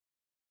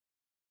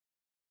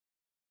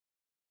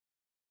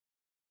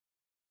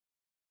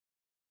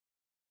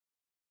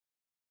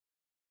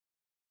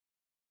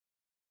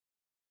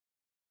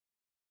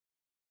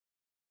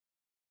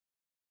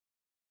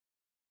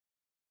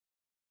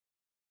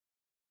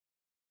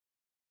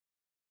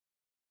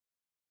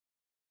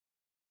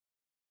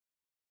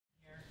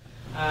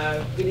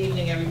Good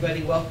evening,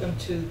 everybody. Welcome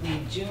to the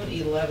June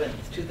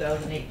 11th,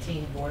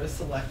 2018 Board of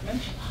Selectmen.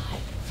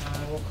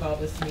 We'll call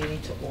this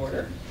meeting to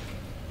order.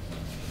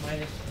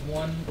 Minus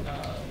one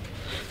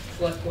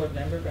select board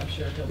member, but I'm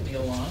sure he'll be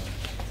along.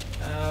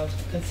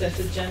 Consent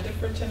agenda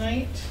for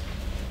tonight.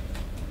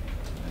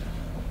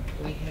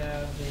 We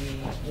have the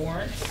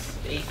warrants,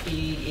 AP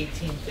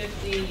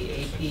 1850,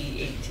 AP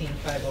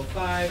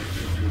 18505,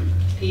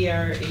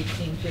 PR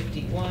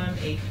 1851,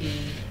 AP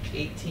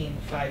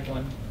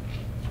 18515,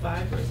 or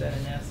is that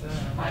an S?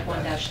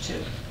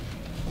 51-2.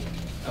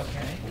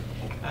 Okay.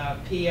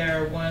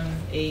 PR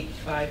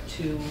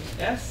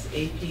 1852S,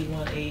 AP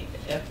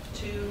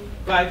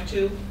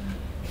 18F252,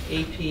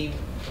 AP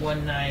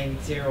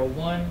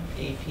 1901,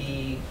 AP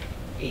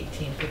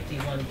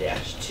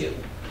 1851-2.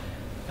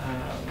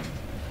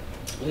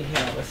 We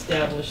have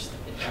established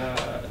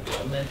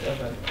development of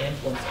an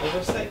ambulance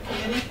oversight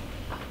committee.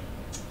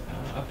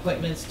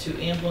 Appointments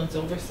to ambulance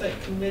oversight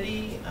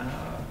committee. I'm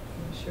not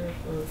sure if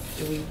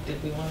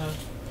did we want to,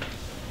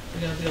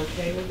 we're going to be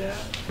okay with that?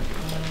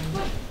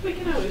 Well, we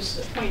can always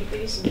appoint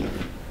these and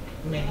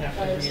may have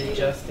to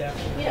readjust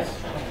afterwards. Yes.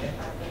 Okay.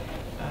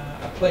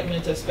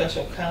 Appointment of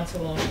special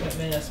counsel,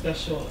 appointment of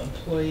special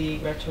employee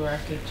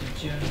retroactive to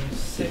June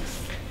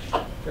 6th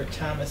for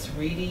Thomas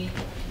Reedy.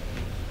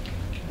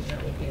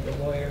 That would be the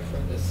lawyer for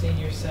the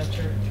senior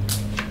center.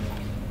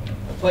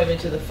 Appointment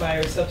to the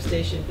fire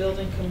substation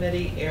building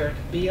committee, Eric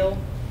Beal.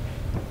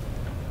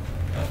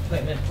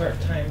 Appointment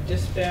part-time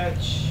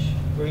dispatch,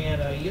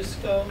 Brianna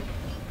Yusko.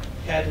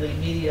 Hadley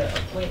media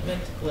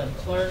appointment, Glenn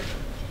Clark.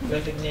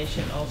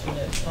 Resignation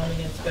alternate plumbing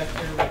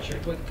inspector,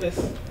 Richard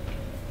Whitkus.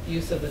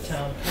 Use of the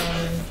town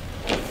common.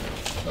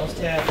 Most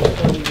had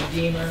Holy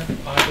Redeemer,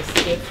 August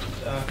 5th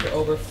for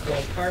overflow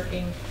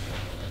parking.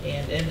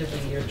 And end of the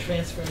year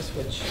transfers,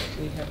 which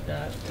we have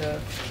not,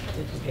 did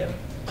you get them?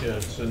 Yeah,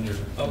 it's in your,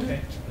 okay.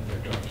 in your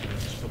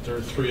documents, but there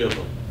are three of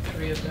them.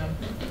 Three of them?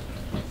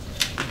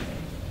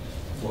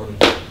 One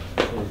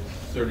for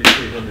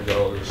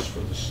 $3,300 for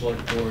the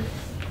select board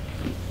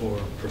for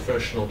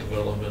professional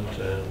development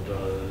and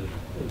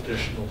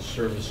additional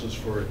services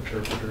for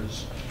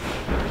interpreters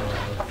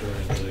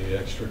during the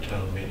extra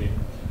town meeting.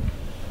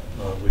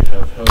 We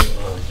have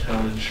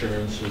town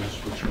insurances,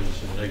 which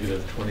was a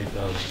negative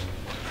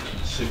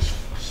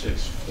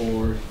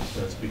 $20,664.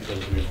 That's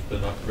because we've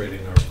been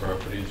upgrading our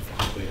properties,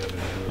 particularly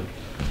having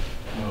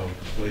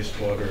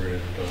wastewater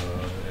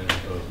and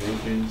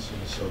roofings,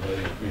 and so that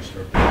increased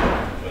our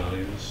property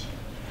values.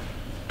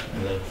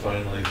 And then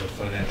finally, the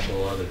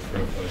financial audit for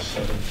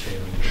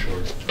FY17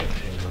 short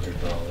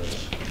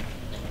 $1,500.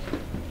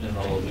 And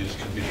all of these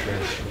can be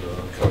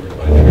covered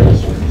by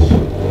transfers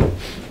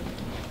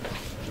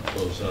to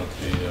close out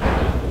the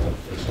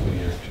fiscal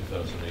year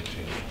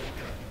 2018.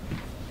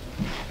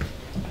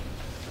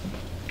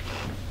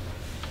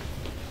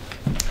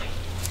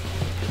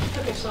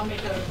 Okay, so I'll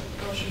make a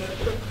motion to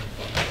approve.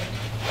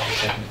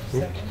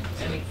 Second.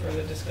 Any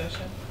further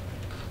discussion?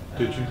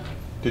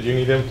 Did you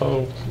need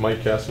info?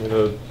 Mike asked me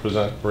to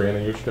present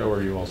Brianna Yushko, or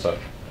are you all set?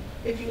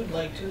 If you would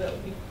like to, that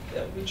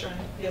would be trying.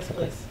 Yes,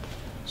 please.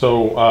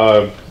 So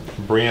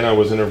Brianna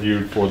was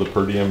interviewed for the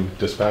per diem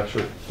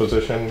dispatcher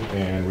position,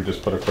 and we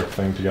just put a quick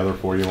thing together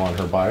for you on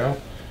her bio.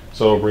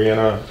 So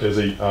Brianna is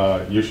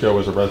Yushko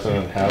is a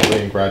resident of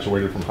Hadley and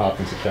graduated from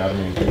Hopkins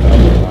Academy in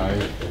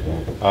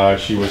 2009.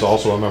 She was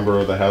also a member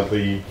of the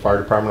Hadley Fire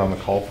Department on the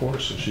call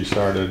force. She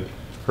started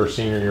her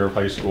senior year of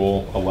high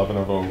school, 11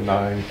 of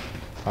 09.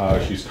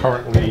 She's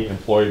currently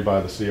employed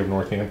by the City of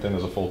Northampton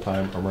as a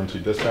full-time emergency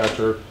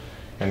dispatcher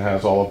and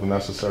has all of the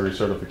necessary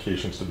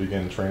certifications to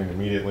begin training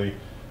immediately.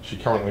 She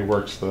currently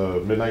works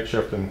the midnight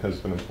shift and has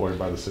been employed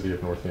by the City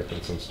of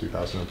Northampton since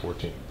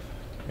 2014.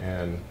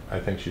 And I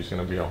think she's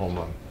going to be a home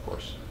run for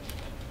us.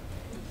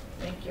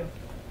 Thank you.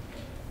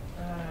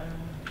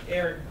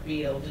 Eric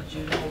Beal, did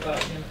you know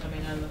about him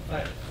coming on the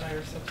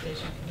fire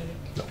substation committee?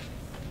 No.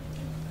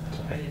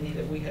 I didn't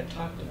either. We had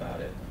talked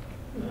about it.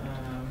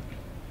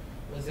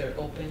 Was there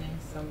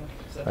openings?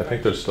 I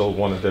think there's still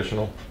one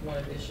additional. One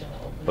additional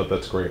opening. But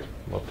that's great.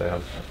 Love to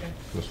have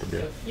Mr.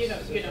 Beal. So, You know,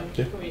 yeah.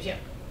 Yeah.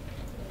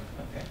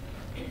 Okay.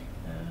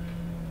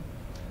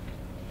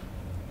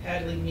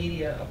 Hadley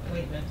Media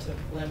appointment of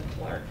Glenn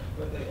Clark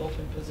for the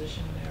open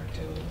position there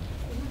too.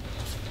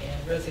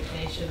 And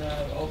resignation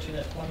of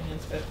alternate plumbing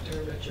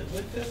inspector Richard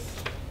Whitkus.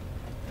 I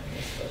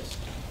missed those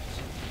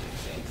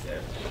two things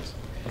there.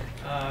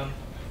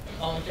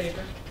 All in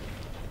favor?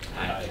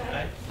 Aye.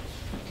 Aye.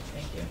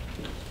 Thank you.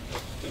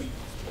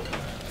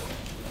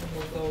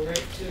 We'll go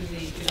right to the,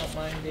 if you don't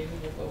mind, David,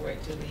 we'll go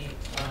right to the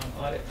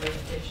audit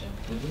presentation.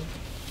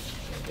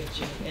 We'll get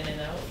you in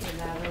and out. Get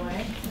it out of the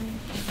way.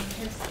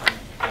 Here's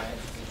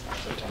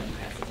pass it down.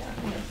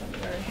 Here's some we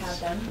already have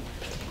them.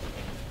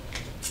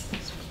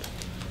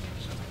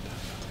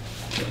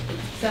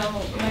 So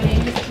my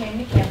name is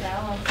Tammy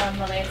Campbell. I'm from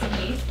Lansing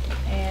Heath,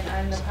 and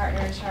I'm the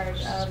partner in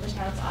charge of the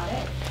town's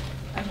audit.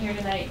 I'm here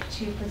tonight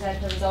to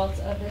present the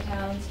results of the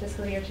town's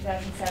fiscal year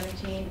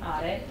 2017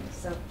 audit,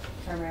 so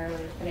primarily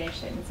the financial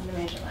statements and the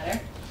management letter.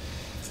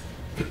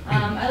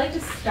 I'd like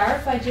to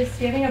start by just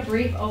giving a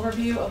brief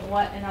overview of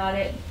what an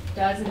audit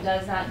does and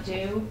does not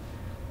do.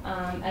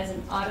 As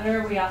an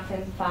auditor, we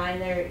often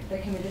find there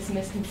can be this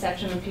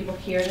misconception when people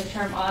hear the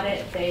term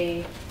audit.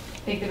 They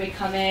think that we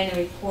come in and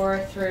we pour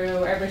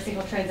through every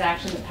single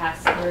transaction that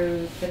passes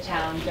through the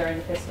town during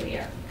the fiscal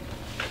year.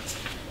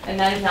 And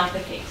that is not the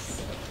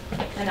case.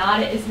 An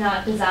audit is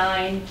not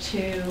designed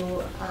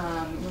to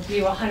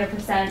review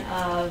 100%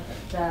 of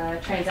the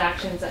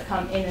transactions that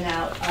come in and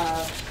out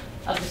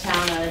of the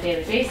town on a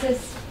daily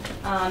basis,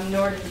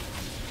 nor does it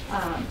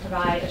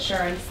provide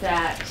assurance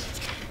that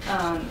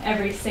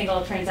every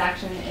single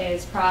transaction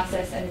is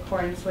processed in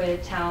accordance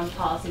with town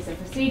policies and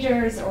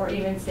procedures, or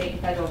even state and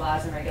federal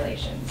laws and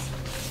regulations.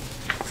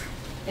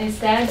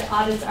 Instead,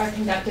 audits are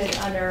conducted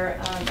under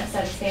a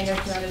set of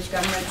standards known as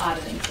government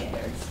auditing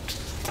standards.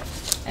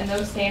 And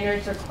those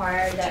standards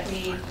require that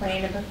we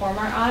plan and perform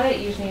our audit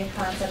using a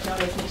concept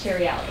known as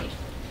materiality.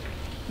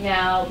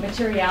 Now,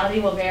 materiality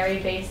will vary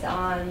based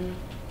on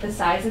the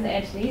size of the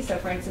entity. So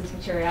for instance,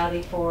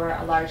 materiality for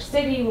a large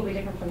city will be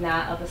different from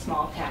that of a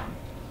small town.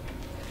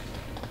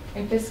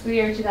 In fiscal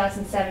year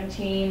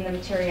 2017, the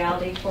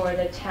materiality for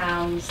the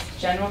town's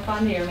general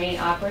fund, your main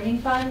operating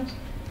fund,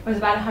 was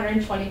about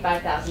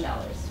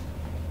 $125,000.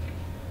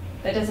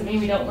 That doesn't mean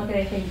we don't look at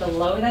anything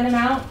below that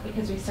amount,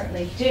 because we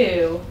certainly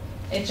do.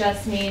 It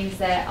just means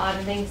that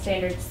auditing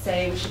standards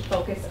say we should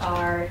focus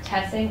our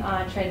testing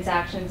on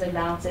transactions and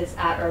balances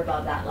at or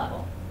above that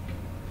level.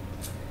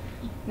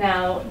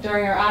 Now,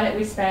 during our audit,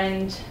 we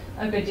spend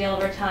a good deal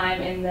of our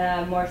time in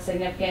the more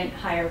significant,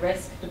 higher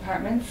risk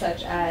departments,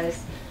 such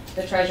as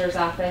the treasurer's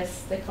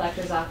office, the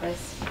collector's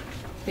office,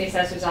 the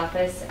assessor's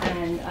office,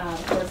 and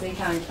of course the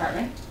accounting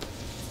department.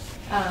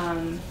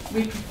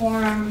 We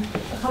perform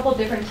a couple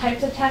different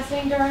types of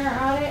testing during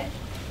our audit.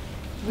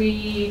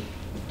 We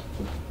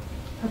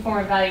perform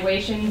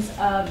evaluations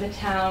of the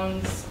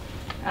town's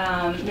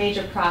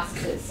major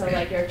processes, so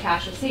like your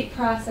cash receipt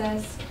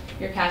process,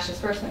 your cash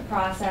disbursement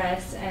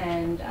process,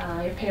 and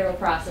your payroll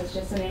process,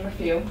 just to name a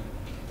few.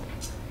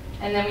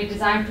 And then we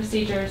design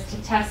procedures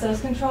to test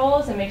those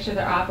controls and make sure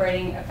they're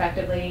operating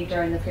effectively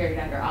during the period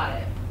under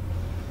audit.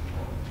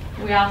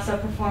 We also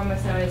perform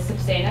what's known as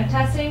substantive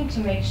testing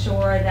to make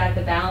sure that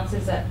the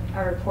balances that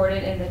are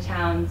reported in the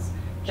town's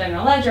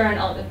general ledger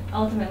and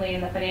ultimately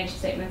in the financial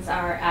statements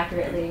are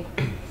accurately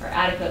or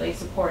adequately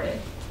supported.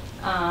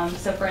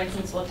 So for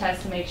instance, we'll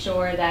test to make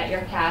sure that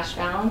your cash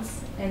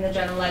balance in the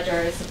general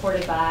ledger is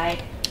supported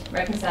by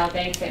reconciled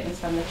bank statements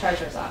from the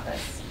treasurer's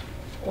office,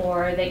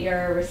 or that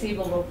your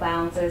receivable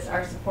balances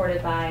are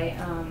supported by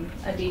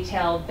a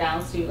detailed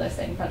balance due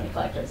listing from the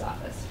collector's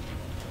office.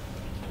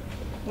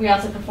 We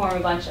also perform a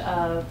bunch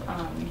of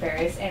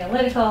various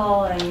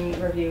analytical and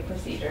review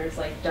procedures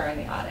like during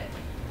the audit.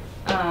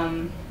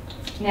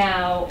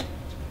 Now,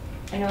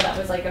 I know that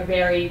was like a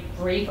very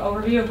brief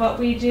overview of what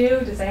we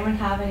do. Does anyone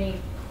have any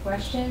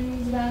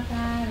questions about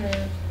that?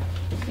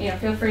 Or,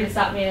 feel free to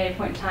stop me at any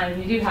point in time if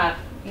you do have,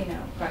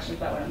 questions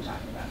about what I'm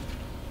talking about.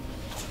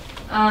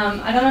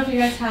 I don't know if you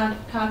guys have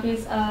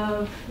copies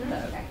of,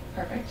 okay,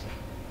 perfect.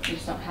 You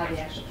just don't have the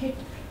actual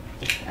paper.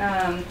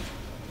 I'm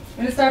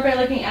going to start by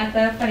looking at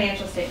the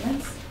financial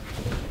statements,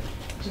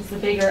 which is the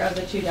bigger of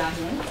the two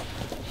documents.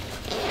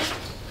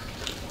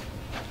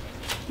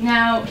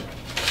 Now,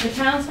 the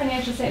town's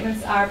financial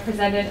statements are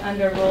presented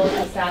under rules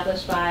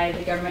established by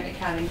the Government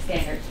Accounting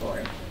Standards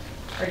Board,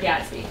 or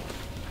GASB.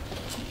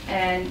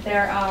 And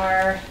there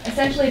are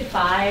essentially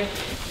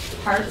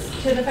 5 parts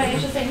to the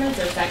financial statements,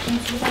 or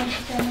sections to the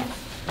financial statements.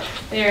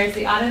 There's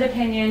the audit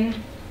opinion,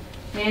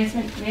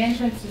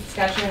 management's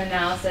discussion and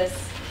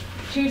analysis,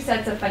 2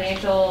 sets of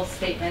financial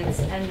statements,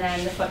 and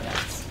then the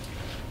footnotes.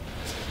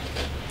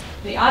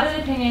 The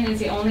audit opinion is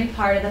the only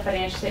part of the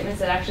financial statements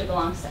that actually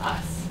belongs to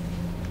us.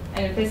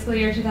 And in fiscal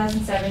year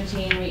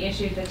 2017, we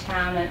issued the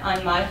town an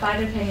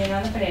unmodified opinion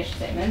on the financial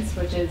statements,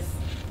 which is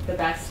the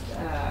best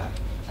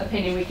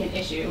opinion we can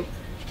issue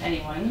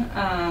anyone.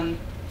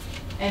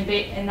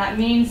 And that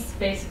means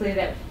basically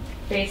that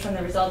based on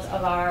the results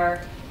of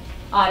our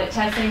audit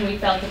testing, we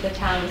felt that the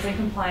town was in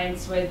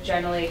compliance with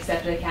generally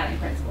accepted accounting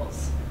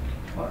principles,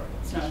 or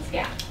what's known as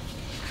GAAP.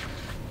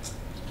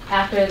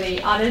 After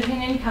the audit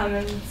opinion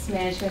comes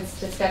management's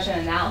discussion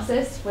and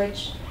analysis,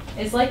 which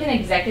is like an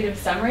executive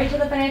summary to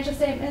the financial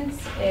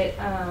statements. It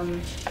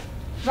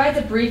provides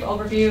a brief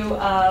overview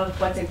of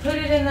what's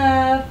included in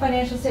the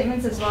financial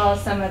statements, as well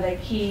as some of the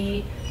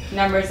key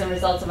numbers and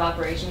results of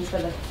operations for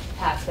the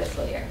past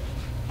fiscal year.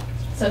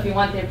 So if you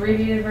want the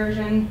abbreviated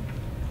version,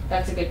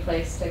 that's a good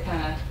place to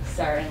kind of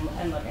start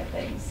and look at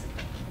things.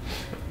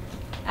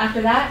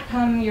 After that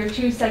come your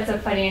 2 sets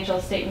of financial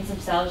statements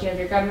themselves. You have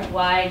your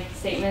government-wide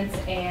statements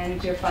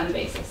and your fund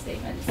basis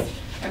statements.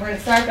 And we're going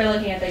to start by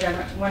looking at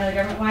one of the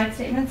government-wide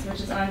statements, which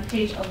is on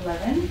page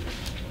 11.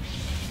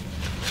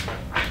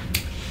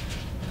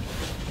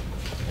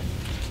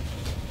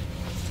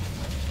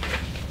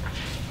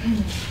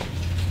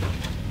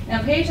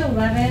 Now, page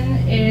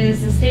 11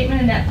 is the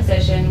statement of net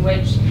position,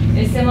 which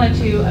is similar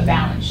to a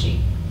balance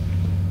sheet.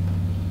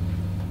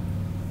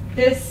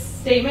 This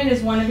statement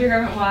is one of your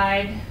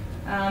government-wide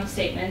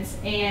statements,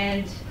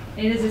 and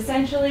it is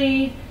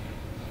essentially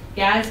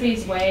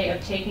GASB's way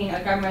of taking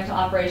a governmental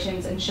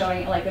operations and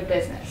showing it like a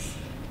business.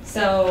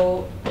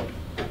 So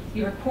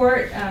you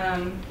report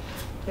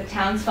the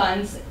town's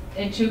funds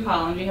in 2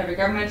 columns. You have your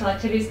governmental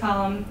activities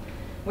column,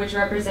 which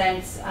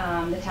represents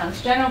the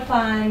town's general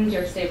fund,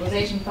 your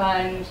stabilization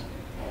fund,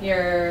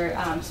 your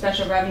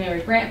special revenue or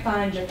grant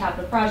fund, your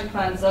capital project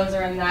funds. Those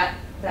are in that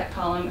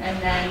column.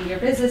 And then your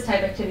business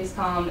type activities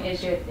column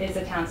is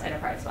the town's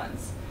enterprise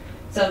funds.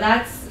 So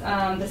that's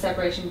the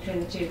separation between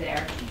the two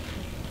there.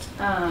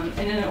 And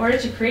in order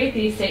to create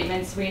these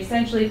statements, we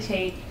essentially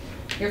take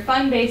your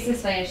fund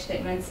basis financial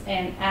statements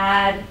and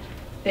add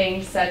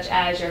things such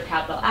as your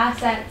capital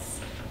assets,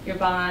 your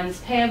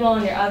bonds payable,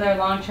 and your other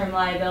long-term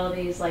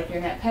liabilities like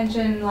your net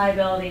pension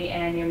liability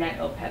and your net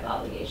OPEB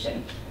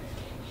obligation.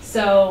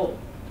 So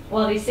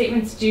while these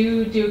statements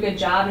do a good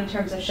job in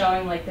terms of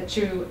showing like the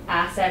true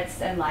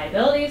assets and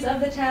liabilities of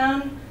the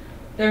town,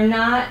 they're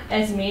not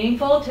as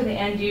meaningful to the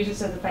end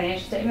users of the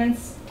financial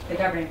statements, the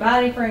governing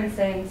body, for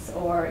instance,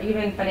 or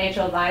even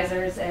financial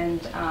advisors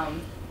and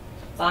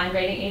bond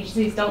rating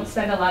agencies don't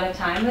spend a lot of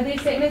time with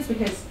these statements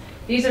because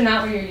these are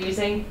not what you're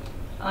using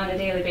on a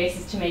daily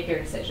basis to make your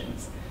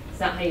decisions. It's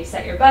not how you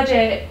set your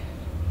budget.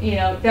 You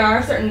know, there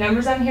are certain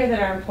numbers on here that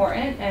are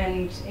important,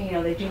 and you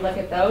know they do look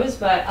at those,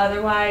 but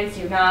otherwise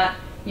you're not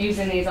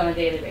using these on a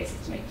daily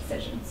basis to make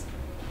decisions.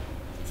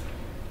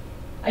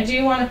 I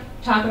do want to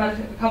talk about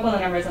a couple of the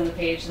numbers on the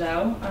page,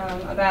 though.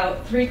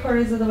 About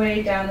 3/4 of the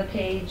way down the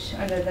page,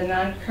 under the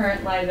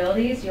non-current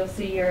liabilities, you'll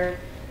see your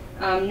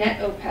net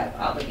OPEB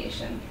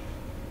obligation.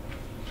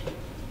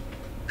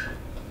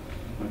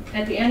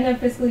 At the end of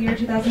fiscal year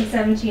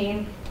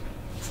 2017,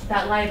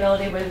 that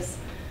liability was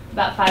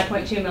about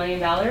 $5.2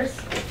 million. And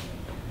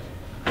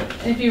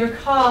if you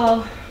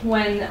recall,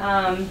 when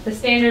the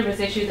standard was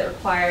issued that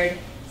required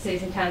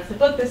cities and towns to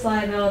book this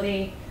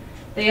liability,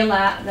 they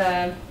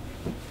allowed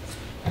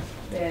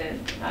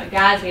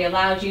GASB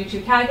allowed you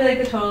to calculate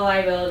the total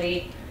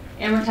liability,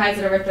 amortize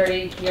it over a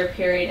 30-year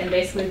period, and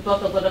basically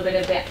book a little bit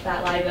of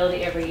that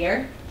liability every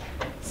year.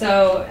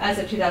 So as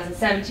of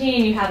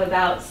 2017, you have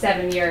about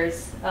 7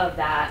 years of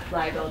that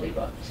liability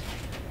booked.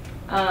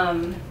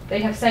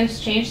 They have since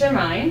changed their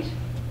mind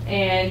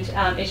and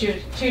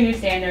issued 2 new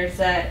standards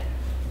that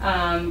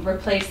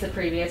replace the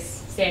previous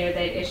standard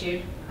they'd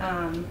issued.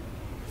 And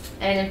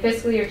in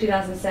fiscal year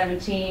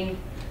 2017,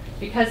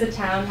 because the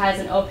town has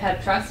an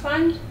OPEB trust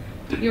fund,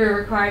 you were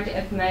required to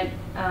implement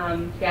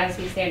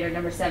GASB standard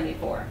number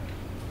 74.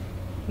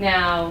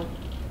 Now,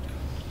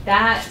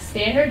 that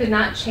standard did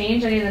not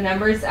change any of the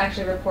numbers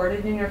actually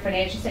reported in your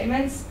financial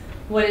statements.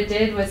 What it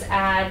did was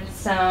add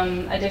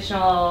some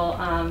additional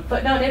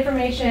footnote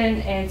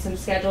information and some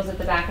schedules at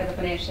the back of the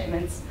financial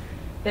statements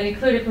that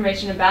include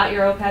information about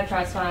your OPEB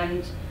trust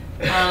fund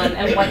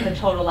and what the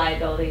total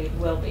liability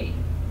will be.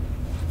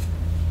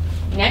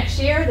 Next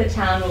year, the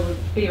town will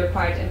be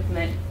required to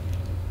implement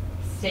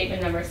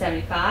statement number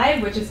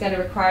 75, which is going to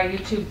require you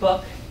to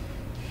book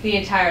the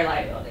entire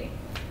liability,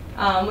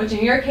 which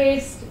in your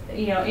case,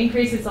 you know,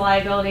 increases the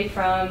liability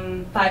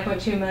from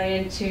 5.2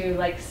 million to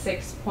like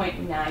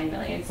 6.9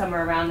 million,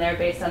 somewhere around there,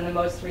 based on the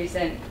most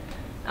recent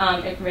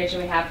information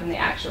we have from the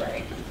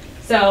actuary.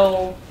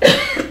 So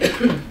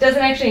it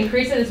doesn't actually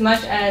increase it as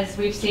much as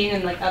we've seen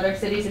in like other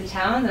cities and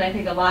towns, and I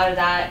think a lot of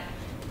that,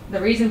 the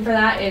reason for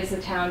that is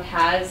the town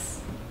has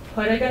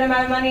put a good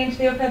amount of money into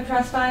the OPEB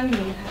trust fund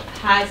and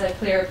has a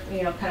clear,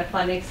 you know, kind of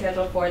funding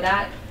schedule for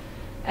that.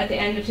 At the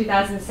end of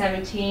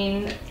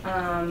 2017,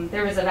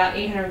 there was about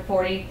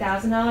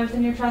 $840,000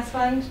 in your trust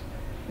fund,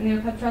 in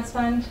the OPEB trust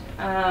fund,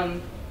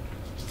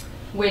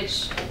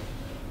 which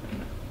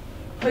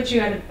puts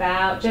you at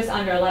about just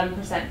under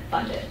 11%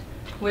 funded,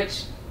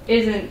 which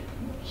isn't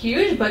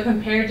huge, but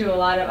compared to a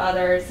lot of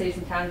other cities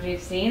and towns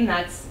we've seen,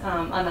 that's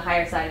on the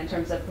higher side in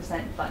terms of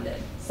percent funded.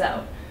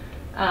 So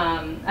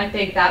I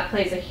think that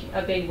plays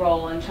a big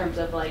role in terms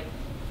of like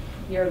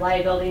your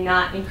liability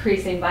not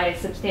increasing by a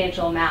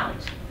substantial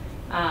amount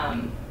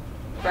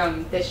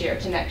from this year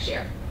to next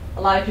year.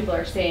 A lot of people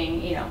are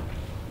seeing, you know,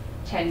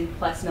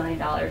 $10+ million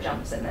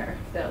jumps in their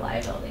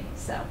liability.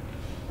 So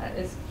that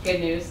is good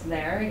news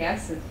there, I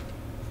guess. If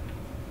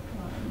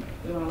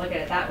we want to look at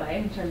it that way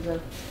in terms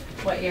of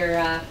what your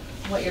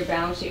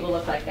balance sheet will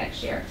look like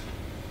next year.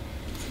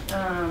 Does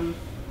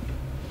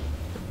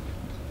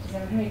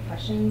anyone have any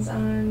questions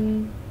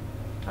on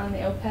the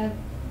OPEB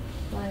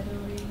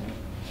liability?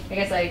 I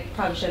guess I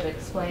probably should have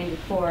explained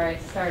before I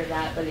started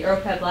that, but the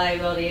OPEB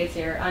liability is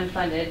your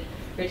unfunded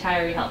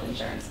retiree health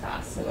insurance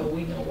costs. So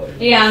we know what it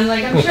is. Yeah, I'm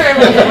like, I'm sure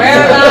everyone's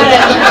aware about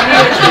it.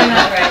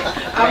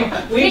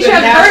 Right. We've should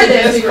been have heard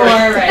having this before,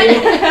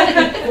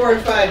 right? 4 or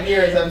 5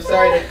 years. I'm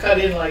sorry to cut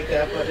in like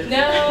that, but it's...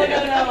 No,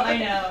 I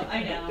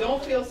know.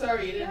 Don't feel sorry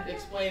sorry you didn't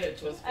explain it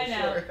to us for I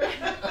know. sure.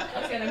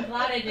 That's good. I'm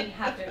glad I didn't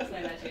have to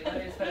explain that to you. Let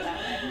me just put it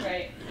that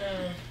way.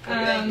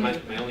 Yeah.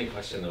 My only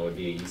question though would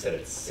be, you said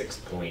it's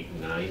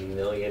 6.9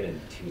 million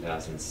in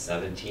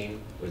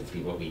 2017, would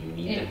be what we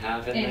need to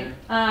have in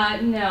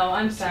there? No,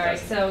 I'm sorry.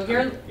 So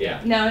your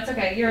Yeah. no, it's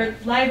okay. Your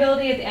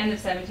liability at the end of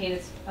 17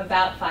 is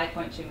about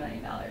 $5.2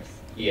 million.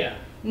 Yeah.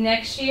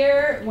 Next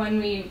year, when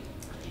we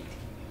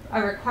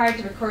are required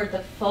to record the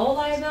full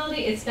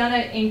liability, it's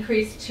gonna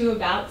increase to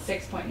about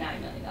 $6.9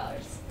 million.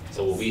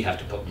 So will we have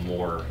to put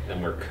more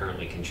than we're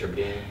currently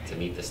contributing to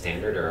meet the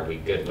standard, or are we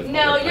good with what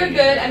No, we're you're putting in good.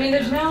 there I mean,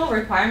 right there's now? no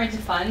requirement to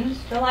fund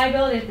the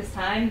liability at this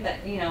time.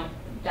 That, you know,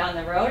 down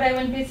the road, I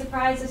wouldn't be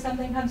surprised if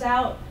something comes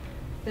out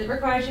that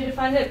requires you to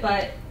fund it,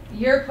 but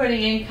you're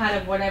putting in kind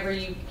of whatever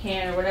you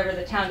can or whatever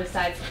the town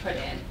decides to put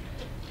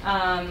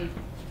in.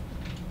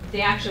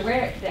 The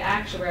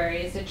actuary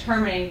is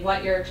determining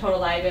what your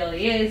total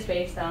liability is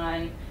based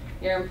on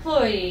your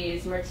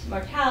employees,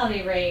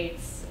 mortality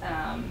rates,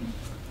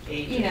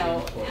 you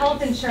know,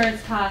 health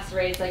insurance cost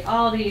rates, like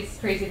all these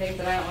crazy things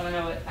that I don't want to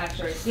know what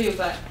actuaries do,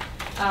 but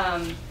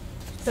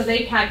so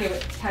they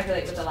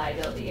calculate what the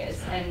liability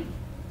is, and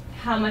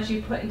how much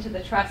you put into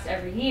the trust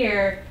every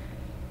year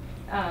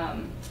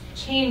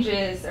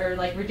changes or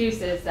like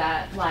reduces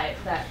that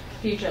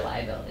future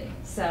liability.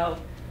 So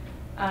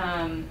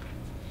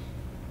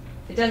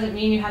it doesn't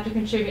mean you have to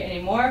contribute any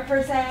more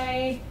per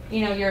se.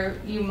 You know,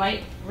 you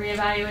might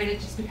reevaluate it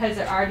just because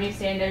there are new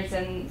standards,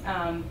 and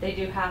they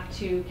do have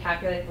to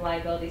calculate the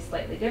liability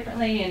slightly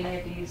differently, and they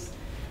have to use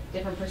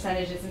different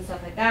percentages and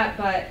stuff like that.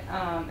 But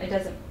it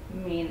doesn't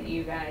mean that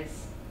you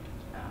guys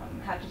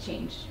have to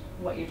change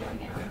what you're doing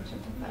now. In terms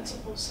of That's a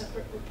whole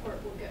separate report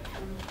we'll get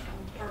from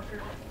Parker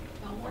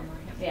Elmore.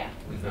 Yeah.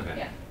 Okay.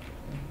 Yeah.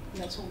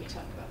 And that's when we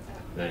talk about that.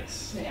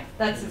 Nice. Yeah.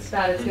 That's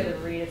about as good a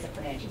read as a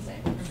financial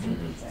statement.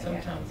 Mhm. So, Some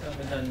yeah. towns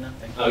haven't done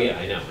nothing. Oh yeah,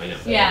 I know.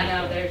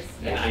 Yeah. No, there's.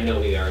 And Yeah. I know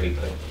we already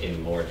put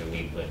in more than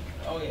we would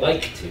Oh, yeah.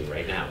 like to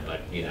right now, but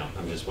you know,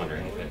 I'm just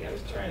wondering if it I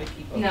was gets. trying to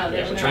keep up. No, Yeah,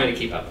 there's we're no- trying to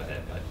keep up with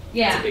it, but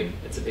Yeah.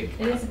 it's a big.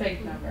 It is a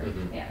big number.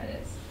 Mhm. Yeah, it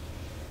is.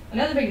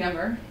 Another big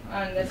number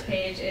on this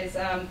page is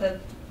the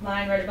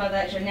line right above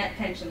that is your net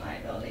pension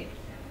liability,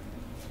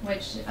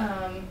 which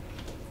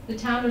the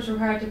town was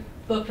required to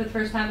book for the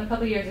first time a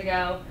couple years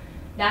ago.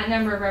 That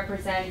number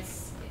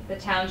represents the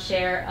town's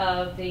share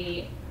of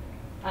the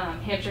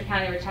Hampshire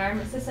County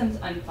Retirement System's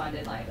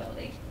unfunded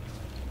liability.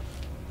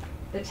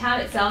 The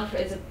town itself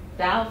is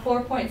about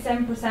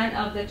 4.7%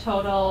 of the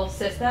total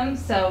system,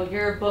 so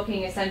you're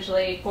booking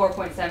essentially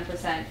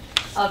 4.7%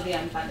 of the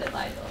unfunded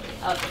liability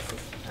of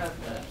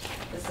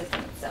the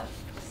system itself.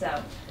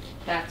 So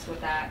that's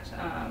what that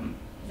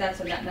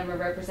number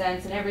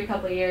represents. And every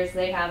couple of years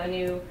they have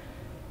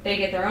they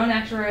get their own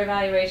actuarial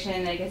evaluation,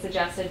 and it gets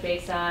adjusted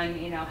based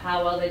on, you know,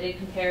 how well they did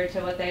compared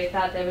to what they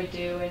thought they would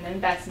do in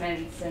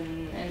investments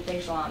and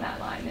things along that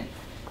line.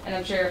 And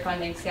I'm sure your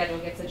funding schedule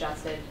gets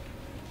adjusted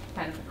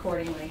kind of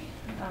accordingly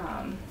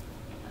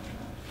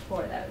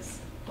for those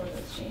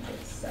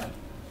changes. So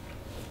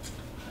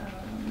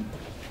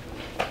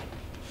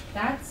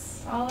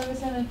that's all I was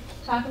going to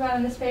talk about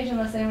on this page,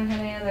 unless anyone had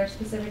any other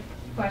specific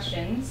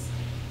questions.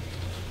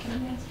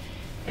 Can I ask,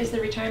 is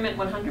the retirement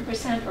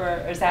 100%,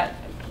 or is that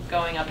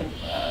going up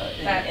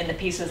in the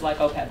pieces like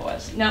OPEB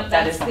was? No, that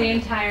that's is the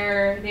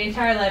entire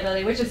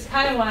liability, which is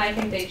kind of why I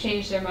think they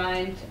changed their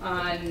mind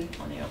on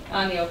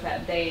the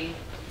OPEB. They,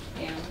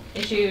 you know,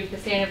 issued the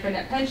standard for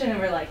net pension, and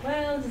we're like,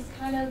 well, this is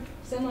kind of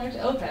similar to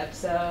OPEB,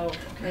 so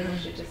maybe we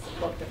should just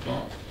book the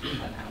full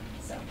amount.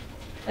 So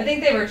I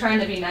think they were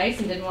trying to be nice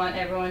and didn't want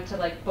everyone to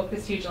like book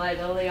this huge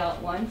liability all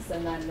at once,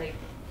 and then they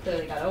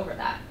clearly got over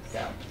that.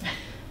 So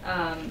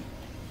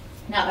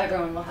now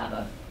everyone will have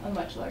a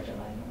much larger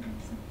liability.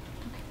 So.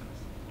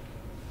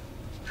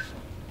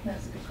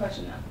 That's a good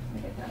question, though.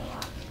 I get that a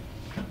lot.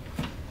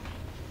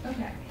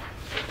 Okay.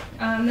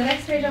 The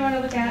next page I want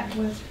to look at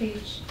was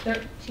page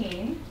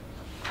 13.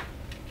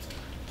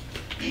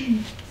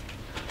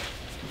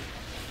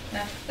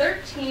 Now,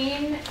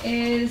 13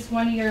 is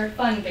one of your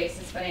fund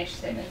basis financial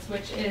statements,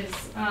 which is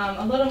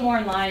a little more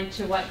in line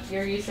to what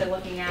you're used to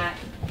looking at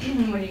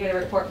when you get a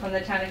report from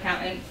the town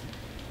accountant,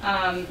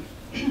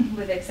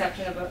 with the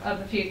exception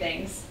of a few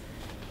things.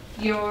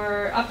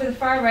 Up to the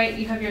far right,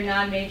 you have your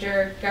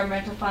non-major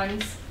governmental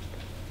funds.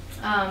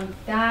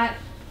 That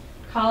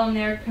column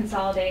there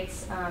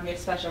consolidates your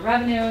special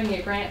revenue and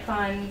your grant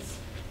funds.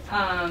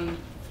 Some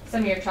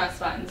of your trust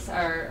funds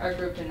are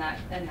grouped in that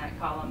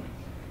column.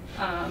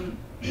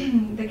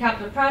 The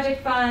capital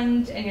project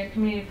fund and your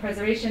community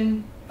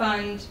preservation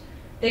fund,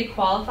 they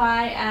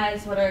qualify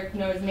as what are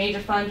known as major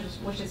funds,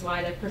 which is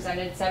why they're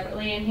presented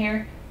separately in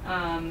here.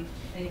 And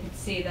you can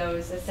see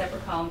those as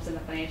separate columns in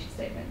the financial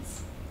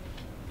statements.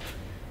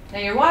 Now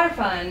your water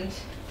fund,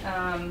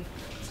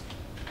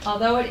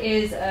 although it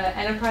is an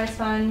enterprise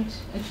fund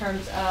in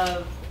terms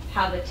of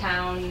how the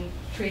town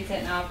treats it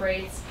and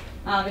operates,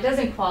 it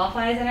doesn't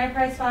qualify as an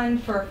enterprise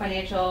fund for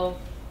financial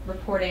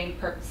reporting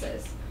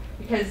purposes,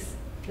 because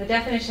the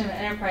definition of an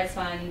enterprise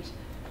fund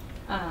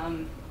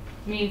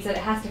means that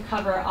it has to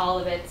cover all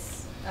of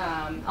its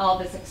all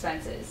of its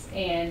expenses,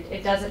 and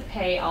it doesn't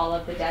pay all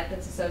of the debt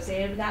that's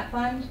associated with that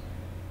fund.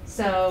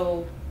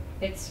 So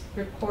it's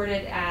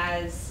reported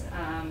as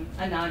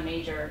a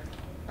non-major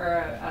or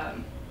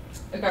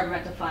a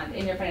governmental fund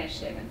in your financial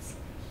statements.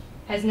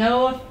 Has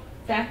no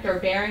effect or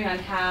bearing on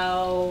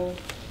how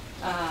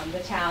the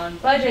town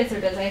budgets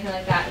or does anything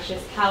like that. It's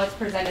just how it's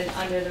presented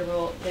under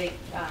the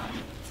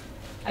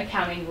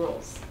accounting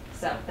rules.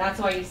 So that's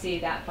why you see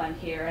that fund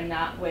here and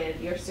not with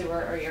your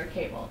sewer or your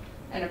cable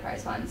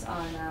enterprise funds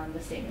on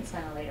the statements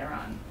kind of later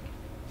on.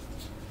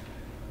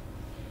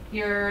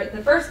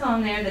 The first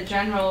column there, the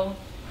general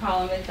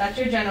column, that's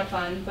your general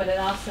fund, but it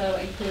also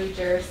includes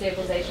your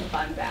stabilization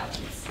fund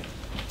balance.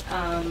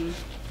 I'm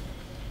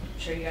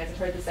sure you guys have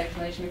heard this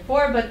explanation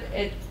before, but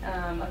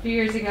a few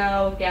years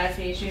ago,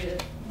 GASB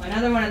issued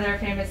another one of their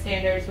famous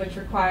standards, which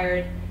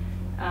required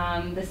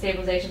the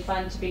stabilization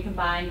fund to be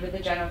combined with the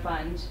general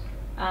fund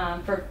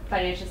for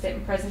financial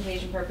statement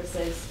presentation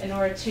purposes in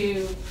order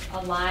to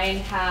align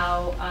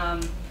how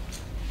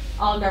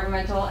all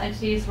governmental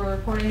entities were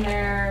reporting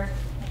their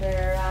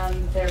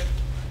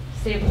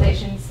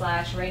stabilization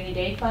 / rainy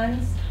day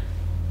funds.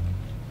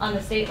 On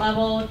the state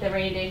level, the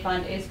rainy day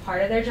fund is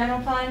part of their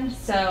general fund,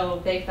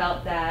 so they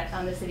felt that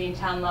on the city and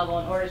town level,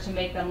 in order to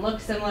make them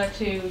look similar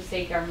to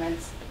state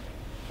governments,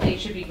 they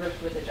should be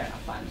grouped with the general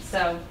fund.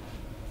 So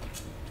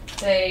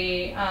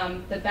the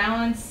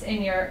balance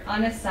in your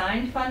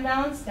unassigned fund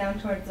balance, down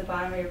towards the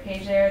bottom of your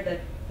page there,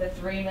 the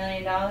 $3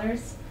 million,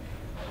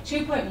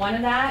 2.1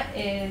 of that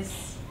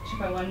is,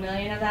 2.1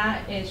 million of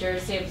that is your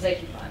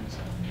stabilization fund,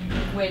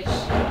 which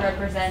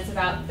represents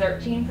about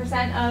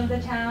 13% of the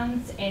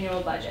town's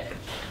annual budget,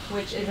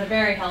 which is a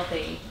very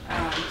healthy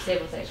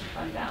stabilization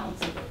fund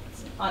balance.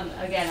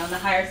 Again, on the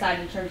higher side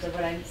in terms of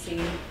what I'm seeing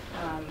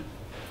in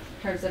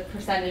terms of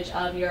percentage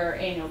of your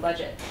annual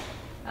budget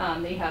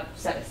that you have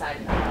set aside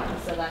in that fund.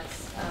 So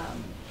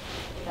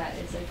that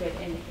is a good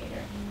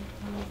indicator.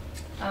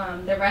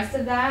 The rest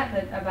of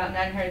that, about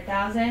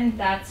 900,000,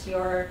 that's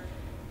your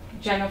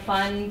general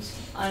fund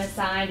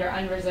unassigned or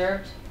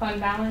unreserved fund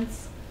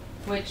balance,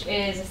 which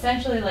is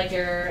essentially like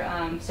your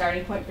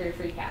starting point for your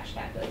free cash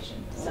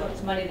calculation. So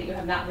it's money that you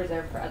have not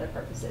reserved for other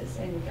purposes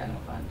in your general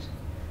fund.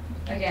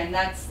 Again,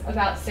 that's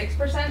about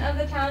 6% of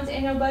the town's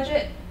annual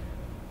budget,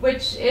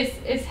 which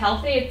is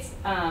healthy. It's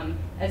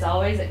as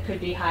always, it could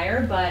be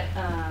higher, but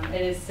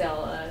it is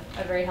still a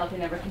very healthy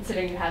number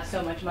considering you have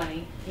so much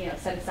money,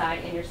 set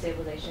aside in your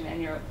stabilization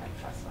and your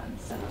OPEB trust fund.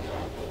 So,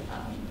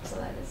 so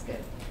that is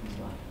good as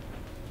well.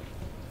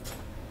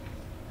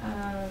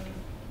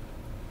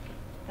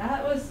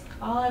 That was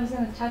all I was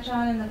going to touch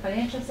on in the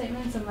financial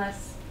statements,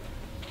 unless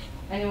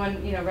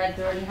anyone read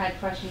through it and had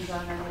questions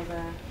on any of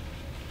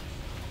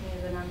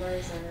the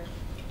numbers or.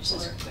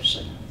 Just a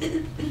question.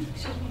 Excuse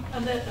me.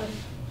 On the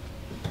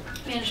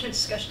management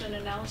discussion and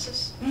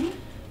analysis. Mm-hmm.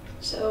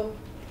 So,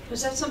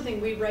 was that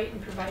something we write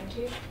and provide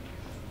to you?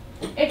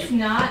 It's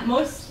not.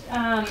 Most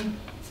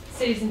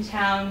cities and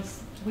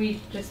towns, we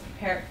just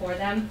prepare it for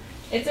them.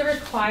 It's a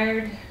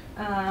required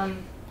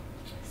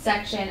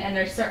section, and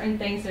there's certain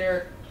things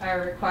that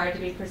are required to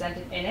be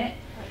presented in it.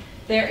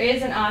 There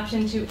is an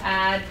option to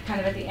add kind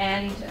of at the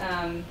end,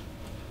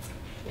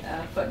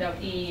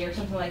 footnote E or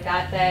something like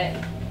that,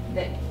 that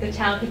the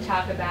town could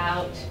talk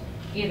about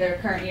either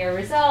current year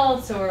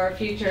results or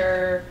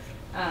future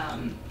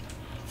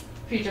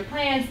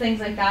plans, things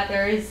like that.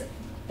 There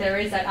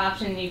is that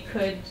option. You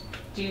could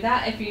do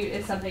that if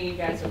it's something you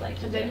guys would like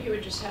to do. And then you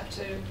would just have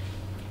to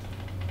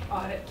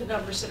audit the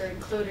numbers that are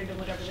included in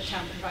whatever the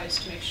town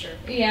provides to make sure.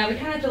 Yeah, we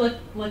kind of have to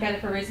look at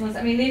it for reasonableness.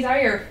 I mean, these are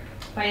your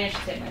financial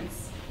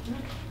statements,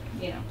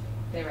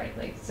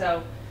 theoretically.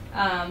 So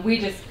we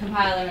just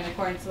compile them in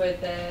accordance with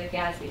the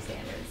GASB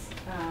standards.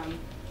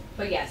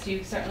 But yes,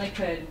 you certainly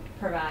could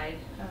provide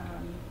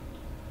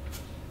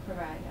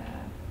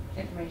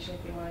information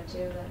if you wanted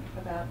to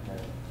about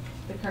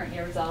the current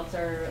year results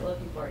or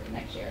looking forward to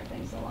next year,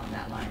 things along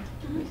that line.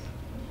 Mm-hmm.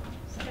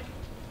 So,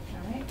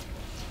 all right.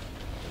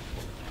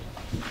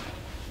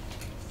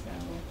 So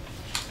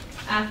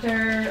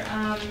after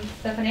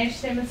the financial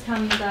statements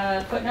come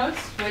the footnotes,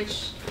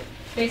 which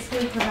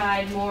basically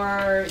provide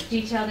more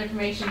detailed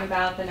information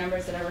about the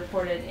numbers that are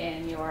reported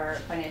in your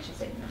financial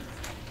statements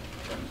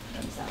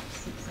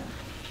themselves.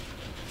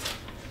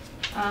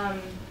 So,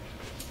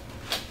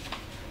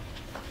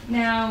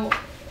 now,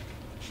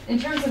 in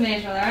terms of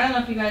management, I don't know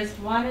if you guys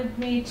wanted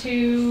me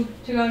to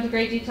go into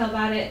great detail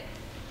about it.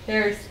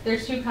 There's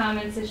 2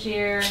 comments this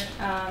year.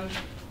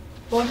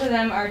 Both of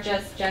them are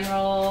just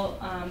general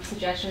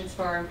suggestions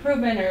for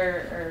improvement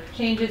or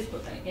changes.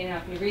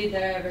 If you read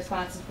the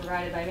responses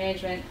provided by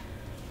management,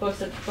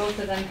 both of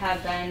them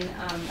have been,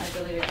 I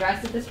believe,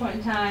 addressed at this point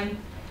in time.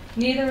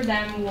 Neither of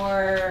them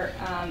were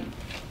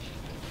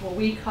what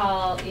we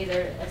call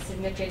either a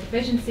significant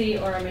deficiency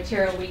or a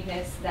material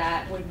weakness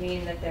that would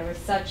mean that there was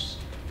such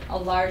a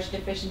large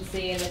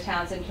deficiency in the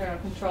town's internal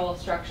control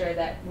structure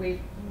that we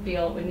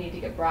feel would need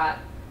to get brought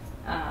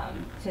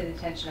to the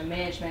attention of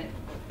management.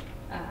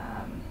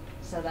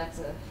 So that's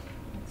a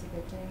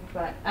good thing.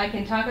 But I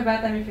can talk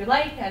about them if you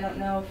like. I don't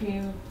know if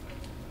you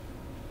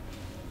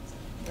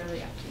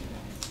really up to you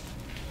guys.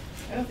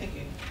 I don't think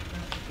you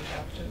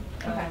have to.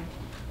 Okay.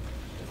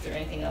 Is there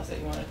anything else that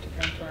you wanted to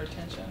bring to our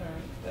attention,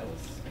 or that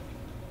was?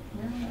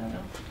 No, I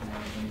don't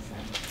think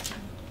so.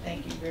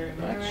 Thank you very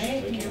much. All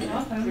right, Thank you're you.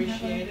 welcome.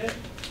 Appreciate it.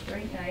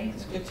 Great night.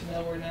 It's good to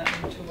know we're not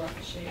in too rough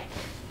a shape.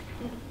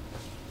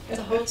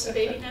 So Holt's a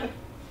baby now?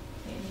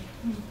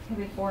 He'll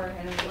be 4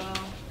 in a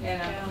while. Yeah,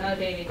 no, Yeah. not a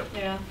baby.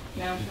 Yeah.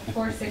 No,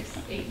 4, 6,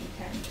 8,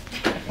 and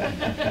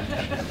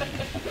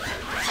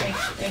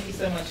Thank you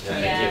so much, 10.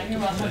 Tony. Yeah, you're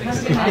welcome.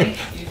 Have a good night.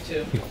 You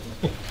too.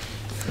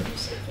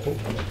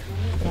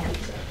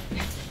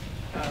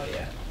 Oh,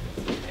 yeah.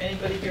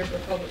 Anybody here for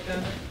public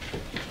comment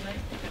tonight?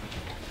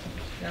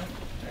 No?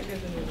 I guess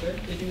we're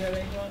good. Did you have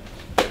anyone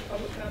for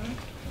public comment?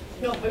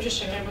 No, I was just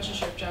checking, I wasn't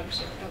sure if John was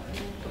here.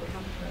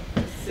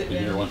 Sit Been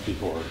here down. once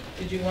before.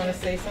 Did you want to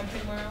say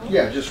something, Marlo?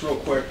 Yeah, just real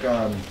quick,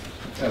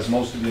 as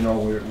most of you know,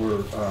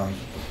 we're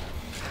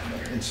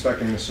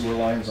inspecting the sewer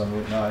lines on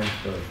Route 9,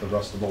 the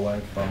rest of the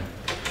length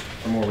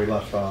from where we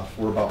left off.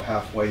 We're about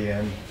halfway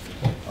in.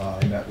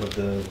 I met with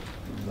the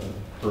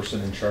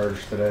person in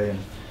charge today, and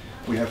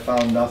we have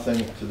found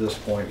nothing to this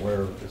point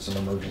where it's an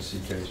emergency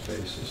case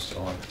basis. So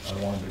I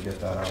wanted to get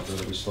that out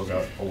there. We still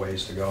got a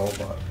ways to go,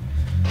 but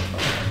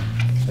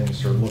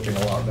things are looking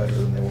a lot better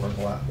than they were in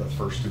the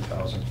first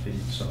 2,000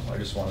 feet. So I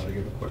just wanted to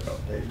give a quick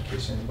update in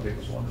case anybody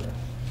was wondering.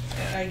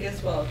 I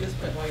guess, well, at this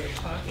point, while you're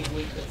talking,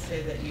 we could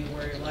say that you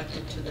were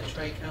elected to the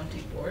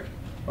Tri-County Board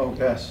Oh,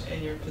 yes.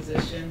 in your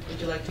position. Would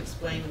you like to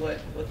explain what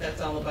that's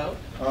all about?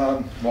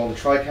 Well, the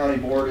Tri-County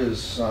Board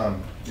is,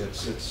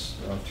 it's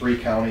 3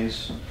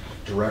 counties,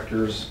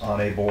 directors on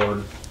a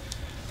board.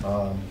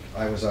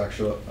 I was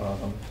actually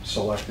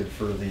selected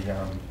for the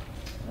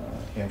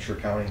Hampshire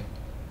County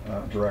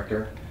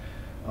Director.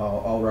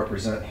 I'll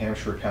represent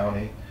Hampshire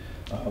County,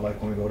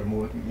 like when we go to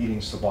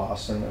meetings to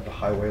Boston at the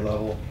highway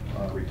level,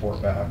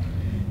 report back,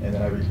 and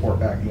then I report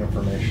back the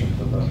information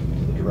to the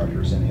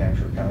directors in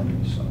Hampshire County.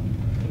 So,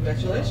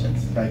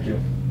 Congratulations. thank you.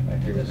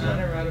 Thank you. It's an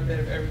honor out of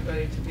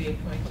everybody to be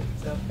appointed,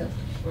 so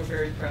we're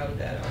very proud of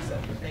that also.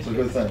 Thank It's a you.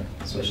 good thing.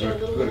 It's a Especially a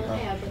little good old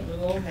Hadley.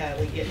 Little old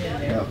Hadley getting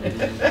in Yeah.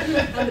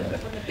 there. On the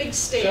big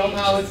stage. Show 'em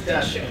how it's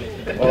done.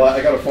 Well,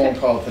 I got a phone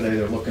call today.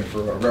 They're looking for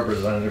a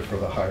representative for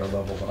the higher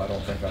level, but I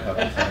don't think I have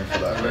the time for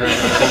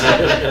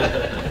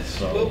that.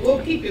 So,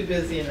 We'll keep you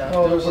busy enough.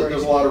 oh, Don't there's a worry.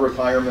 lot of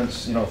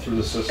retirements, through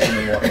the system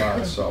and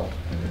whatnot. So,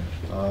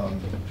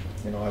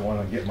 I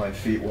want to get my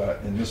feet wet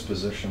in this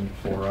position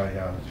before I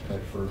head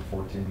for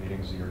 14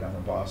 meetings a year down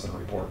in Boston and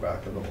report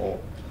back to the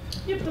whole.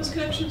 Yeah, but those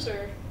connections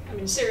are, I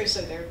mean,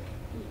 seriously,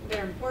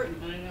 they're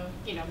important. And I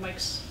know,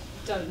 Mike's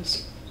done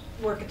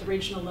work at the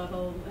regional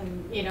level,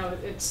 and,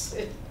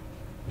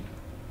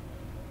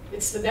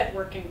 it's the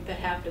networking that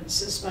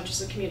happens as much as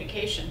the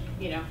communication,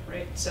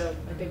 right? So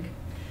I think,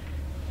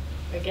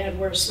 again,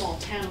 we're a small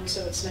town,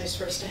 so it's nice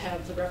for us to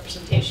have the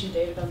representation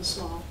David on the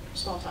small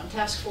town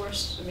task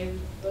force. I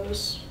mean,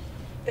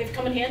 they've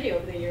come in handy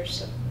over the years,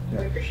 so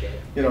we appreciate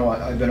it.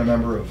 I've been a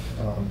member of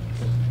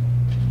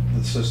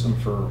the system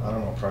for, I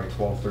don't know, probably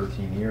 12,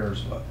 13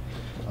 years, but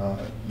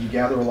you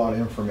gather a lot of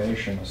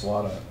information. There's a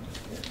lot of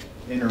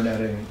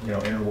interneting,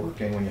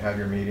 interworking when you have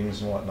your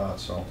meetings and whatnot,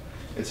 so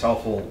it's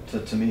helpful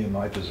to me in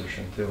my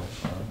position too,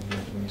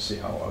 when you see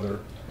how other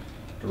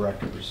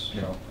directors,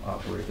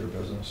 operate their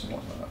business and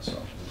whatnot,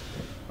 so.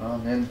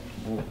 And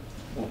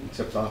we'll be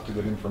tipped off to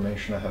good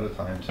information ahead of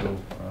time too,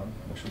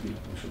 which would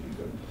be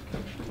good.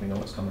 We know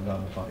what's coming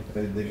down the pike.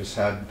 They just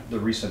had, the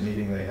recent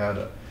meeting, they had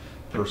a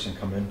person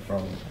come in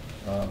from,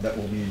 that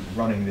will be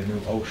running the new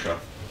OSHA.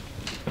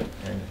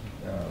 And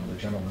the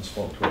gentleman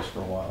spoke to us for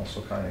a while,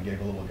 so kind of gave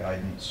a little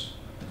guidance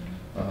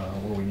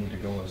where we need to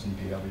go as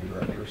DPW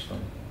directors from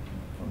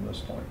this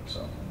point,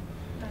 so.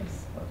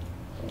 Nice.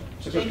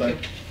 It's a good thing.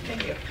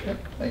 Thank you. Yep,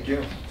 thank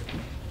you.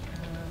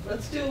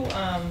 Let's do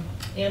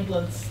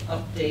ambulance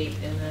update,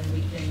 and then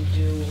we can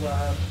do,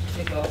 I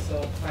think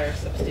also fire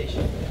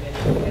substation committee,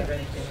 if we have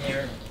anything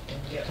there, and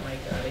get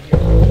Mike out of here.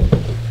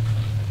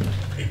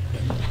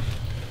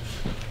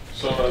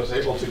 So I was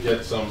able to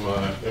get some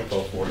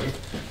info for you.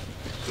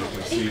 So you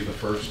can see the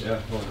first,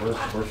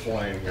 we're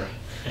flying here.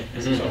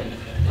 So,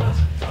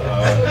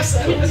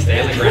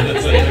 Stay on the ground,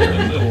 stay on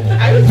the ground.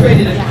 I was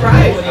ready to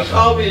cry when he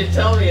called me to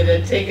tell me it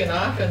had taken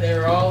off, and they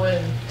were all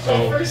in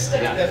So- First day.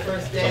 the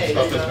first day.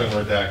 some stuff has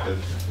so- been redacted,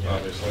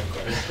 obviously.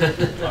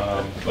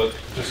 But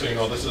just so you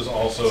know, this is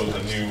also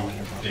the new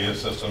data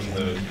system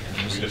that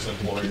we just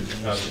employed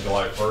as of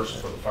July 1st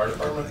for the fire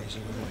department.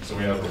 So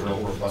we have a real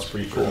robust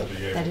feature to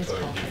be able to give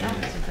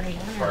you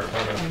fire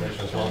department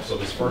information as well. So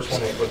this first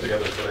one was put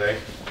together today.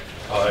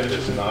 It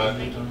is not,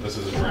 this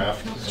is a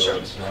draft, so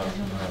it's not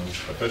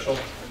official.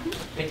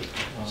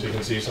 So you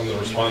can see some of the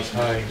response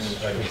times.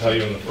 I can tell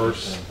you in the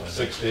first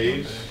 6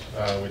 days,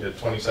 we did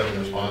 27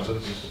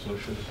 responses.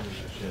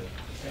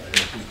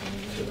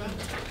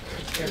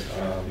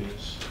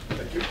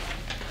 Thank you.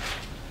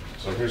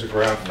 So here's a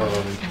graph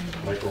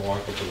from Mike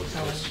Rwanka for the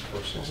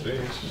first 6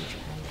 days.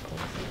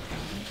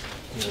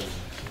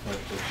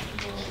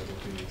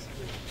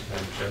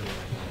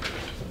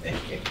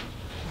 Thank you.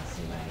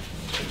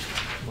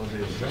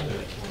 Monday is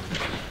Monday.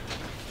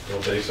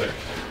 Real basic.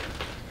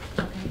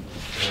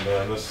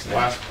 And this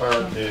last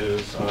part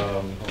is,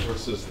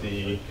 this is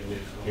the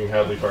new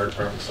Hadley Fire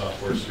Department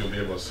software, so you'll be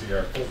able to see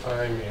our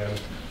full-time and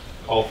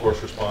call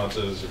force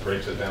responses. It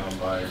breaks it down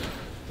by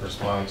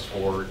response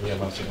for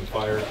EMS and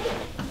fire.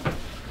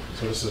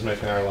 So this is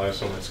making our lives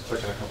so it's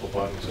clicking a couple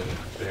buttons and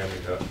bam, we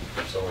got.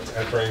 So it's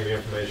entering the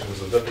information is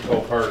the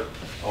difficult part.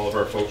 All of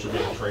our folks are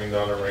being trained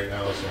on it right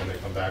now, so when they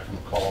come back from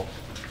a call,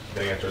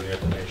 they enter the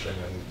information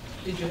and.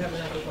 Did you have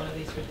another one of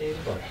these for David?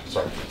 Oh,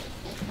 sorry.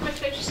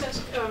 Might I just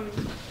ask, on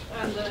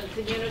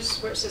the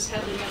units where it says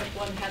Hadley Medic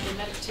 1, Hadley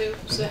Medic 2,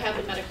 so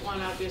Hadley Medic 1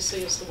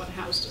 obviously is the one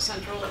housed at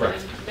Central, Correct.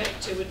 and then Medic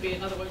 2 would be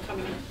another one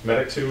coming in.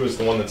 Medic 2 is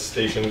the one that's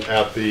stationed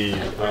at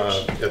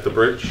the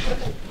bridge,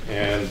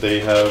 and they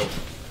have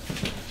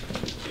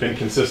been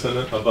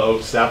consistent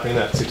about staffing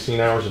that 16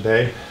 hours a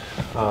day.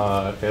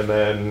 And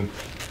then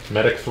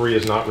Medic 3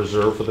 is not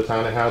reserved for the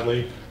town of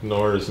Hadley,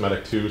 nor is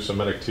Medic 2. So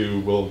Medic 2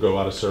 will go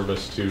out of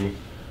service to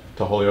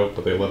Holyoke,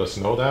 but they let us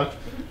know that.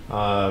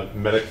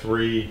 Medic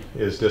 3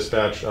 is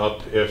dispatched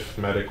up if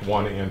Medic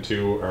 1 and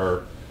 2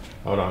 are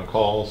out on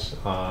calls.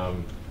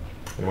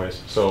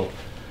 Anyways, so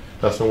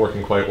that's been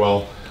working quite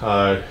well.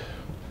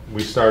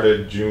 We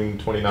started June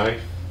 29th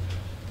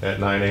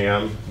at 9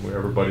 a.m. where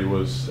everybody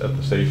was at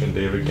the station.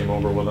 David came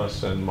over with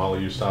us, and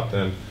Molly, you stopped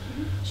in.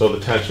 So the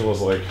tension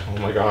was like, oh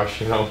my gosh,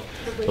 you know,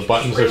 the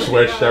buttons are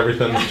switched,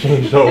 everything's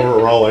changed over.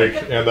 We're all like,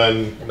 and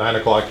then 9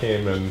 o'clock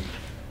came and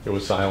it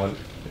was silent.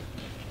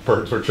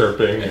 Birds were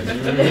chirping.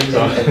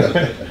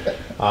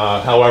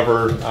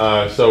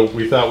 However, so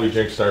we thought we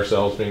jinxed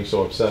ourselves being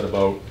so upset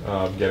about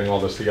getting all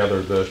this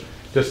together. The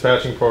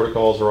dispatching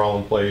protocols are all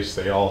in place.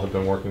 They all have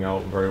been working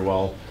out very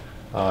well.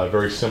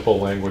 Very simple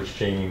language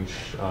change.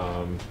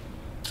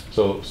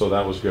 So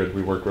that was good.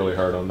 We worked really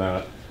hard on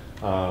that.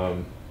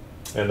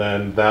 And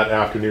then that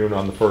afternoon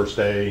on the first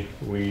day,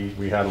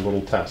 we had a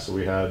little test. So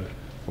we had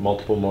a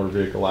multiple motor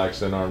vehicle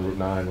accident on Route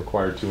 9,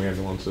 required 2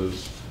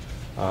 ambulances.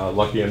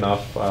 Lucky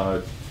enough,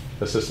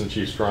 Assistant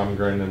Chief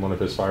Stromgren and one of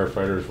his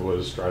firefighters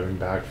was driving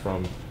back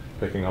from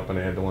picking up an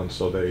ambulance,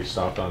 so they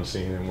stopped on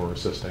scene and were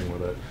assisting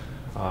with it.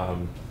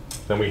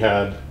 Then we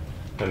had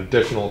an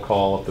additional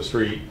call up the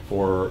street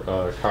for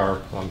a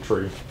car on a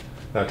tree.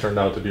 That turned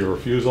out to be a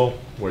refusal,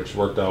 which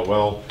worked out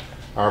well.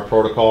 Our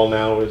protocol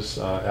now is,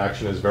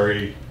 action is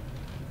very,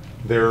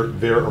 their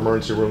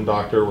emergency room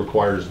doctor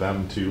requires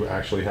them to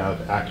actually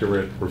have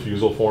accurate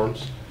refusal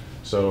forms.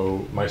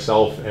 So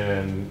myself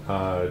and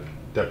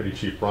Deputy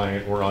Chief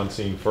Bryant were on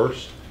scene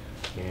first,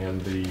 and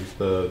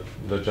the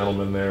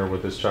gentleman there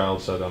with his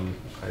child said,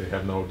 I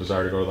have no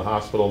desire to go to the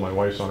hospital, my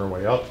wife's on her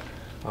way up.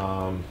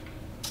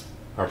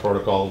 Our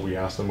protocol, we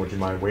asked them, would you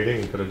mind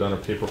waiting? We could have done a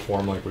paper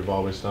form like we've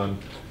always done.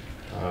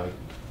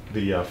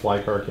 The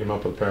fly car came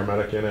up with a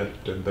paramedic in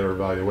it, did their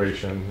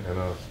evaluation, and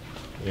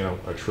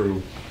a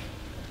true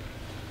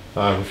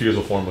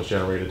refusal form was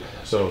generated,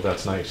 so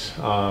that's nice.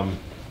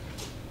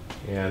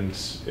 And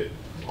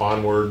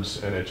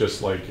onwards, and it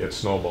just like it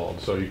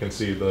snowballed. So you can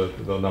see the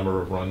number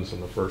of runs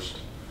in the first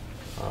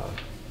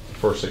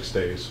 6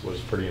 days was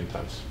pretty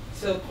intense.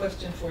 So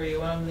question for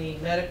you, on the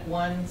Medic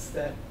 1s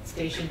that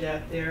stationed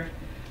out there,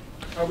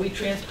 are we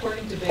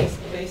transporting to Bay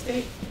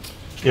State?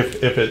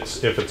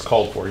 If it's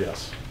called for,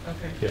 yes.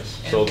 Okay.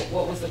 Yes. And So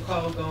what was the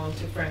call going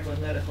to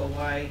Franklin Medical?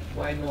 Why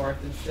north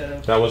instead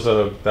of? that was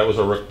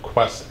a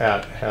request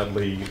at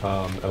Hadley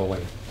at a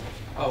lane.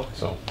 Oh.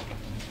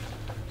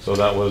 So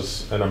that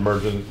was an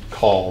emergent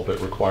call that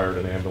required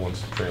an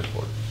ambulance to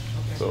transport.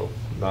 Okay. So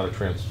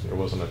it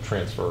wasn't a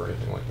transfer or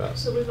anything like that.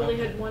 So we've only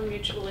had one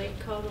mutual aid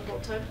call the whole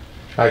time?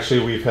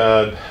 Actually, we've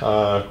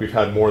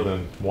had more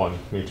than one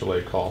mutual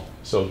aid call.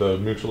 So the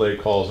mutual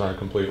aid calls aren't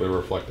completely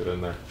reflected in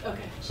there.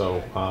 Okay.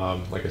 So,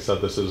 like I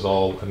said, this is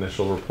all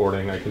initial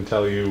reporting. I can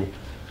tell you,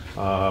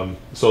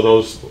 so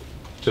those,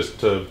 just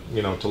to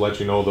let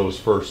you know,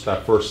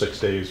 that first 6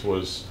 days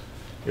was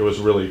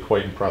really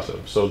quite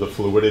impressive. So the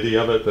fluidity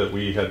of it that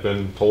we had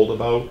been told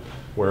about,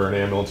 where an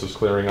ambulance is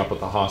clearing up at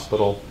the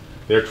hospital,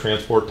 their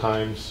transport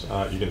times,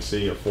 you can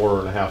see a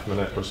 4.5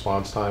 minute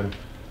response time.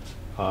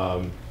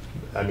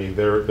 I mean,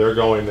 they're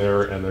going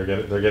there and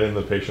they're getting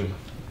the patient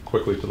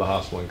quickly to the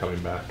hospital and coming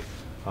back.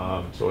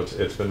 So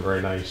it's been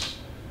very nice.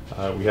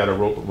 We had a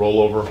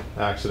rollover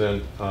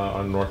accident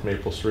on North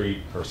Maple Street,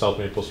 or South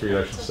Maple Street,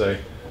 I should say.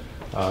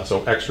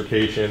 So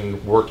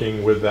extrication,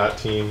 working with that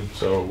team.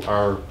 So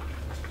our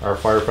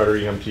firefighter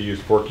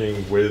EMTs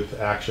working with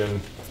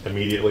action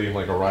immediately,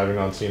 like arriving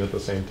on scene at the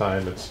same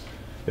time.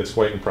 It's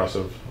quite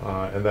impressive.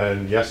 And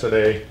then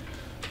yesterday,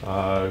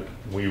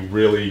 we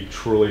really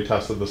truly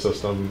tested the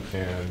system,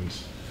 and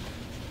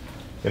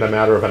in a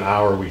matter of an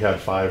hour, we had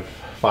five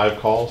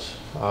calls.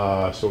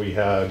 So we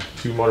had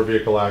 2 motor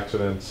vehicle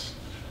accidents,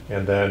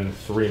 and then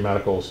 3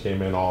 medicals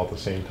came in all at the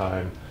same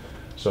time.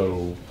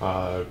 So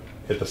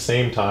at the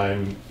same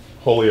time,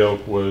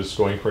 Holyoke was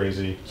going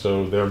crazy,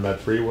 so their Med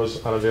 3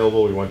 was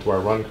unavailable. We went to our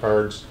run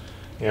cards.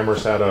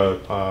 Amherst had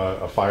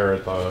a fire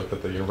at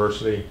the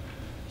university,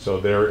 so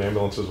their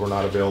ambulances were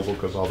not available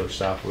because all their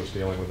staff was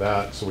dealing with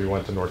that. So we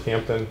went to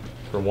Northampton.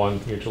 for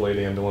one mutual aid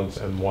ambulance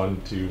and one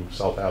to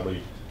South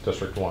Hadley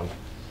District 1.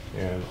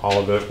 And all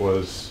of it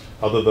was,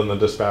 other than the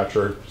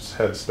dispatcher's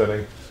head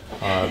spinning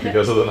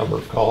because of the number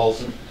of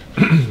calls,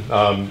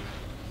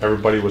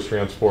 everybody was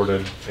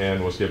transported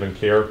and was given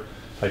care.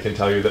 I can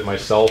tell you that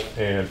myself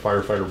and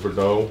firefighter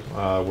Bordeaux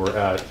were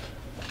at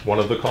one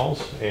of the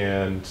calls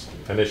and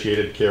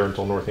initiated care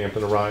until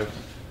Northampton arrived.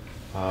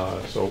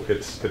 So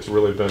it's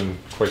really been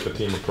quite the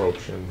team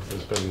approach, and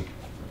has been,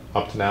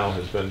 up to now,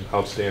 has been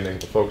outstanding.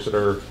 The folks that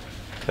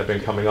have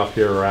been coming up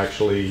here are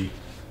actually,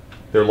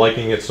 they're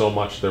liking it so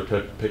much they're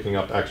picking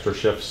up extra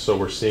shifts, so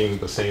we're seeing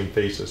the same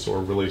faces. So we're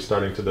really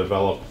starting to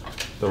develop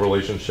the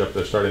relationship.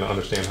 They're starting to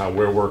understand how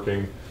we're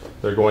working.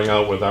 They're going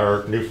out with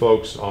our new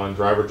folks on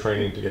driver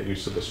training to get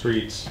used to the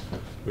streets.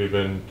 We've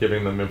been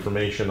giving them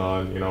information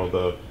on, you know,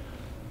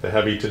 the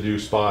heavy to-do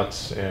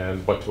spots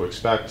and what to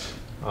expect.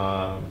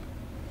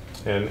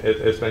 And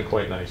it's been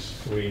quite nice.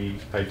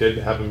 I did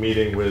have a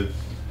meeting with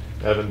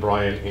Evan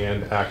Bryant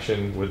and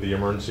Action with the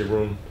emergency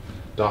room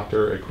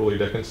doctor at Cooley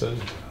Dickinson.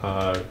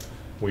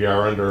 We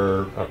are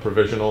under a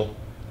provisional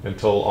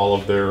until all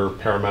of their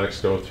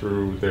paramedics go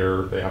through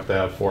they have to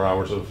have 4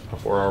 hours of a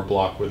 4-hour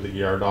block with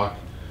the ER doc.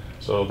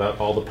 So that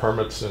all the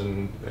permits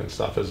and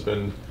stuff has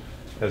been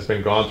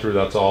gone through.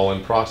 That's all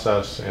in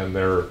process, and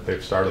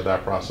they've started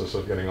that process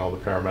of getting all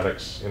the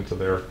paramedics into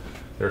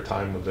their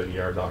time with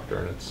the ER doctor,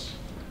 and it's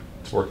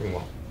working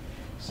well.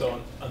 So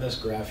on this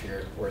graph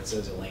here, where it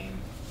says Elaine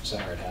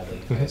Center at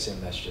Hadley, I assume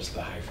that's just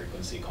the high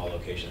frequency call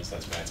locations.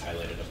 That's why it's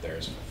highlighted up there.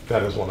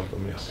 That is one of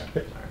them, yes.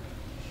 Okay.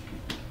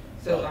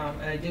 So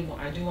I do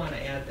want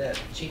to add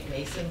that Chief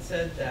Mason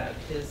said that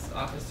his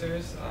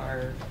officers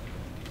are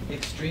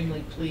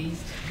extremely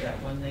pleased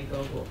that when they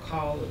go to a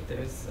call, that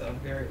there's a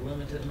very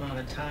limited amount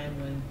of time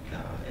when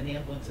an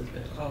ambulance has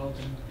been called,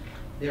 and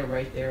they're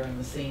right there on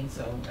the scene.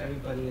 So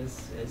everybody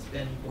has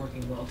been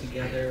working well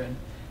together, and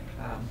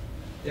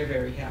they're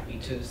very happy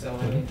too. So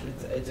I mean,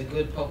 it's a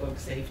good public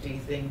safety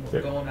thing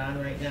going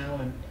on right now,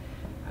 and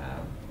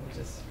we'll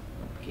just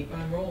keep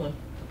on rolling.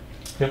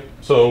 Yep.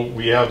 So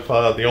we have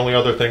the only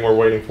other thing we're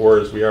waiting for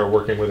is we are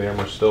working with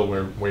Amherst still.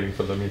 We're waiting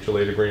for the mutual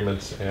aid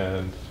agreements,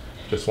 and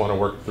just want to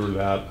work through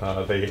that.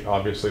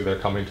 They're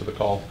coming to the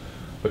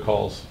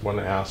calls when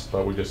asked,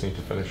 but we just need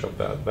to finish up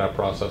that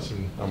process,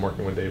 and I'm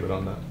working with David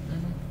on that.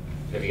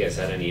 Have you guys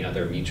had any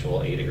other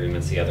mutual aid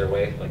agreements the other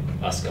way, like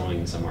us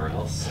going somewhere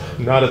else?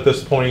 Not at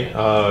this point.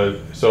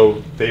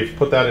 So they've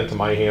put that into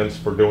my hands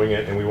for doing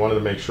it, and we wanted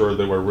to make sure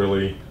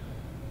that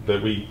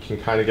that we can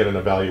kind of get an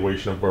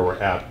evaluation of where we're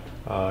at.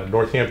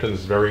 Northampton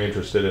is very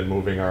interested in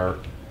moving our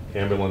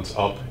ambulance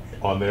up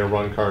on their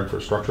run card for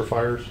structure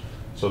fires,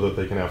 so that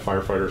they can have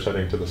firefighters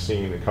heading to the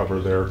scene and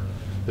cover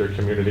their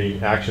community.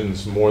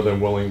 Action's more than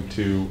willing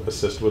to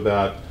assist with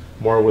that,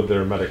 more with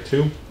their Medic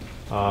 2.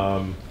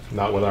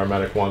 Not with our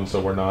Medic 1,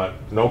 so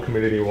no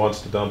community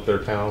wants to dump their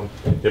town.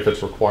 If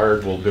it's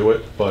required, we'll do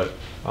it, but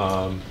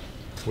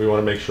we want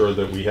to make sure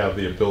that we have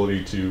the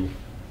ability to,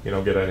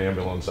 get an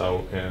ambulance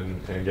out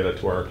and get it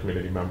to our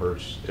community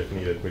members if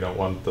needed. We don't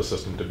want the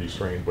system to be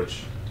strained,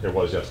 which it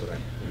was yesterday.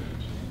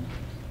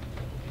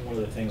 One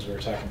of the things we were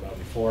talking about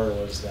before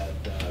was that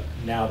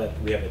now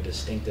that we have a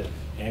distinctive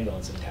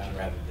ambulance in town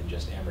rather than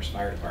just Amherst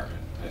Fire Department,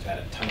 I've had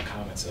a ton of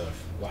comments of,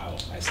 wow,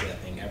 I see that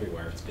thing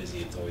everywhere, it's busy,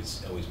 it's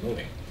always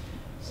moving.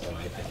 So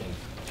I think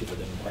people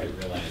didn't quite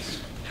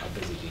realize how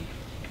busy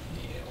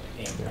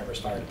the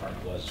Amherst Fire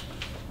Department was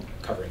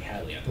covering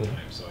Hadley at the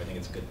time. So I think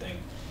it's a good thing.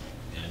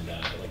 And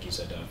like you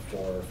said,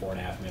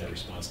 4.5 minute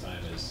response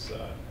time is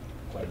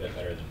quite a bit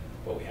better than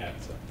what we had.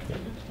 So.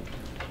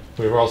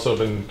 We've also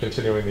been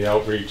continuing the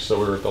outreach. So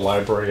we were at the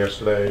library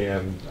yesterday,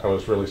 and I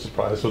was really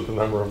surprised with the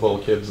number of little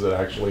kids that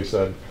actually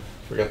said,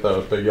 "Forget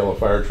the big yellow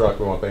fire truck,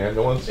 we want the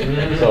ambulance."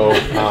 So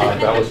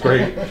that was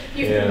great.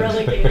 You've been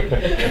relegated.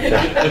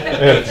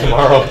 And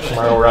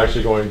tomorrow we're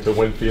actually going to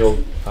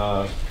Winfield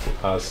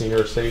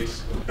Senior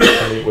Estates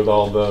to meet with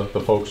all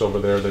the folks over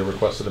there. They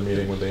requested a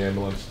meeting with the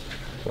ambulance.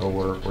 So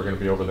we're going to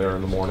be over there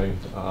in the morning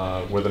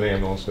with an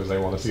ambulance because they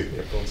want to see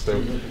the ambulance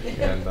too.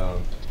 And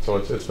so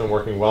it's been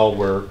working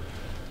well.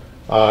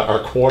 Our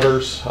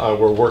quarters,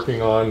 we're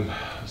working on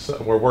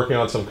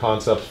some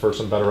concepts for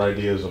some better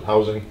ideas of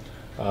housing,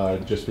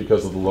 just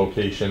because of the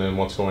location and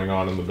what's going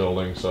on in the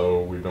building.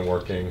 So we've been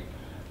working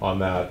on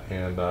that,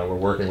 and we're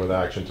working with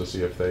Action to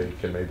see if they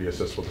can maybe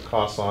assist with the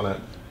costs on it.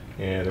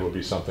 And it would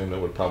be something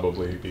that would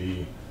probably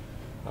be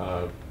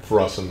for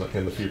us in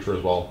the future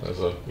as well,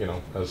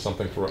 as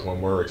something for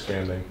when we're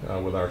expanding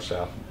with our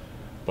staff.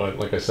 But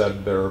like I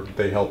said,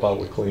 they help out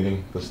with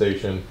cleaning the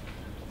station.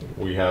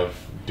 We have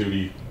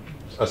duty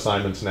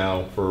assignments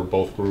now for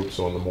both groups.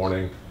 So in the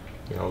morning,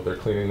 they're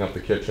cleaning up the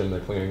kitchen, they're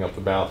cleaning up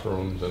the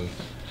bathrooms,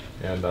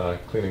 and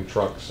cleaning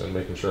trucks and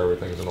making sure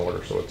everything's in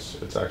order. So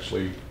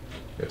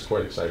it's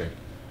quite exciting.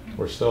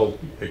 We're still,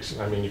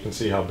 you can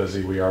see how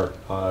busy we are.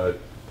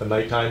 The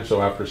nighttime,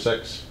 so after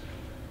 6,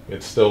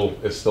 it's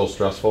still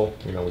stressful.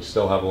 We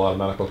still have a lot of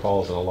medical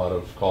calls and a lot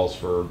of calls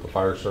for the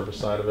fire service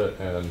side of it,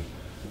 and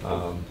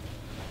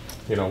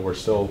you know, we're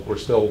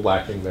still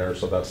lacking there,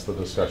 so that's the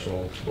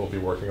discussion we'll be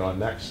working on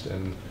next.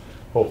 And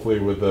hopefully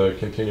with the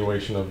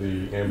continuation of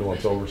the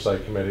ambulance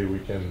oversight committee, we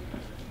can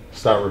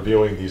start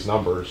reviewing these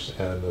numbers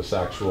and this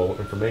actual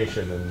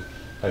information. And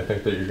I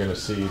think that you're gonna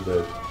see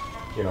that,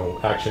 you know,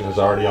 Action has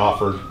already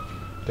offered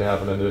to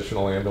have an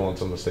additional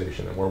ambulance in the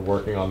station, and we're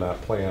working on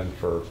that plan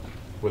for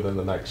within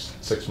the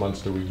next 6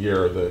 months to a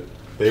year, that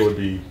they would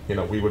be, you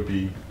know, we would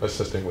be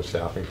assisting with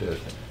staffing to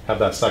have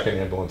that second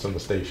ambulance in the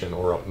station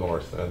or up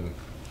north, and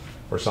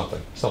or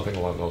something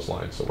along those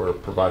lines. So we're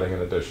providing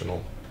an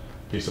additional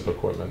piece of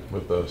equipment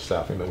with the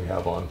staffing that we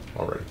have on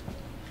already.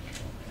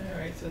 All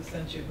right, so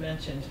since you've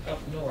mentioned up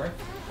north,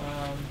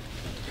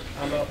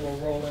 how about we'll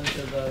roll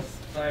into the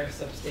fire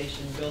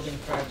substation building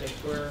project?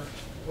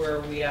 Where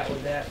are we at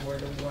with that, and where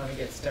do we want to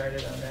get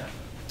started on that?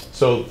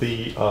 So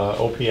the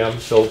OPM,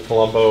 Phil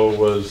Colombo,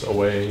 was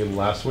away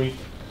last week.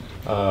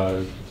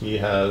 He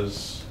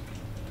has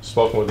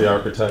spoken with the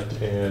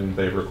architect, and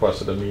they've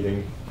requested a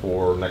meeting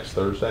for next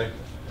Thursday.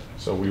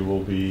 So we will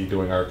be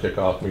doing our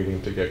kickoff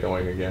meeting to get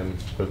going again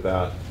with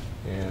that,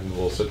 and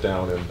we'll sit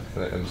down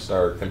and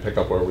start and pick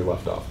up where we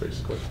left off,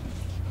 basically.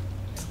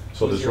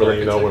 So Who's there's your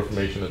really no architect?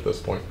 information at this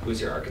point. Who's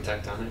your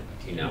architect on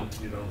it? Do you know?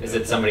 You don't Is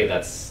have it somebody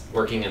that's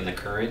working in the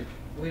current?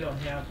 We don't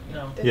have,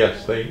 no.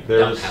 Yes, Don't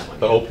there's have one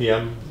the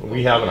yet. OPM,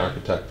 we have an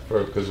architect,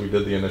 because we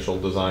did the initial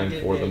design We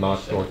did for the the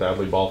North initial.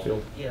 Hadley ball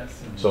field.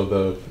 Yes. So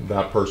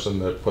that person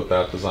that put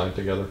that design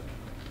together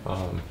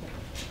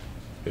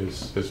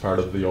is part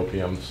of the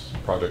OPM's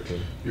project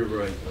team. You're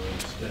right, I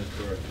stand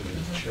corrected,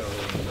 it's Charlie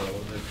and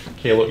Melvin.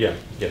 Caleb, yes,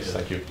 Yeah.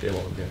 thank you,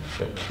 Caleb, yeah.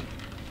 Yep.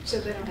 So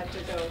they don't have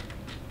to go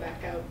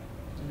back out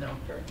No.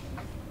 for,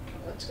 oh,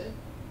 that's good.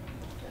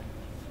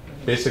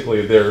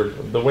 Basically,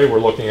 the way we're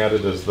looking at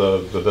it is the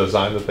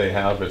design that they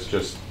have, it's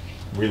just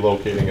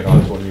relocating it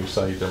onto a new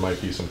site. There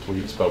might be some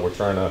tweaks, but we're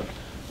trying to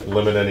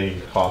limit any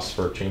costs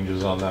for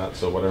changes on that,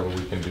 so whatever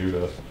we can do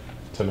to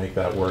make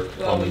that work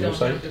Well, on the we new don't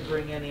site. have to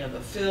bring any of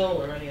the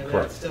fill or any of that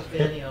Correct. stuff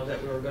in, you know,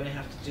 that we were gonna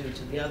have to do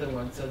to the other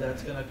one, so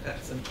that's gonna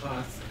cut some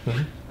costs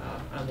Mhm.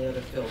 on the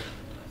other field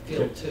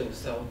Yep. too,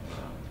 so,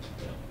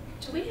 you know.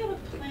 Do we have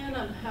a plan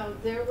on how,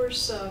 there were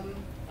some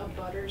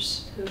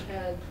abutters who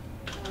had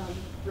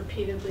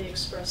repeatedly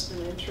expressed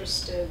an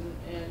interest in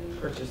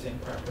Purchasing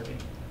property.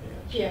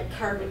 yeah,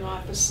 carving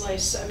off a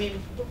slice? I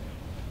mean,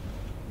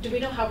 do we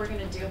know how we're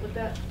gonna deal with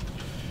that?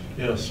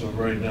 Yeah, so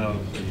right now,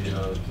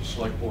 the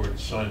select board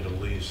signed a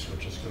lease,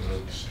 which is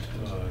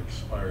gonna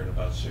expire in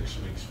about 6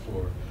 weeks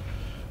for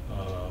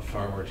a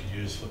farmer to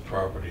use the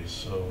property.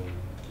 So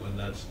when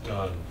that's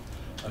done,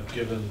 I've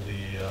given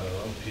the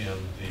OPM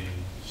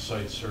the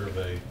site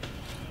survey.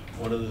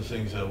 One of the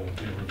things that will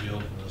be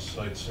revealed in the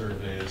site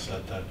survey is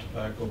that that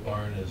tobacco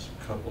barn is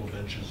a couple of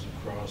inches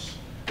across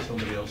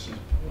somebody else's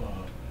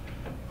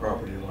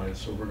property line.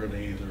 So we're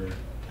gonna either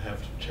have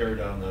to tear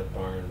down that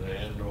barn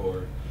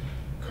and/or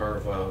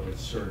carve out a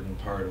certain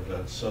part of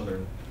that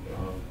southern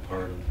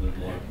part of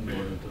the lot in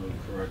order to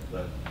correct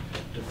that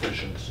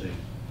deficiency.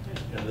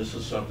 And this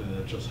is something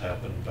that just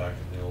happened back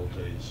in the old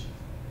days.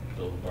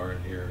 Build a barn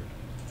here,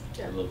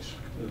 Yeah. it looks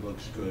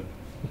good.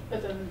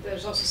 But then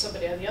there's also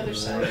somebody on the other On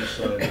side. the other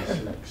side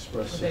is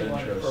expressed They an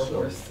want it interest. for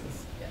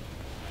horses.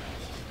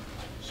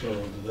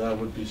 So that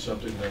would be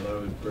something that I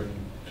would bring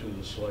to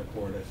the select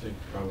board, I think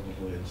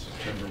probably in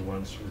September,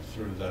 once we're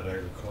through that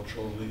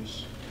agricultural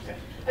lease. Okay.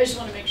 I just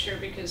want to make sure,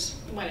 because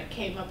when it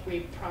came up,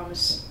 we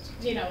promised,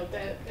 you know,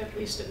 that at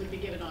least it would be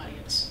given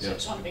audience. So I Yeah.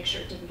 just want to make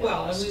sure it didn't get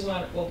Well, and lost. we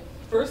want, well,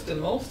 first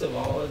and most of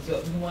all is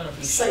that we want to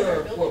be Site our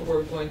sure of what building.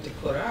 we're going to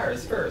put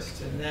ours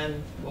first, and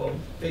then we'll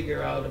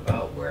figure out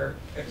about where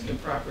extra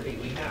property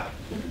we have.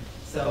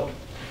 So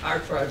our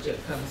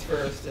project comes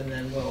first, and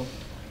then we'll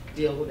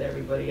deal with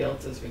everybody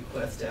else's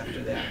request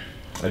after that.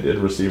 I did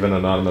receive an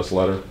anonymous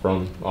letter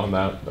on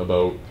that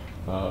about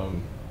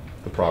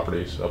the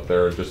properties up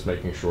there, and just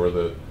making sure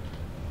that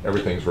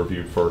everything's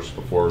reviewed first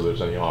before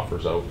there's any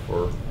offers out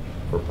for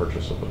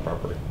purchase of the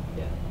property.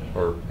 Yeah.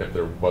 Or if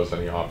there was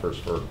any offers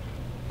for,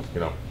 you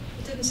know,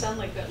 It didn't sound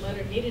like that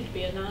letter needed to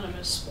be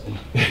anonymous.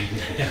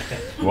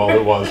 well,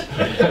 it was.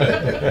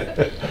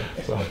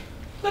 So,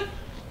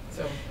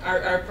 So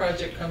our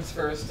project comes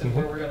first, and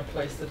where Mhm. we're gonna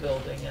place the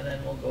building, and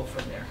then we'll go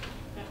from there.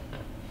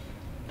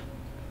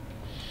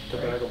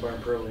 Tobacco barn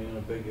probably ain't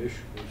a big issue,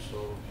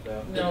 so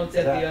that. No, it's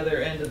at the other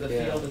end of the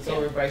Yeah. field, it's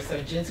over by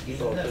Sarginski's,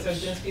 So isn't that if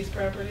it's- Sarginski's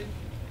property?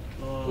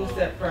 Who's Uh,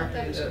 that property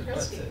That was that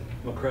puts Kukreski. it?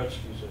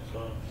 McCretsky's, I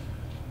thought,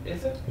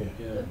 Is it?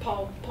 yeah.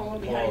 Paul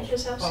behind Paul's.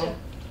 his house, Paul. yeah.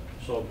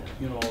 So,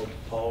 you know,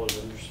 Paul was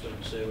interested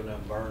in saving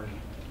that barn,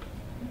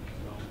 you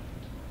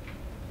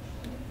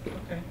know,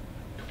 Okay.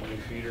 20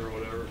 feet or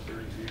whatever,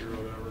 30 feet or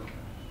whatever.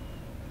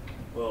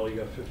 Well, you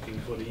got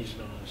 15-foot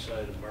easement on the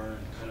side of the barn,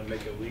 kind of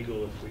make it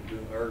legal if we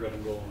are gonna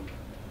go and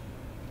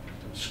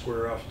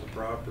square off the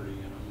property, you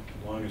know,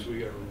 as long as we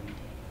got room.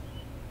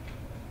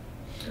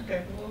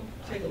 Okay, we'll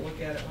take a look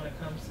at it when it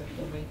comes,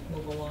 when we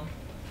move along.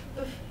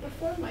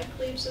 Before Mike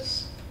leaves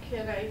us,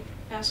 can I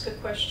ask a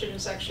question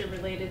that's actually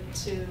related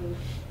to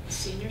the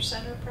senior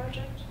center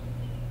project?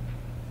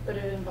 But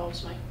it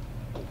involves Mike.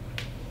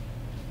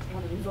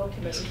 want to invoke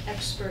him as an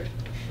expert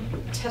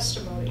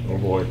testimony. Oh,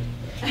 boy.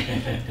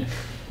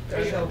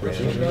 There you go. Are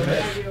you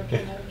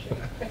okay, Madam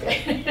Chair?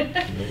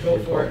 Okay. Go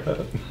for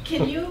it.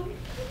 Can you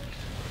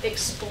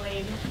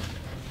explain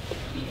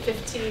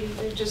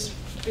 15, just,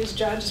 because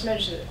John just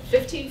mentioned it,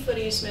 15-foot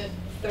easement,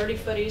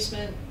 30-foot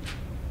easement,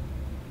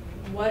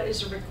 what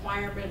is a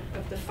requirement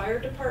of the fire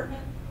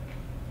department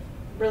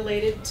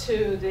related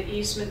to the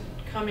easement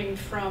coming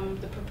from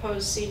the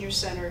proposed senior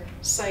center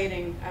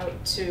siting out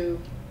to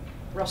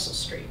Russell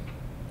Street?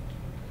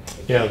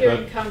 Yeah,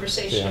 Hearing that-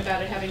 conversation yeah.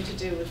 about it having to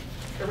do with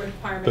a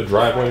requirement. The for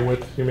driveway fire.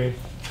 width, you mean?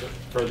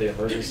 For the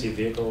emergency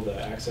vehicle, the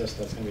access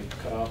that's gonna be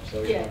cut off,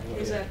 so. Yeah,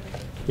 exactly.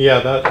 Yeah,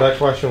 that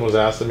question was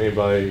asked to me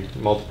by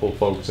multiple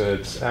folks, and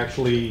it's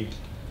actually,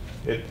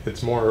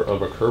 it's more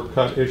of a curb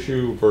cut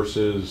issue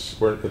versus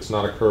where it's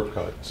not a curb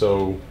cut.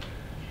 So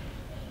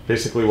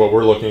basically what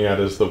we're looking at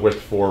is the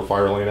width for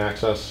fire lane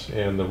access,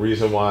 and the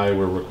reason why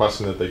we're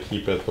requesting that they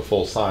keep it the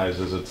full size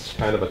is it's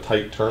kind of a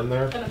tight turn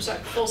there. And I'm sorry,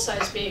 full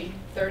size being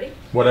 30?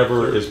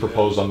 Whatever is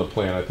proposed on the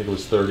plan, I think it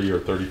was 30 or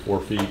 34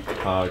 feet,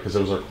 because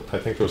it was, I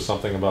think there was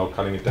something about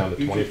cutting it down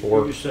to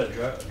 24. You said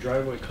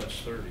driveway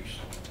cuts 30s.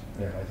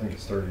 Yeah, I think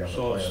it's 30 on the plan.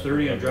 So it's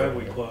 30 on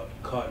driveway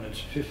cut, and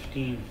it's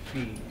 15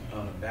 feet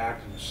on the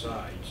back and the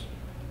sides,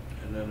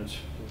 and then it's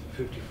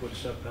 50-foot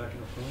setback in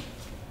the front,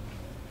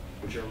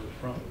 whichever the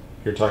front.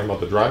 You're talking about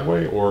the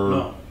driveway,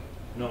 or?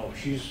 No,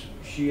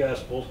 she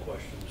asked both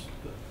questions,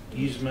 the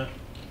easement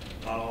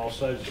on all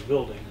sides of the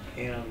building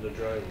and the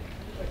driveway.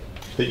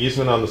 The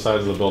easement on the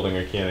sides of the building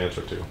I can't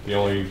answer to. The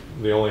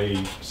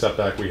only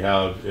setback we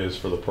have is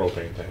for the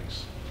propane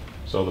tanks.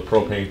 So the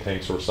propane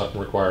tanks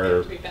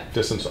require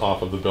distance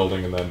off of the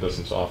building and then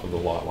distance off of the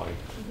lot line.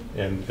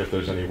 And if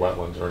there's any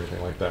wetlands or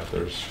anything like that,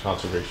 there's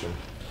conservation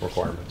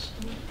requirements.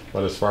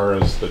 But as far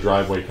as the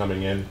driveway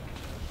coming in,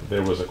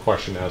 there was a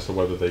question as to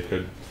whether they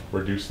could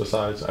reduce the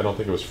size. I don't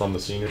think it was from the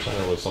senior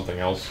center, it was something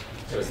else.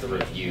 It was the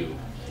review,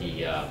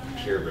 the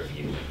peer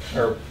review,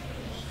 or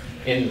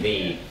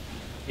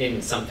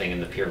in something in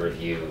the peer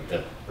review,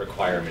 the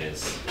requirement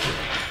is,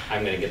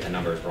 I'm gonna get the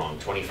numbers wrong,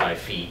 25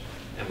 feet,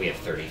 and we have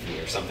 30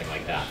 feet or something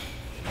like that.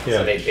 Yeah.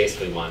 So they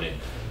basically wanted,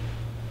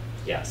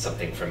 yeah,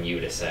 something from you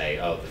to say,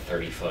 oh, the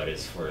 30-foot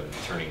is for the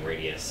turning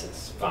radius,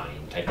 it's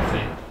fine, type of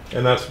thing.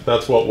 And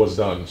that's what was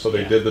done. So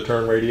they Yeah. did the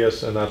turn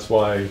radius, and that's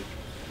why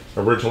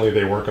originally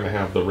they weren't going to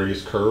have the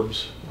raised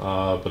curbs,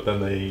 but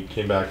then they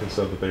came back and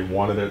said that they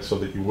wanted it so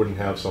that you wouldn't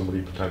have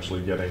somebody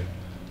potentially getting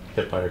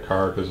hit by a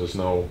car, because there's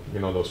no,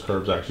 those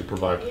curbs actually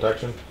provide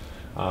protection.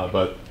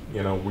 But,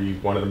 we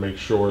wanted to make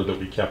sure that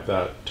we kept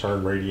that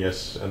turn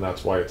radius, and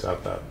that's why it's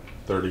at that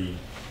 30,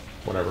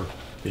 whatever,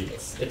 feet.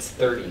 It's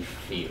 30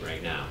 feet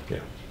right now. Yeah.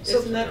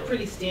 Isn't that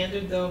pretty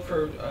standard though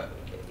for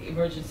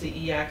emergency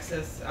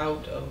e-access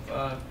out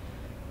of,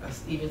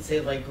 even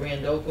say like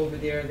Grand Oak over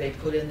there, they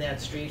put in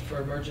that street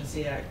for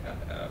emergency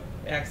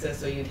access,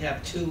 so you'd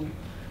have two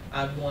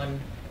on one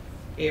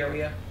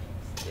area?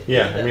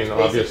 Yeah, I That's mean,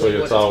 basically obviously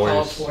what it's called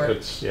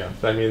always, for. yeah,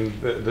 I mean,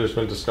 there's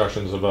been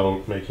discussions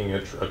about making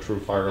it a true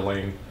fire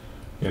lane,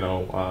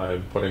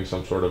 putting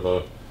some sort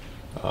of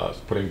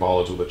putting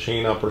bollards with a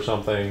chain up or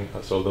something,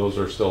 so those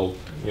are still,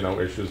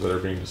 issues that are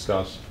being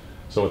discussed.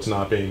 So it's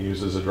not being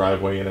used as a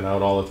driveway in and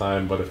out all the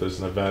time, but if there's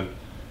an event,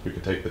 you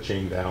could take the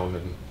chain down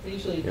and, They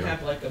usually Yeah.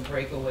 have like a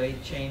breakaway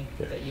chain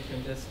Yeah. that you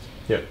can just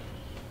yep,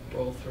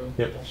 roll through.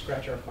 yep. Don't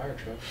scratch our fire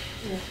truck.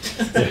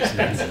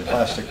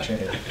 Plastic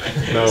chain.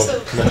 No, So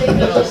they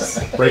no.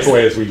 just-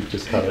 Breakaway is we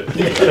just cut it.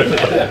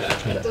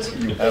 Does it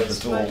You have the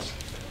please, Mike? tools.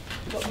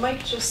 What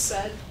Mike just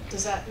said,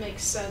 does that make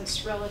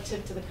sense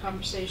relative to the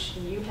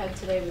conversation you had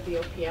today with the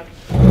OPM?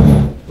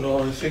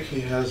 Well, I think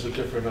he has a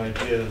different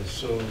idea,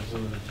 so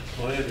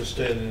my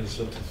understanding is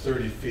that the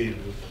 30 feet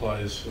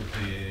applies to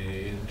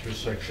the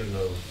intersection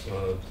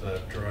of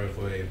that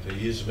driveway, the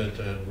easement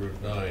and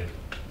Route 9.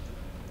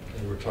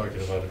 And we're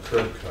talking about a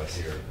curb cut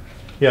here.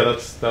 Yeah,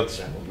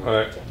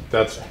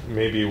 that's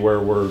maybe where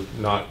we're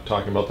not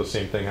talking about the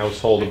same thing. I was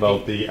told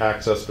about the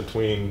access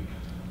between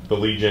the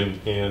Legion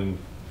and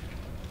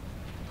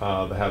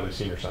the Hadley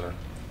Senior Center.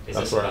 Is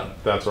That's this where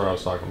about that's where I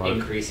was talking about.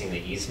 increasing the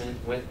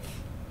easement width?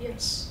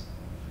 Yes.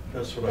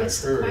 That's what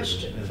That's I the heard.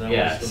 question. and that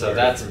Yeah, was the so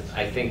that's, reference.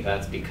 I think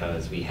that's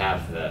because we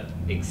have the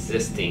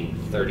existing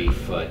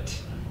 30-foot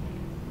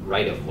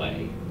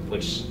right-of-way,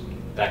 which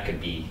that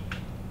could be,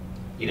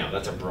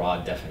 that's a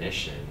broad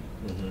definition.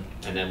 Mhm.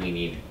 And then we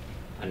need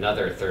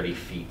another 30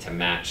 feet to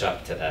match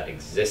up to that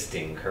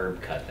existing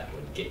curb cut that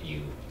would get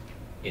you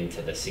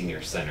into the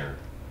senior center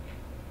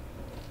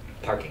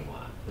parking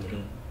lot.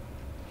 Mhm.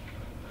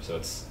 So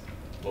it's,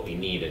 what we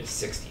need is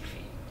 60 feet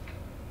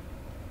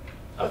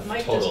But of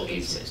Mike total doesn't need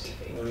easement. 60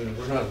 feet. I mean,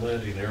 we're not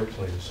landing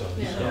airplanes on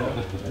Yeah.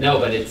 this. No,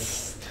 but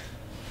it's,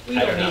 We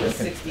I don't don't need know. a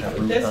 60 At foot,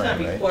 Route that's not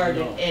 9, right? required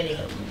in No. any.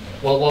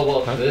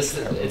 well, Huh?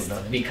 it's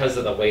because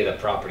of the way the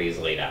property is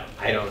laid out.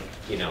 I don't,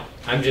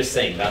 I'm just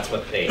saying that's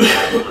what they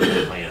have on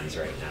the plans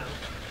right now.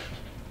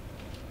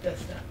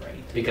 That's not right.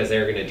 Because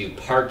they're gonna do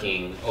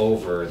parking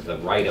over the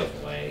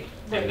right-of-way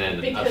and then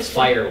a Because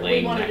fire we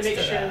lane wanted next to to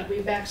make sure that. we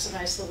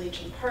maximize the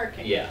Legion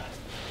parking. Yeah,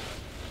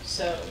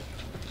 So,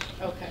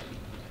 okay.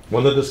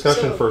 When the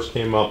discussion So- first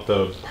came up,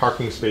 the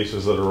parking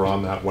spaces that are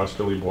on that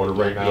westerly border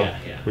right now,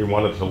 Yeah. we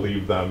wanted to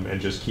leave them and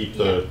just keep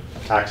the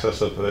access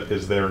that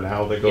is there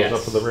now that goes up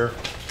Yes. to the rear.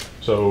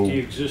 So, The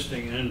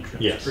existing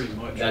entrance, Yes. pretty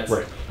much. That's,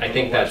 Right. I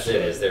think that's it,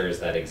 is there is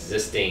that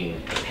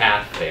existing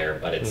path there,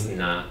 but it's Mhm.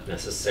 not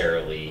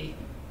necessarily,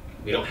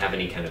 we don't have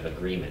any kind of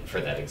agreement for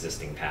that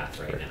existing path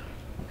right now.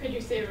 Could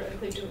you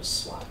theoretically do a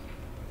swap?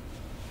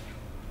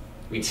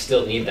 We'd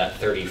still need that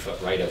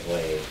 30-foot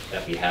right-of-way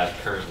that we have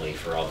currently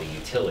for all the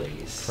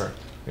utilities. correct.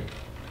 Yeah.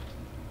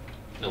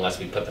 Unless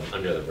we put them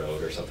under the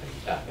road or something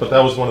like that. But that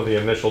was one of the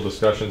initial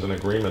discussions and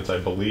agreements, I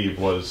believe,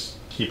 was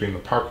keeping the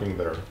parking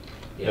there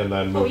Yeah. and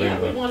then Oh, moving yeah,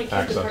 we want the to keep the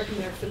access. parking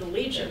there for the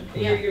Legion.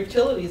 Your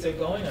utilities are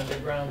going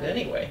underground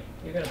anyway.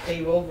 You're gonna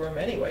pave over them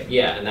anyway.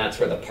 Yeah, and that's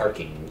where the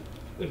parking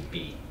would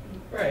be.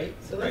 Right,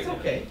 so that's Right.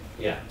 okay.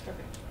 Yeah. Okay.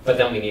 But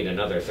then we need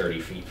another 30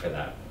 feet for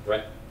that,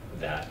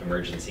 that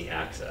emergency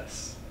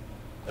access.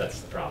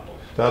 That's the problem.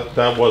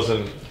 That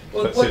wasn't,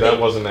 Well, see, what that they-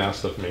 wasn't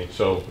asked of me,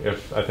 so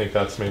I think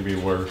that's maybe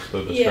where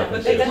the Yeah,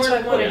 but discrepancy They that's is. why I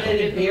weren't wanted putting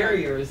to any do the-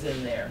 barriers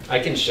in there. I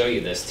can show you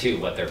this too,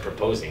 what they're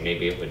proposing.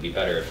 Maybe it would be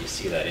better if you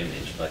see that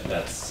image, but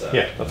that's.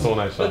 Yeah, that's the one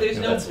I saw. But there's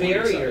yeah. no That's the one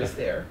you saw. barriers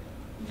there.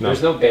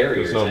 There's no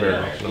barriers There's no in there.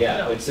 barriers, no. Yeah,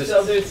 No, it's just.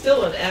 so there's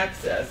still an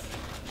access.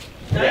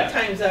 Yeah. 9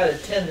 times out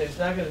of 10, there's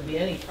not gonna be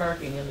any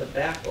parking in the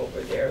back over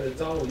there.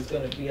 There's always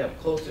gonna be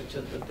up closer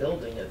to the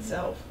building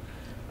itself.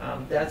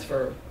 That's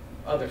for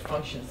other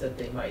functions that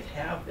they might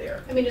have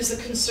there. I mean, is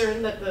the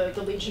concern that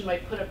the Legion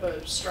might put up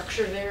a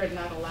structure there and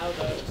not allow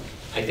the,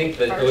 I think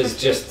that it Fire was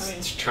truck, just I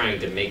mean- trying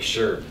to make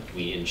sure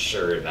we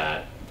ensure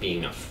that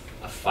being a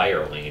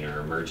fire lane or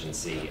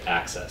emergency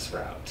access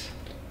route,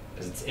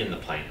 because it's in the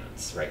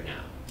plans right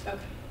now. okay.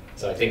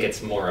 So I think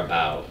it's more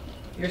about,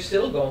 You're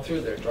still going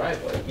through their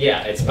driveway.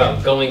 yeah, it's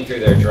about going through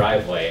their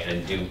driveway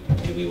and do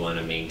we want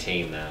to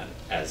maintain that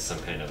as some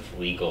kind of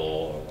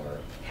legal or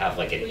have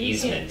like an Well, you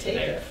easement can't take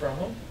there? it from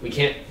them. We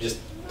can't just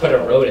put a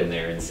road in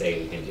there and say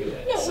we can do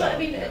it. No, So, well, I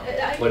mean,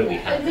 what do we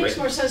have it makes written?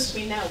 more sense to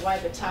me now why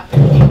the topic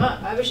came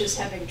up. I was just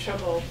having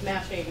trouble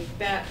mapping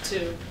back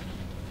to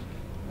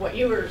what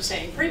you were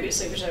saying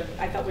previously, which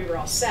I thought we were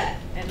all set.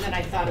 And then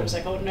I thought it was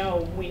like, oh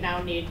no, we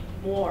now need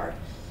more.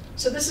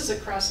 So this is a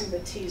crossing the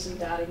Ts and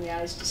dotting the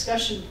Is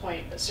discussion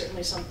point, but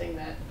certainly something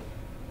that,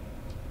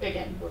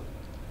 again, we're,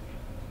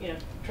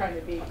 trying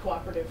to be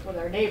cooperative with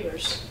our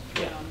neighbors.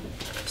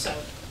 So,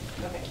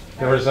 okay.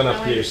 There is an Now I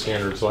FPA understand.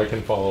 standard, so I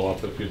can follow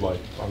up if you'd like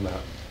on that,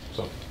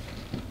 so.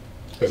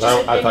 Because It's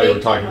just I it thought you may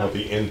were talking come about up.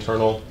 the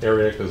internal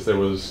area, because there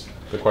was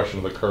the question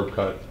of the curb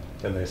cut,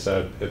 and they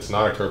said it's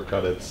not a curb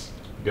cut, it's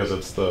because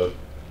it's the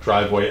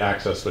driveway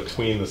access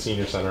between the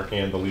senior center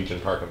and the Legion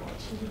parking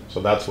lots. So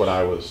that's what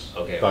I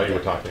Okay, thought you okay. were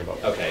talking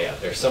about. Okay, yeah,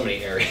 there's so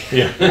many areas.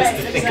 Yeah. to Right,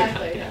 think about,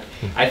 exactly. yeah.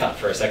 I thought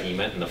for a second you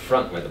meant in the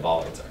front where the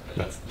bollards are, but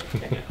that's,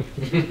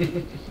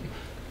 yeah.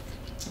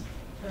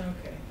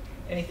 Okay.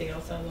 Anything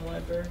else on the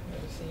library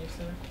or the senior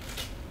center?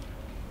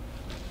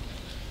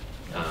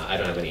 I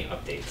don't have any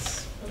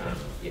updates,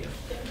 Okay.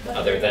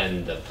 other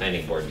than the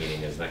planning board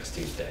meeting is next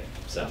Tuesday,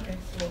 so. Okay,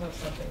 so we'll have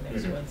something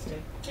next Mhm. Wednesday.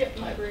 Yep,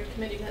 library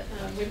committee met,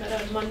 we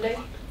met on Monday.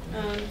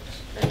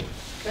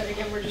 But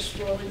again, we're just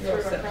rolling You're all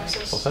through our set, Mike.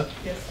 process. All set?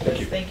 Yes, Thank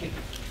you. thank you.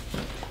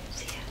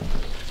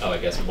 Oh, I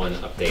guess one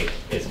update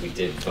is we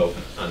did vote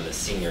on the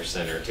senior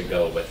center to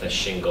go with a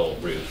shingle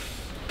roof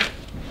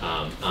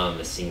on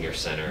the senior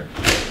center,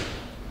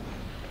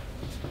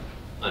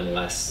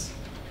 unless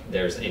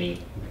there's any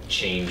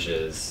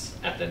changes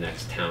at the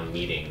next town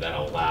meeting that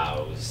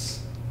allows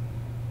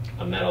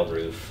a metal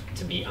roof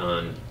to be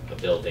on a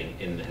building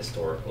in the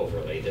historic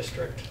overlay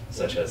district,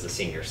 such as the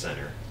senior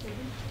center.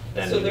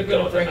 Then So we they're would go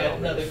gonna with a bring metal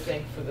another roof.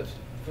 thing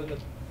for the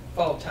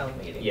fall town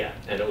meeting. Yeah,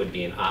 and it would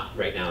be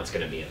right now it's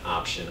gonna be an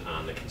option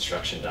on the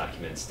construction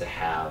documents to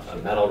have a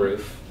metal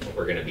roof. But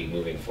we're gonna be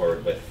moving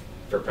forward with,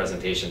 for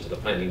presentation to the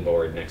planning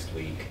board next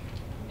week,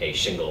 a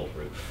shingle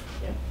roof.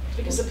 Yeah,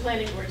 because the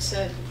planning board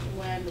said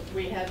when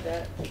we had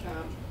that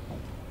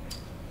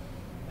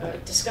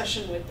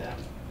discussion with them,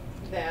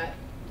 that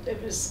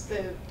it was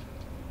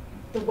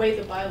the way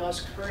the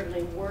bylaws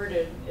currently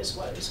worded is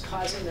what is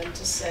causing them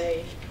to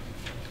say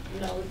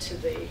no to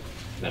the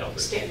Metal roof.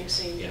 standing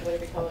seam, Yeah.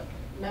 whatever you call it,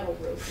 metal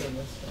roof.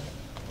 Seamless one.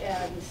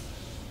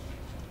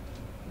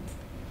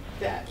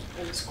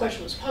 And this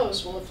question was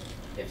posed, well,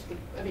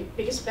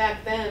 because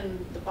back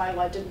then, the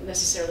bylaw didn't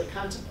necessarily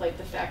contemplate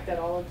the fact that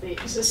all of the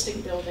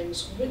existing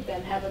buildings would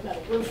then have a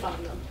metal roof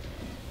on them.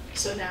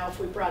 So now if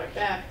we brought it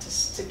back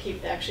to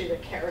keep actually the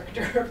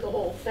character of the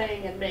whole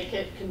thing and make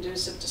it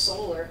conducive to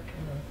solar,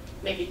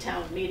 maybe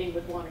town meeting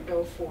would want to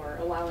go for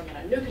allowing it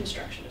on new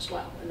construction as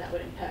well, and that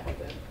would impact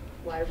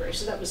the library.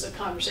 So that was a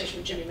conversation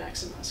with Jimmy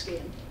Maximovsky,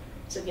 and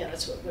said, yeah,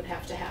 that's what would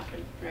have to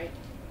happen, right?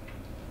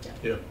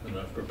 Yeah, and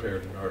I've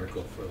prepared an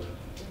article for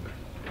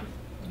that.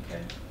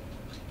 Okay.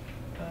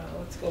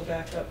 Let's go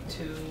back up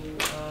to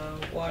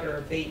water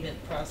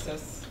abatement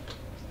process.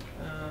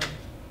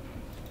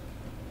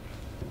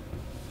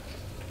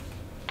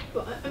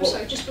 Well, I'm Well-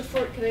 sorry, just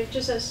before, can I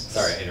just ask?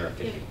 Sorry, I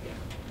interrupted you.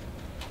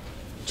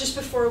 Just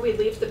before we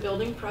leave the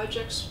building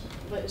projects,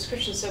 as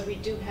Christian said, we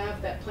do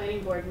have that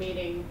planning board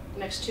meeting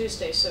next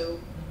Tuesday, so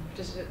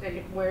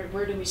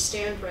where do we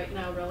stand right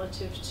now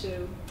relative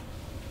to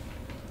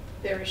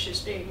their issues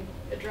being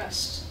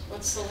addressed?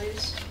 What's the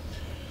latest?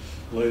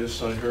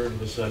 Latest I heard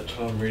was that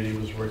Tom Reedy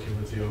was working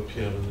with the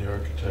OPM and the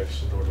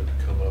architects in order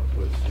to come up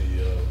with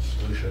the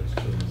solutions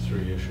to the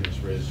 3 issues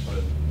raised by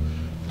the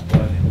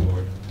planning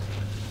board.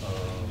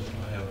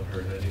 I haven't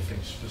heard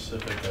anything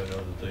specific. I know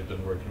that they've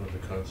been working with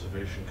the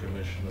Conservation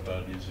Commission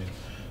about using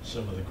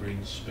some of the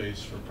green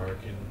space for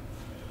parking.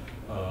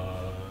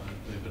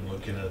 They've been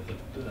looking at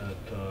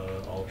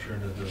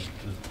alternative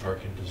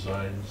parking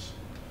designs,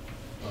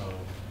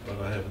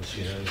 but I haven't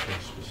seen anything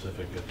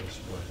specific at this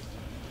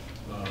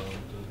point.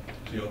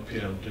 The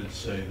OPM did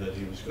say that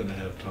he was going to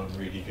have Tom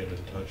Reedy get in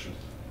touch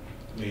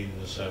with me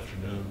this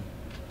afternoon.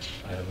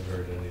 I haven't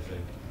heard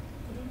anything.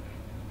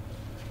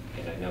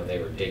 And I know they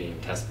were digging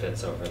test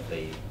pits over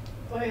the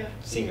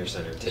senior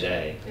center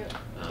today,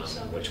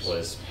 which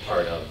was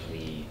part of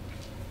the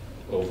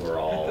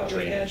overall I thought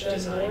we had drainage done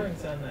design.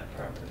 borings on that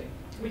property.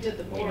 We did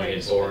the We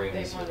needed borings, but they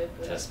borings, wanted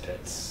the test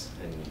pits,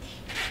 and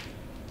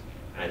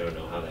I don't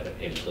know how that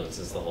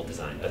influences the whole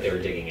design, but they were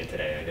digging it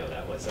today. I know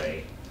that was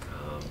a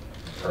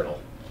hurdle.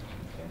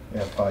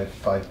 Yeah,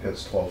 five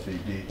pits, 12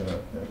 feet deep,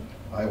 and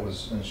I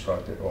was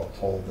instructed, well,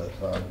 told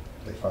that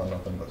they found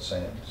nothing but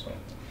sand, so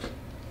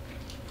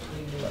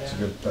We knew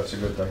that's a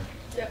that. good thing.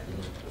 Yep,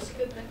 that's a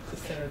good thing. The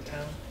center of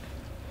town.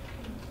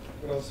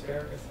 Rose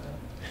Fergus,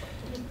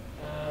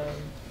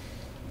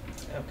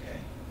 okay.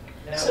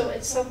 Now- So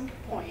at some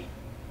point,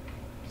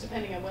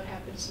 depending on what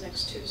happens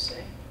next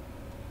Tuesday,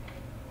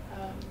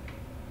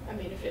 I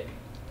mean, if it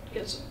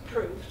gets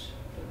approved,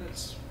 then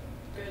that's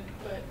good,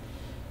 but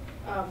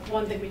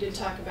one thing we did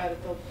talk about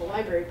at the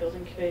library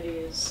building committee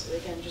is,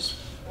 again, just,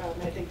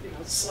 I think,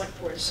 the select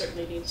board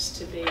certainly needs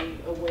to be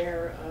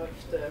aware of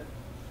the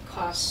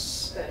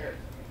costs that are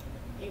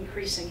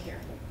increasing here.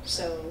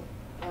 So,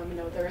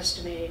 they're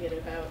estimating it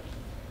about,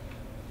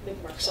 I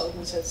think Mark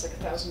Sullivan said it's like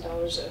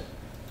 $1,000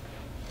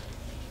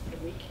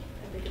 a week,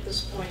 I think, at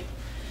this point.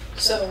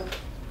 So,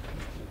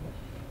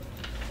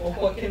 Well,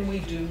 what can we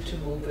do to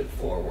move it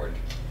forward?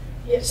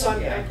 yeah, so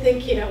I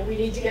think, we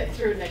need to get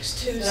through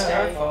next Tuesday. It's not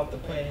our fault the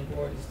planning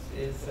board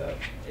is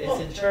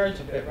in charge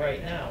of it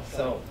right now,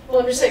 so. Well,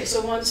 I'm just saying,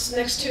 so once,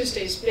 next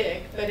Tuesday's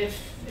big, but if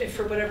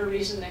for whatever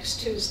reason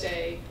next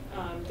Tuesday,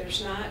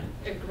 there's not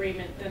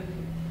agreement, then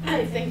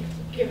I think,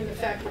 given the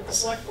fact that the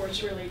select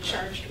board's really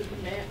charged with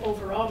the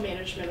overall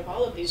management of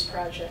all of these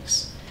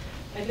projects,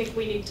 I think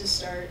we need to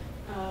start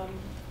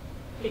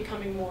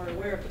becoming more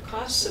aware of the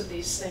costs of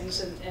these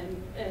things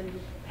and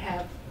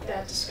have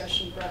that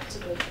discussion brought to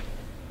the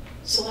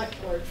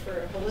select board for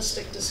a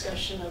holistic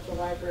discussion of the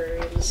library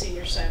and the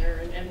senior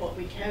center and what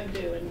we can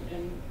do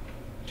in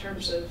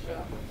terms of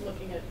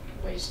looking at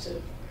ways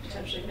to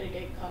potentially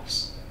mitigate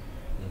costs.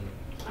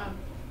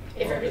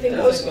 If Well, everything it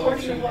goes doesn't go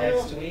according to through plan.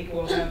 next week,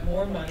 we'll have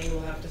more money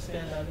we'll have to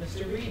spend on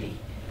Mr. Reedy.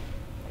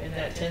 And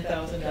that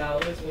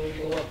 $10,000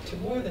 will go up to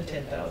more than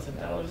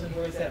 $10,000, and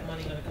where's that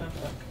money gonna come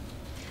from?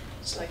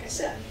 So like I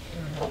said,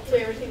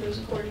 hopefully everything goes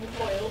according to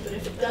plan, but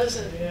if it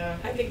doesn't, Yeah.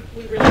 I think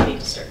we really need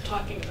to start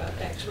talking about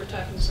that, because we're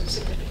talking some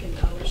significant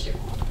dollars here.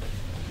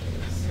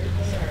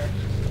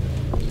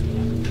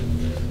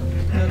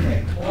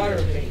 Okay, water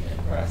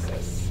abatement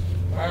process.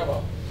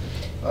 Marlo?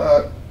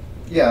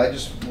 Yeah, I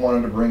just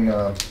wanted to bring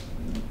to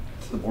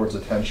the board's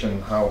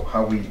attention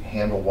how we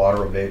handle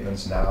water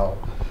abatements now,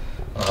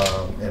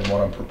 and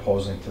what I'm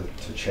proposing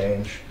to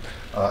change.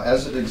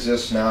 As it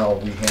exists now,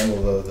 we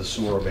handle the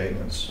sewer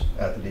abatements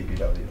at the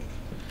DPW.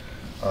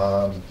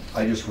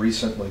 I just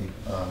recently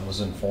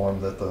was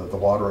informed that the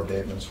water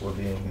abatements were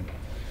being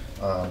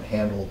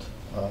handled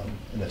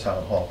in the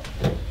town hall.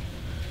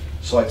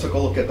 So I took a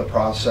look at the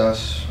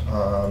process.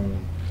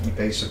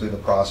 Basically, the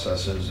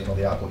process is,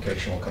 the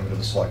application will come into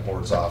the select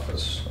board's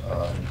office.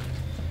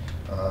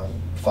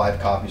 5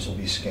 copies will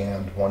be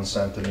scanned, 1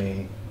 sent to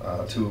me,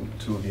 2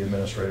 of the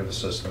administrative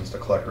assistants, the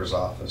collector's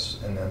office,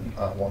 and then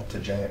 1 to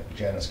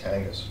Janice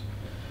Kangas.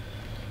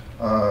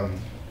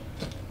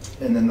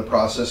 And then the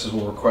process is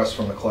we'll request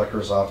from the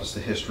collector's office the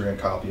history and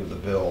copy of the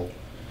bill.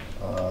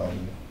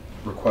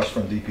 Request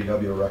from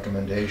DPW a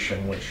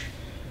recommendation, which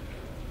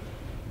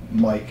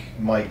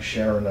Mike,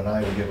 Sharon, and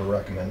I will give a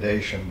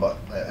recommendation, but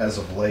as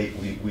of late,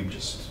 we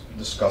just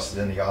discussed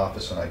it in the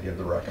office, and I give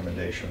the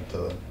recommendation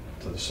to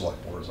the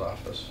select board's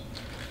office.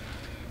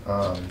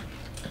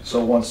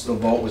 So once the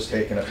vote was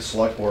taken at the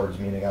select board's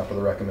meeting after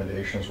the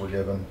recommendations were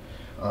given,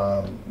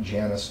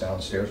 Janice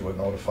downstairs would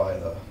notify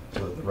the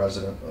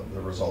resident of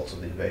the results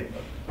of the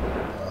abatement.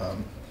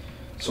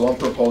 So I'm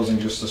proposing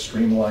just to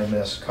streamline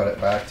this, cut it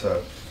back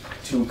to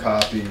 2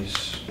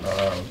 copies.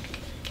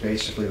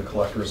 Basically, the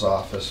collector's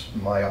office,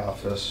 my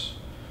office,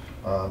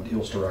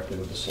 deals directly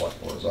with the select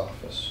board's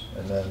office,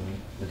 and then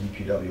the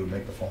DPW would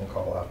make the phone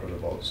call after the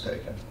vote's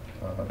taken.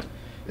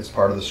 It's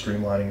part of the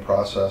streamlining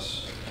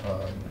process,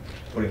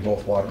 putting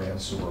both water and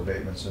sewer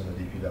abatements in the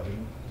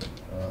DPW.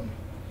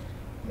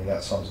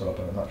 That sums it up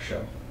in a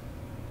nutshell.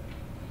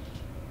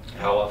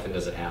 How often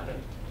does it happen?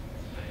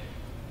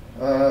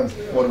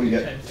 What do we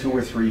get, 2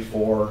 or 3,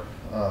 4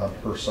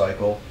 per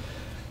cycle.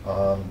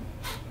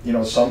 You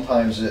know,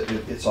 sometimes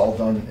it's all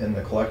done in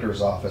the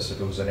collector's office if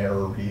it was an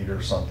error read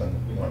or something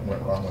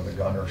went wrong with a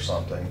gun or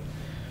something.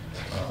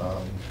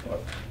 But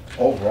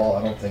overall,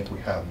 I don't think we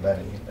have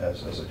many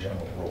as a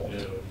general rule.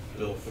 Yeah,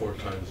 bill 4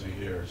 times a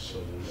year, so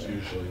there's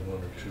usually 1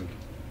 or 2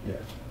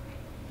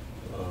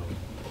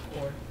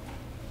 Or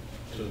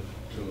to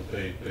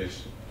abate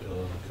based on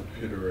a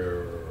computer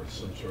error or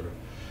some sort of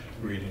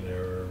reading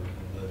error.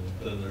 And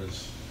then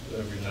there's,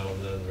 every now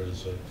and then,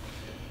 there's a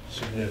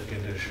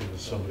significant issue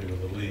with somebody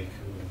with a leak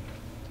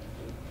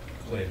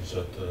who claims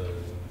that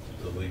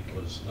the leak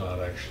was not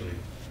actually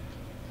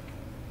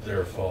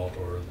their fault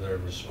or their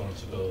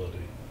responsibility.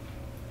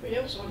 We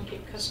always want to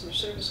keep customer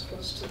service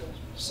close to the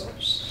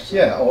source. So-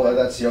 Yeah, well,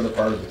 that's the other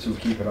part of it too,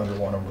 keep it under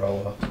one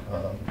umbrella.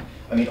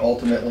 I mean,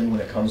 ultimately, when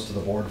it comes to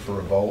the board for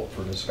a vote,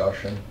 for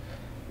discussion,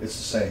 it's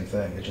the same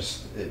thing.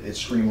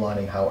 It's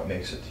streamlining how it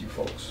makes it to you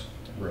folks,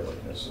 really.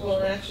 Well,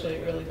 and actually,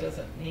 it really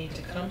doesn't need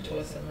to come to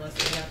us unless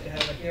we have to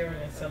have a hearing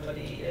and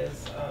somebody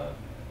is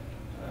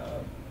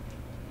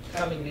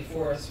coming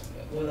before us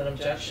with an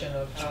objection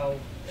of how,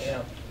 you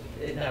know,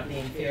 it not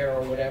being fair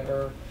or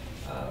whatever,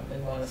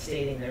 and want to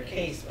stating their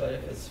case. But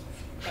if it's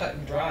cut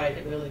and dried,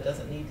 it really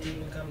doesn't need to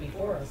even come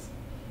before us.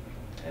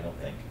 I don't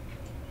think.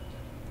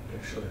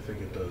 Actually, I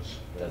think it does.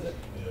 Does it?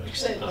 Yeah.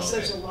 Because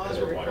there's a law Because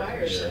that we're water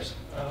requires users. it.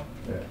 Oh,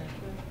 Yeah. okay.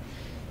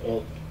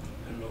 Well,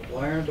 And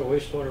why aren't the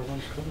wastewater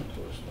ones coming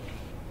to us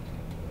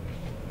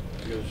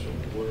though? Because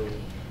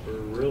we're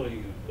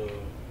really the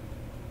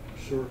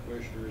sewer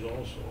commissioners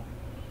also.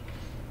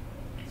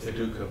 They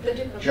do come. They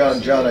do come to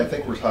John, us. I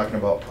think we're talking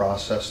about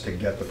process to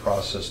get the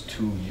process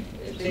to you.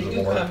 They to the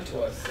do board. come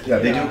to us. Yeah,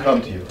 they do Yeah,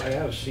 come to you. I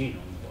have seen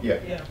them. Yeah,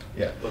 Yeah.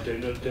 yeah. But they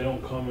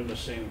don't come in the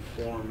same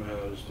form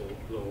as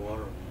the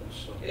water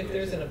ones, so. If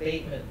there's an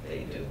abatement,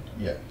 they do.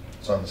 Yeah,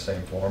 it's on the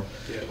same form.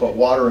 Yeah. But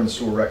water and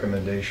sewer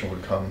recommendation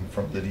would come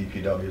from the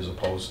DPW as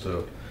opposed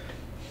to,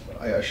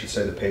 I should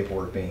say, the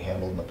paperwork being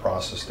handled in the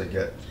process to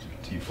get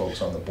to you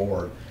folks on the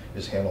board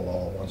is handled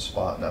all in one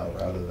spot now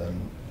rather than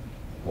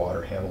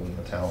water handled in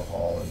the town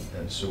hall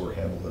and sewer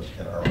handled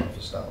in our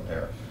office down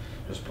there.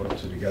 Just put the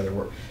two together.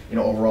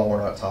 Overall,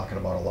 we're not talking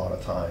about a lot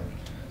of time.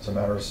 It's a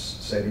matter of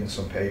saving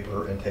some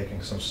paper and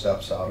taking some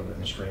steps out of it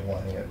and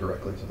streamlining it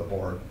directly to the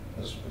board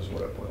is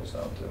what it boils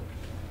down to.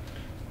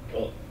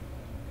 well,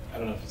 I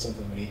don't know if it's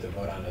something we need to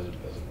vote on as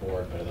a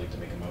board, but I'd like to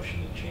make a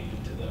motion to change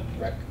it to the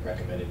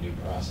recommended new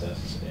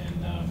process.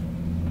 And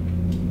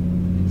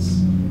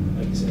it's,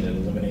 like you said, it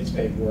eliminates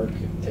paperwork,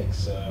 it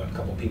takes a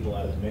couple people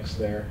out of the mix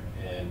there,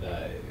 and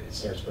it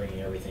starts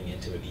bringing everything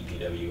into a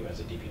DPW, as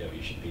a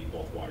DPW should be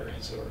both water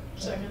and sewer.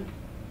 Second.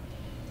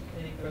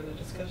 Any further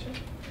discussion?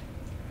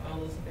 All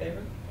those in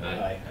favor?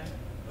 Aye.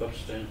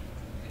 Abstain.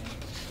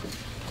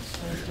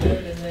 Sounds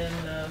good. And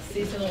then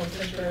seasonal and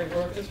temporary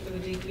workers for the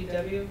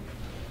DPW.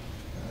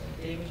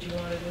 David, you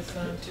wanted this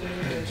on too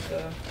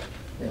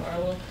with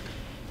Arlo?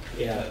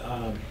 Yeah,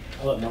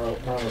 I'll let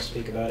Marlo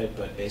speak about it,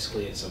 but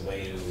basically it's a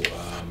way to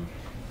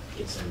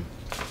get some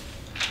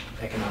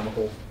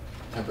economical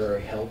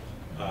temporary help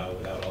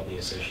without all the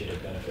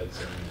associated benefits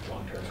and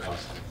long-term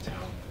costs of the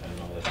town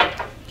and all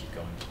that. Keep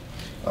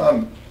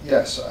going.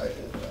 Yes,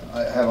 I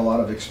have a lot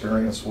of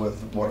experience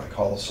with what I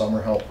call a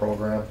summer help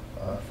program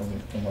from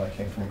when I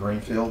came from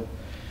Greenfield.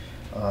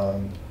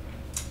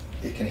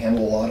 It can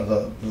handle a lot of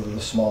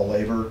the small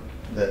labor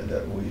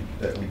that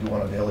we do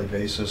on a daily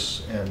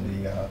basis,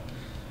 and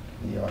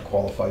the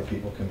qualified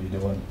people can be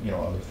doing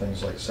other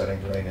things like setting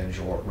drainage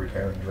or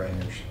repairing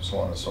drainage, so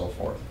on and so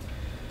forth.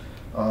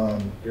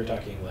 You're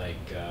talking like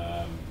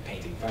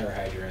painting fire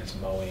hydrants,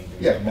 mowing?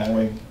 things Yeah, like that.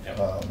 mowing,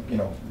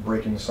 Yep.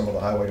 breaking some of the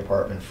highway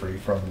department free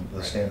from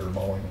the standard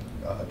mowing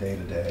day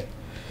to day.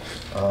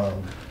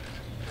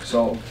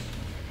 So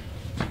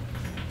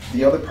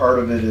the other part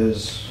of it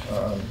is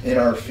in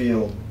our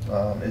field,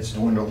 it's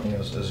dwindling,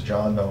 as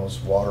John knows,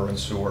 water and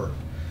sewer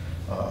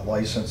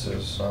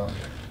licenses.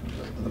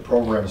 The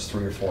program is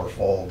 3 or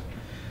 4-fold.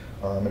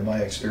 In my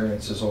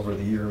experiences over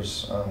the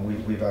years,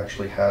 we've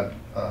actually had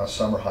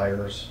summer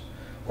hires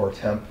or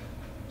temp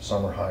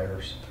summer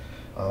hires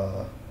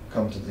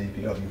come to the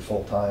DPW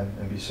full-time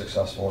and be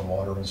successful in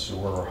water and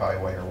sewer or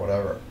highway or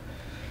whatever.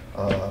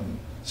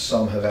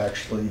 Some have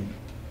actually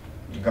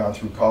gone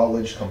through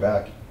college, come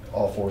back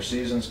all 4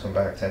 seasons, come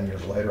back 10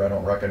 years later. I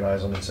don't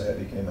recognize them and say I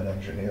became an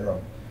engineer.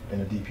 I'm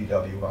in a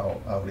DPW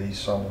out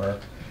east somewhere.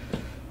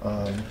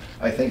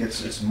 I think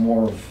it's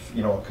more of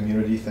a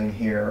community thing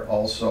here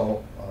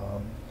also.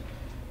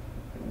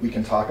 We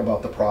can talk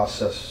about the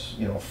process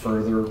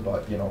further,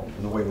 but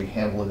the way we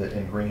handled it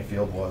in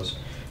Greenfield was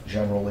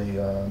generally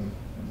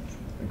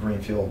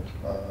Greenfield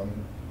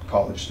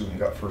college student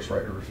got first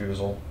right of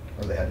refusal,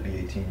 or they had to be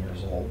 18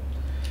 years old.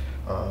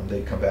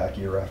 They'd come back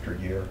year after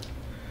year.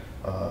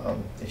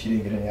 If you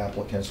didn't get any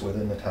applicants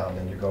within the town,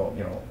 then you go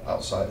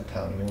outside the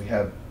town. I mean, we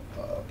had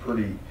a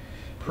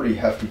pretty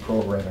hefty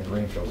program in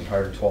Greenfield. We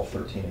hired 12,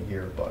 13 a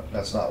year, but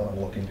that's not what I'm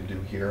looking to do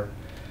here.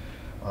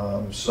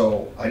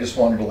 So I just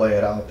wanted to lay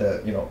it out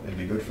that, you know, it'd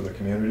be good for the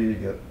community to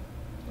get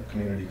a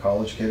community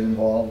college kid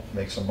involved,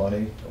 make some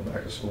money, go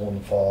back to school in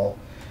the fall,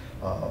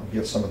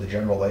 get some of the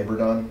general labor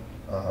done,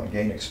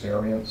 gain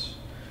experience.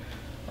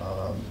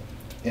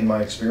 In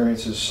my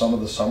experiences, some of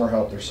the summer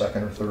help their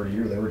second or third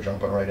year, they were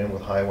jumping right in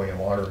with highway and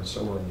water and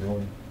sewer and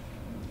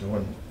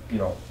doing you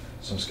know,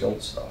 some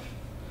skilled stuff.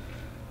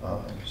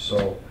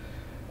 So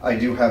I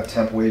do have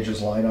temp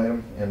wages line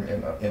item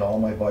in all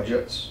my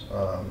budgets.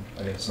 I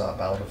mean, it's not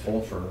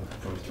bountiful for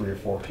 3 or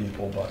 4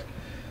 people, but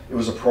it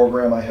was a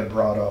program I had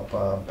brought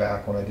up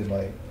back when I did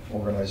my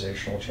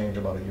organizational change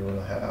about 1.5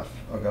 years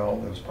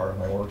ago. It was part of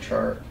my org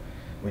chart.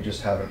 We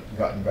just haven't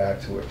gotten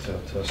back to it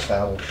to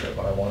establish it,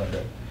 but I wanted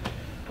to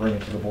bring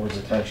it to the board's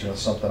attention.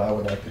 It's something I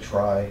would like to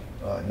try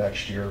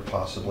next year,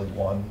 possibly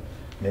 1,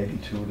 maybe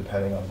 2,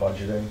 depending on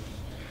budgeting.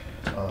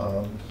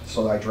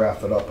 So I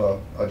drafted up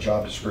a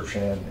job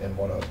description and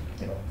what a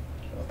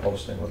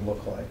posting would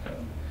look like,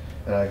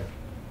 and I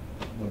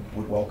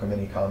would welcome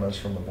any comments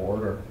from the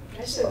board or.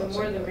 I say the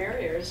more the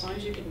merrier, as long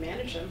as you can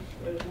manage them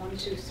with 1,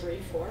 2, 3,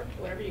 4,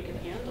 whatever you can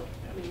handle.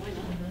 I mean, why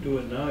not? Do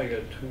it now, you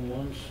got 2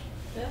 months.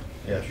 Yeah.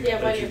 Yeah. Yeah,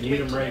 That but you you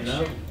need them right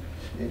now.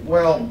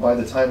 Well, by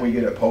the time we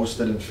get it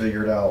posted and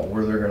figured out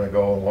where they're going to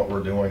go and what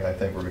we're doing, I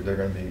think they're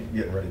going to be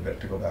getting ready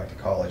to go back to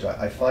college.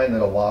 I find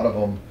that a lot of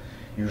them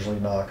usually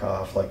knock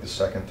off like the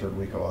 2nd, 3rd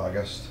week of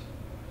August,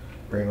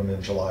 bring them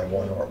in July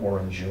 1 or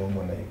in June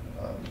when they,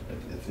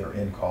 if they're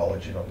in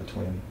college, you know,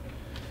 between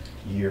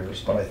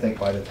years. But I think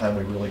by the time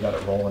we really got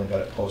it rolling and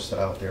got it posted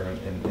out there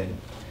and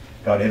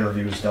got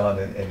interviews done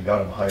and got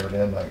them hired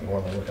in, I'm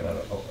more than looking at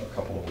a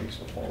couple of weeks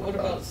before. What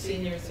about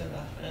seniors in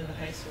the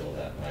high school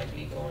that might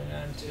be going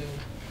on to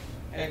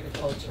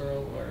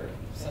agricultural or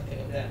something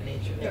of that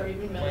nature? Or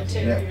even might be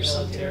military or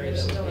something. military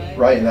that would be-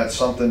 Right, and that's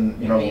something,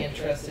 you know. Be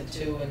interested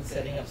too in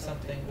setting up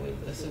something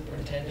with the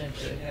superintendent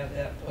to have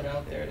that put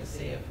out there to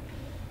see if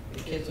the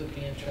kids would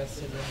be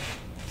interested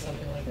in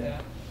something like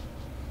that.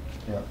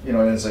 Yeah, you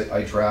know, and as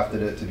I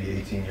drafted it to be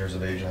 18 years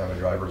of age and have a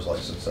driver's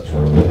license, that's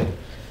really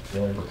the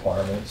only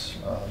requirements.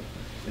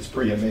 It's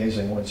pretty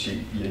amazing once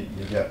you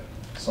get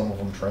some of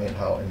them trained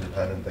how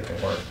independent they can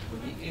work.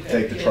 You've had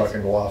Take the kids- truck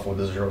and go off with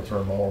a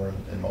 0-turn mower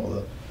and mow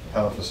the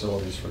town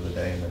facilities for the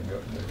day and then go.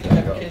 You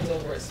have kids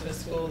over at Smith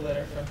School that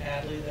are from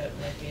Hadley that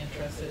might be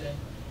interested in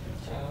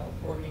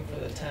working for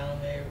the town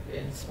there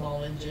in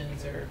small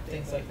engines or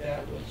things like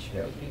that, which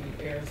Yeah. would be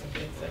repairs and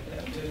things like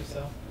that too,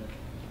 so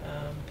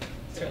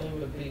certainly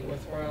would be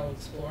worthwhile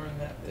exploring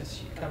that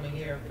this coming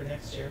year for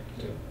next year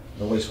too.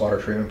 The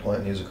wastewater treatment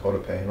plant needs a coat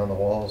of paint on the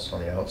walls, on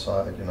the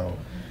outside, you know,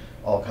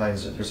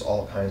 there's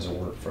all kinds of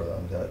work for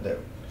them that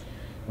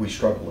we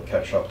struggle to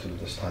catch up to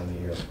this time of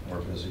year.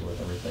 We're busy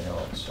with everything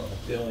else, so.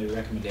 The only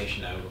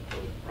recommendation I would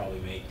probably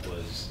make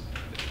was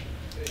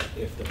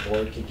if the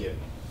board could give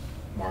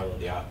Marlo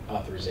the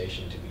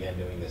authorization to begin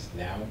doing this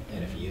now,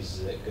 and if he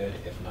uses it, good.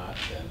 If not,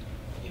 then,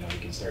 you know, he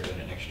can start doing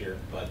it next year.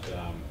 But,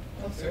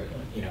 Oh,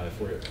 certainly. you know, if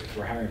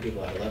we're hiring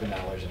people at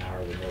 $11 an hour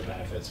with no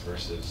benefits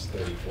versus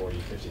 $30, $40,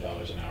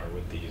 $50 an hour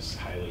with these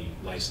highly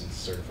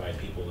licensed, certified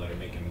people that are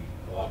making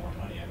a lot more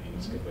money, I mean,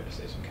 it's a good way to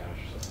save some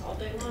cash. So. All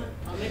day long.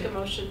 I'll make a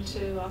motion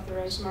to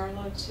authorize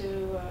Marlo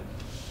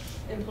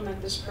to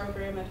implement this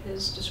program at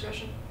his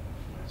discretion.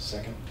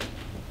 Second.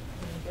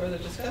 Any further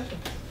discussion?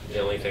 The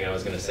only thing I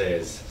was gonna say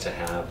is to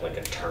have like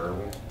a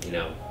term, you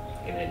know,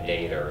 an end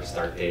date or a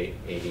start date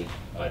maybe,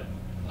 but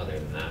other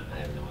than that, I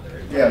have no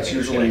other. Yeah, it's I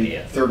think a good usually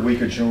idea. 3rd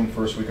week of June,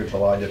 1st week of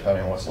July,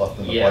 depending on what's left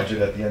in the Yeah.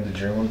 budget at the end of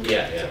June.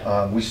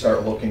 Yeah. We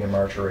start looking in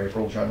March or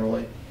April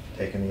generally,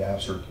 taking the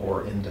apps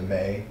or into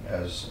May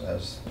as you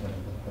know,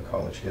 the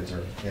college kids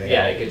are getting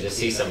Yeah, out. I could just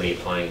see somebody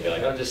applying and be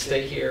like, oh, just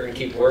stay here and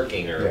keep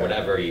working or Yeah.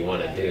 whatever you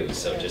wanna do,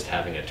 so just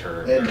having a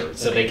term, And- or,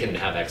 so they can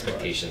have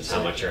expectations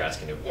how much you're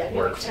asking to Yeah,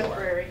 work for.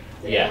 temporary.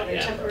 They Yeah, want a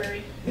yeah.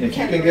 temporary. And if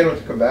you can get them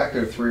to come back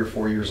to 3 or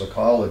 4 years of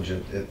college,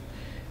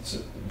 it's,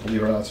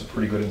 believe it or not, it's a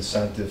pretty good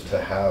incentive to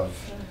have,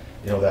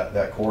 you know,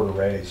 that quarter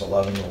raise,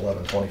 11 to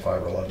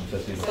 11.25 or 11.50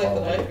 the It's like the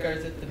following year.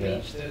 lifeguards at the Yeah.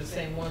 beach, they're the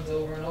same ones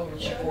over and over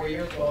Sure. for 4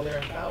 years while they're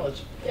in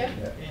college, Yeah.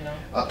 Yeah. you know?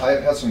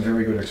 I've had some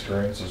very good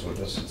experiences with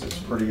this. It's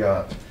pretty,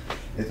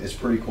 it's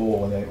pretty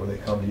cool when they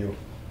come to you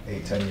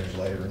 8, 10 years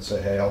later and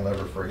say, hey, I'll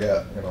never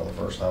forget, you know, the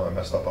first time I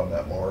messed up on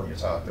that mower, you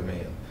talked to me,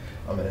 and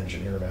I'm an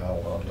engineer now,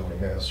 or I'm doing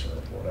this,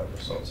 or whatever,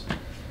 so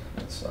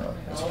it's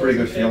a pretty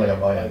good feeling on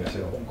my end,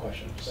 too. One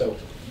question. So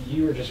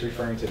you were just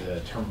referring to the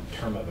term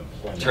of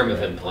employment. Term of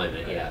right?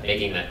 employment, yeah,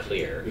 making that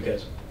clear.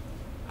 Because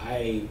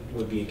I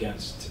would be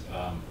against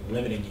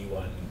limiting you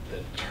on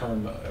the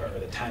term or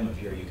the time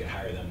of year you could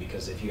hire them,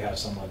 because if you have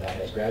someone that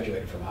has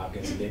graduated from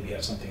Hopkins and maybe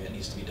have something that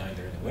needs to be done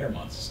during the winter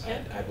months, Yeah.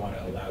 I'd want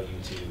to allow you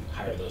to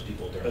hire those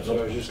people during That's those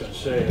what I was just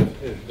months. gonna say,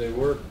 if they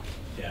work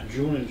Yeah.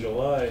 June and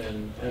July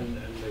and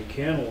they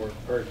can work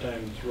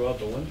part-time throughout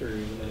the winter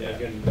even,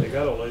 and they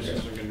got a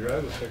license and can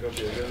drive a pickup,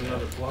 they got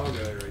another plow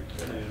guy right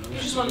there, you know? You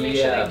just want to make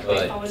Yeah, sure they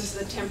but- fall into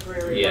the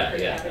temporary Yeah,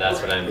 worker yeah, category.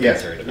 that's what I'm Yeah,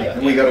 concerned about.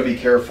 and we gotta be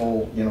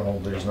careful, you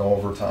know, there's no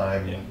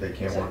overtime, Yeah. they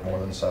can't work more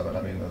than 7.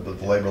 I mean,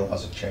 the labor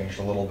laws have changed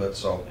a little bit,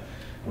 so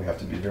we have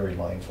to be very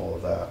mindful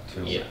of that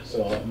too. Yeah.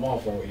 So I'm all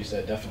for what you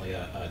said, definitely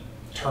a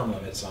term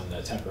limits on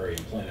the temporary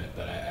employment,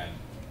 but I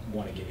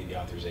want to give you the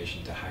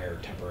authorization to hire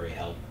temporary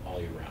help all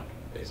year round,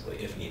 basically,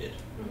 if needed.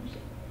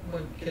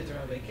 When kids are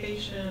on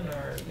vacation,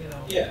 or, you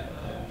know. Yeah,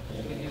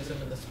 You could use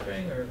them in the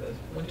spring or the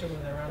winter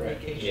when they're on Right.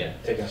 vacation. Yeah.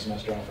 Taking a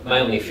semester off. My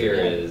only fear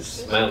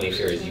is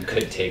you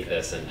could take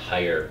this and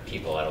hire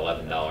people at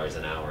 $11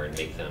 an hour and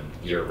make them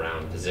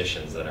year-round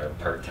positions that are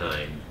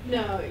part-time,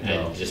 No.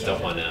 and just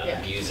don't want to Yeah.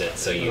 abuse it,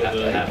 so you have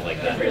to have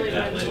like that. It really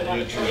that runs a limit. lot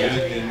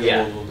of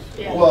Yeah.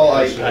 Yeah. Well,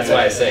 That's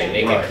why I say,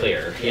 make Right. it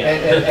clear, yeah.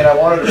 And I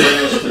wanted to bring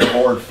this to the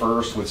board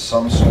first with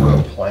some sort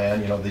of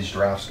plan. You know, these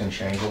drafts can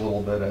change a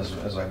little bit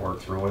as I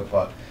work through it,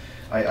 but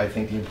I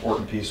think the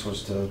important piece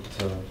was to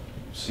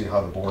see how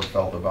the board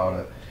felt about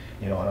it.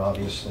 You know, and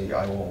obviously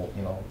I will,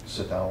 you know,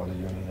 sit down with the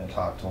union and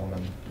talk to them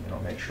and, you know,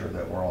 make sure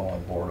that we're all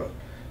on board.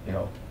 You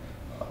know,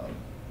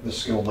 the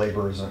skilled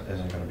labor isn't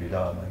going to be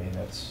done. I mean,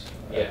 it's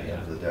at the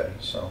end of the day,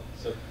 so.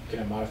 So can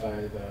I modify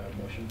the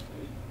motion?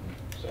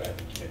 Sorry, I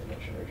think you made the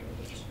motion originally.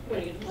 What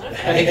are you going to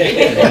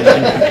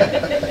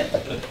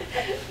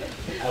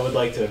modify? I would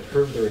like to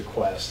approve the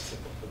request,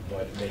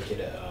 but make it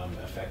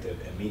effective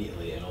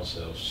immediately, and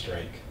also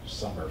strike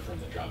summer from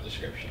the job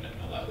description and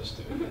allow this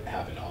to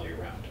happen all year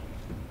round.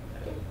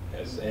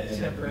 And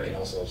then we can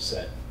also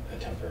set a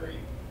temporary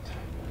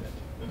time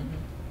limit.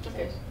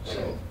 Okay,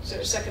 so is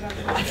there a second on the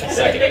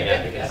Second, motion?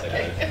 yeah, I guess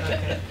second.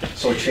 Okay.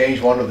 So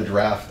change one of the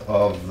draft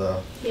of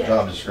the Yeah.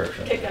 job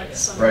description. Kick out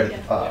some. Right at yeah.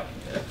 the top.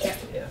 Yeah.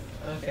 Yeah,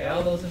 okay,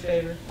 all those in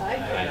favor?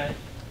 Aye.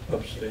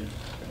 Abstain.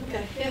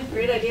 Okay, yeah,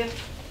 great idea.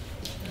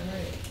 All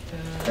right.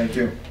 Thank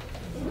you.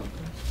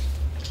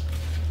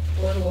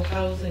 Affordable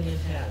housing in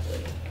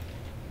Hadley.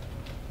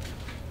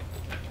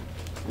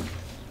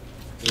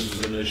 This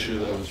is an issue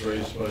that was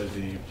raised by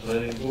the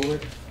planning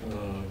board,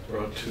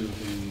 brought to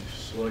the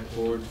select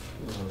board.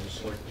 The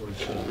select board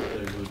said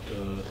that they would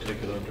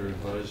take it under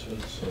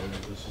advisement, so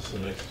this is the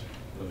next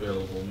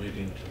available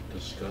meeting to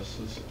discuss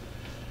this.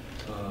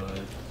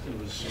 It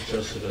was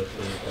suggested by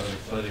the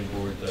planning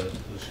board that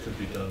this could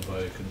be done by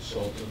a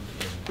consultant,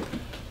 and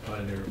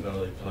Pioneer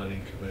Valley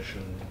Planning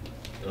Commission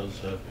does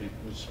have people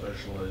who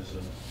specialize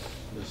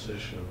in this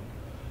issue.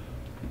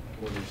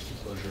 What is the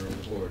pleasure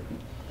of the board?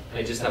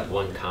 I just have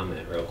one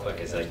comment real quick,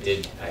 is I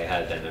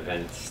had an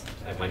event,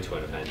 I went to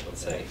an event,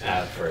 let's say,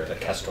 for the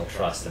Kestrel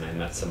Trust, and I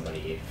met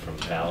somebody from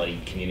Valley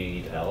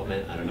Community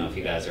Development. I don't know if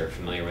you guys are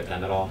familiar with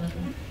them at all.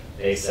 Mhm.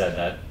 They said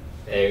that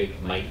they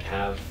might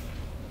have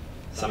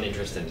some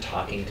interest in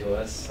talking to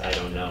us. I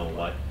don't know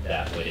what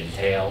that would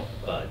entail,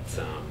 but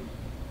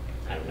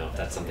I don't know if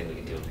that's something we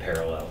could do in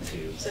parallel to.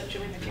 Is that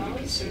Joanna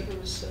Collins or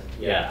who's?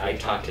 Yeah, I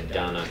talked to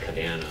Donna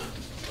Cadana,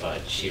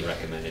 but she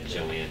recommended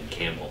Joanne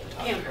Campbell to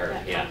talk to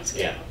her. Yeah,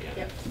 yeah, yeah.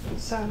 Yep.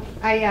 So Go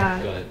I,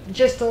 ahead.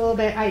 just a little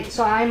bit,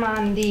 so I'm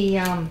on the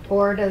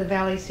board of the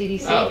Valley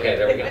CDC. Oh, okay,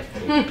 there we go.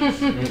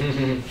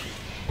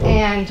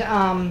 And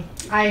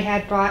I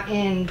had brought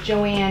in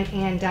Joanne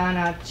and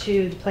Donna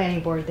to the planning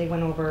board. They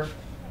went over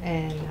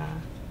and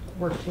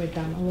worked with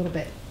them a little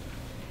bit.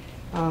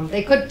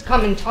 They could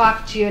come and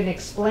talk to you and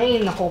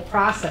explain the whole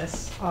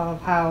process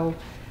of how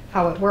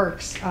it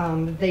works.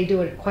 They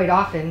do it quite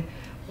often,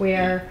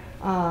 where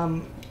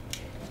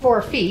for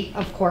a fee,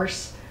 of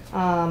course,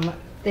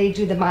 they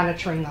do the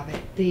monitoring of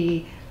it,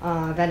 the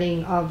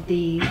vetting of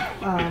the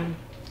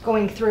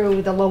going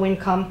through the low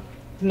income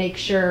to make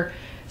sure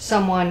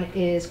someone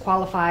is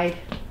qualified.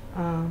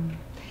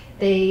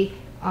 They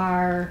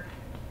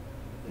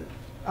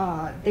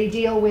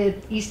deal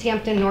with East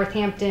Hampton,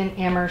 Northampton,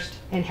 Amherst,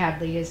 and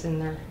Hadley is in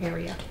their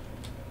area.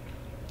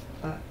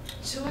 But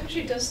So who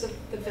actually does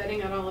the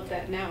vetting on all of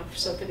that now?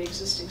 So for the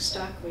existing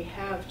stock we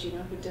have, do you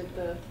know who did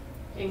the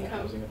income?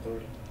 Housing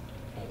Authority?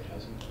 Valley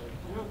Housing Authority?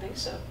 I don't think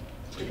so,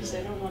 because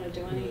they don't want to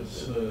do any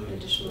It's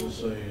additional.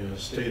 a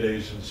state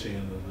agency,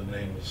 and the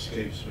name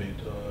escapes me,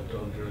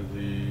 under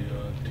the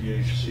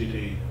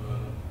DHCD,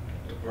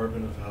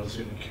 Department of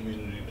Housing and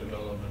Community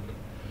Development.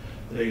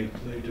 They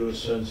do a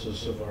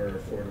census of our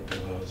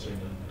affordable housing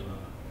and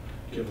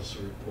give us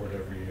a report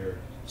every year.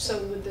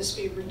 So would this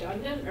be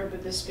redundant, or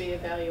would this be a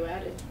value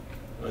added?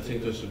 I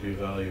think this would be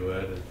value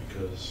added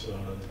because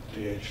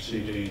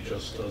DHCD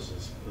just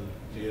does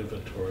the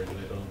inventory.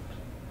 They don't.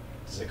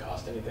 Does it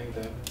cost anything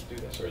to do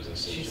this, or is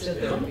this? She just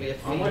said there would be a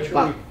How much fee.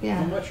 are we, yeah.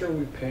 how much are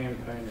we paying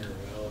Pioneer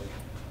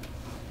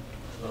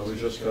Valley? We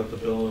just got the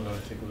bill, and I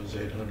think it was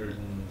 $800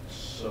 and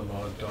some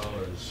odd.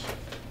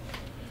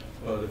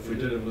 But if we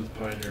did it with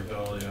Pioneer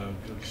Valley, I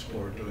would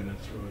explore doing it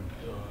through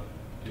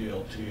a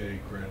DLTA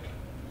grant.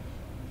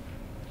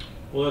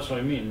 Well, that's what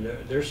I mean.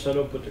 They're set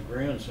up with the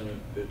grants,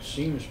 and it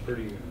seems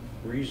pretty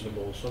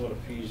reasonable, some of the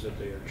fees that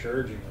they are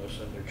charging us,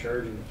 and they're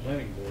charging the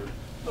planning board.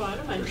 Well, I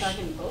don't mind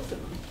talking to both of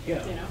them,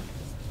 Yeah. you know?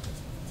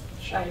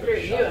 I agree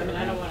with you, I mean,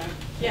 I don't want to,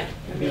 yeah.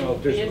 I You mean, know, if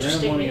it'd be there's grant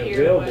interesting money to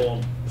hear what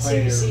available,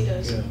 Pioneer. CDC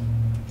does. Yeah.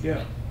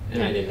 Yeah.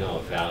 And I didn't know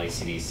if Valley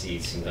CDC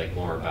seemed like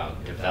more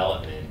about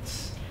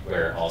development,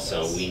 where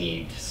also we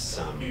need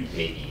some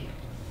maybe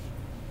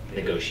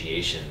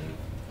negotiation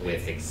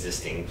with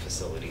existing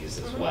facilities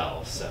as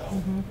well, so.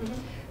 Mhm.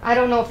 I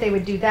don't know if they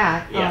would do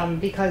that, Yeah.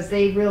 because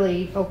they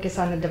really focus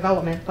on the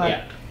development, but,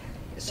 Yeah.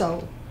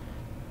 so,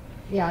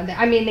 yeah,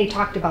 I mean, they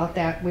talked about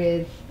that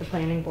with the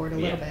planning board a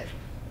little Yeah. bit.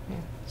 Yeah.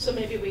 So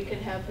maybe we could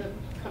have them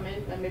come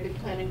in, and maybe the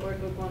planning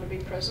board would want to be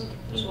present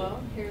as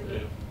well, hear the. Yeah.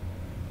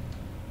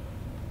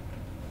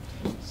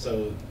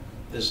 So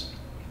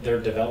their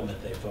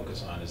development they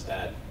focus on, is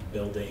that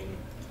building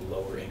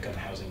lower income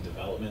housing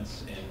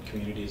developments in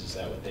communities? Is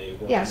that what they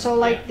work on? Yeah, so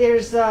like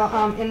there's,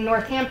 in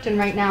Northampton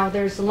right now,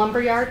 there's the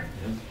lumber yard,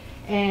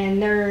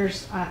 and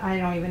there's,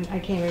 I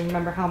can't even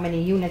remember how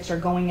many units are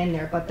going in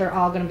there, but they're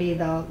all gonna be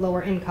the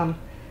lower income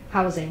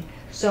housing.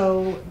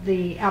 So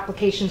the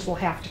applications will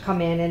have to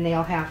come in and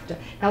they'll have to,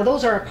 now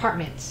those are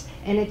apartments,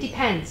 and it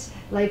depends.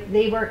 Like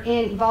they were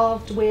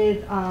involved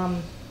with,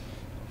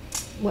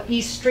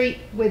 East Street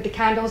with the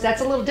condos,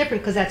 that's a little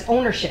different because that's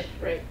ownership.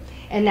 Right.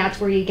 And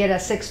that's where you get a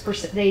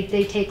 6%,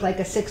 they take like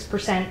a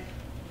 6%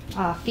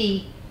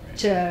 fee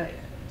to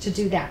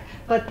do that.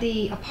 But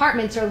the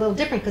apartments are a little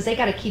different because they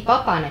gotta keep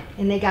up on it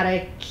and they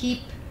gotta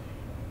keep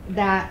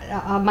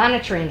that,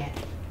 monitoring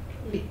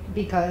it.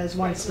 Because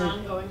once It's an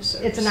ongoing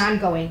service. it's an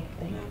ongoing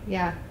thing,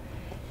 yeah.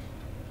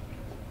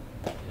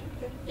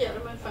 Yeah, I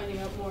don't mind finding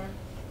out more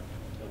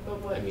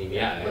about what, I mean,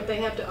 yeah. what they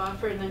have to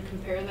offer and then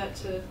compare that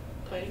to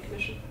planning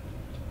commission.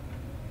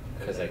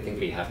 Because I think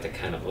we have to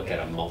kind of look at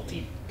a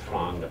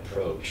multi-pronged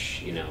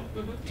approach, you know.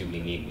 Mhm. Do we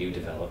need new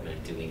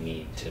development? Do we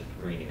need to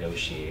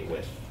renegotiate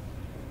with?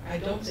 I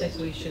don't think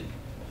we should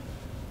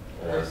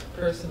Or-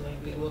 personally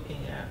be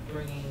looking at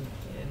bringing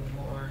in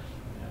more.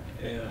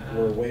 Yeah,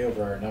 we're way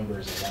over our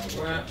numbers as long as we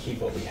We're can at- keep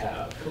what we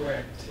have.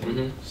 Correct.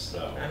 Mhm.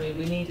 So. I mean,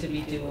 we need to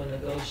be doing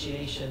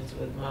negotiations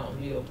with Mountain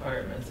View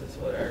Apartments is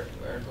what our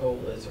goal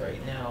is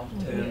right now.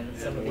 To Yeah. get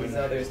some of these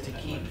others to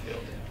keep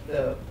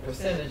the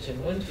percentage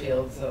in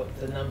Winfield of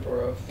the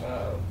number of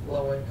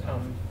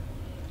low-income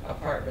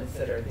apartments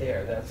that are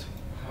there. That's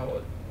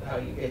how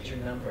you get your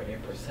number and your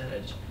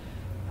percentage.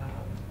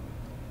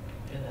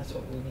 And that's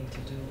what we need to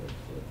do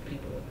with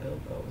people that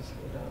build those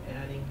without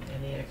adding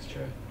any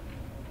extra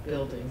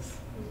buildings.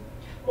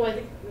 Well, I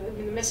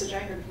mean, the message I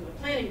heard from the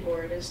planning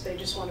board is they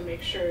just want to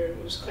make sure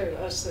it was clear to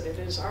us that it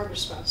is our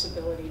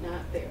responsibility,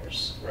 not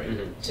theirs, Right.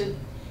 Mhm.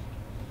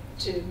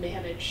 to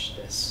manage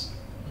this.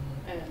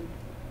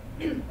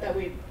 And that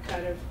we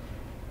kind of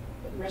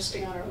been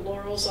resting on our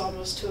laurels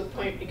almost to a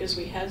point because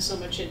we had so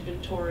much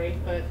inventory,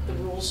 but the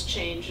rules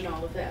change and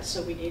all of that,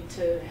 so we need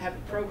to have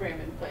a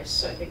program in place.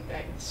 So I think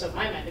that, so in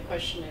my mind, the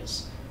question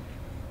is,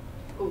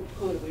 who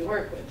do we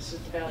work with? Is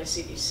it the Valley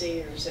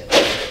CDC or is it?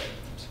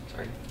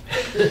 Sorry.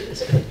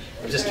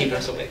 I'm just keeping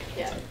us awake.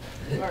 Yeah,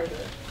 or the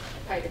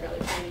Pioneer Valley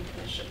Planning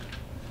Commission.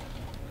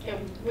 Yeah,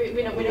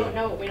 we don't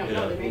know,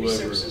 there may be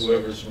services.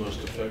 Whoever's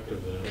most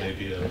effective, and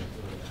maybe a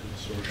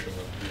consortium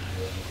of people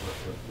that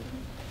work with.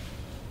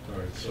 All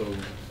right, so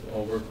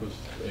I'll work with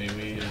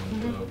Amy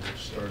and we'll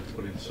start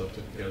putting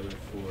something together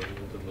for a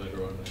little bit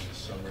later on in the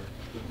summer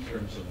in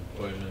terms of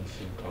appointments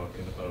and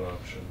talking about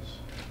options.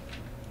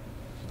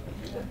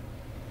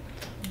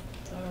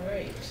 All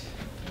right.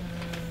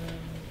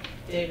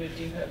 David,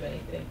 do you have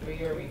anything for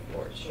your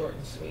report, short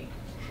and sweet?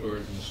 Short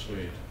and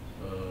sweet.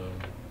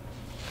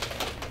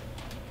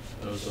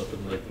 I was up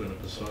in Lake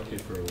Winnipesaukee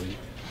for a week.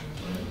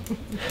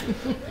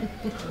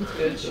 That's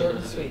good, short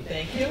and sweet,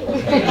 thank you.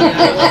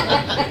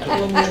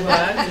 We'll move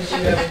on, since you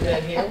haven't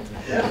been here.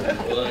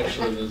 Well,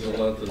 actually, there's a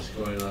lot that's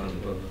going on,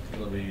 but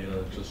let me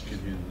just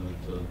give you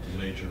the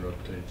major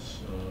updates.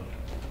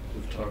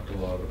 We've talked a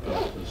lot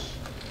about this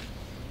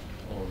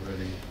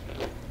already.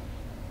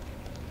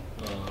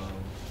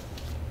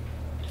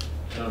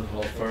 Town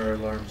hall fire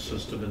alarm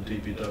system and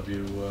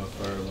DPW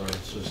fire alarm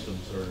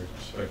systems are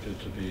expected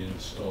to be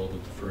installed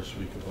at the first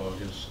week of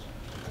August.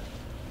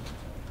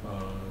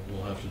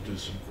 We'll have to do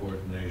some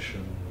coordination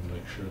and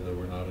make sure that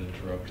we're not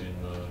interrupting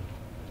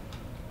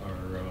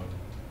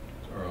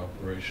our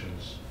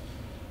operations.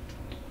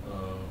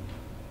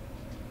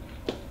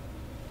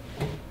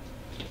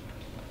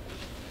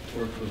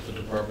 Worked with the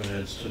department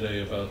heads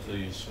today about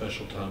the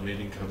special town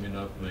meeting coming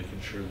up, making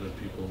sure that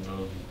people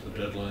know that the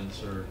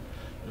deadlines are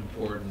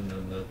important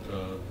and that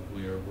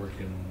we are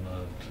working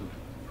to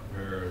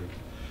prepare a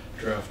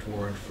draft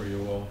warrant for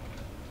you all.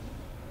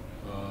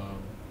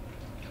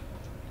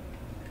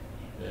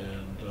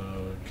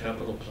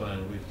 Capital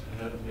plan, we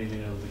had a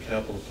meeting of the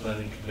capital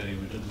planning committee.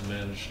 We didn't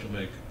manage to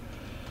make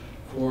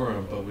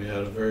quorum, but we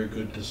had a very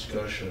good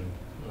discussion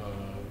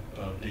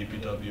about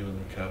DPW and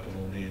the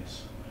capital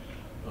needs.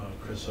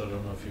 Chris, I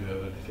don't know if you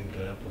have anything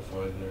to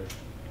amplify there.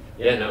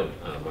 Yeah, no,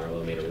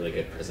 Marlo made a really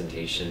good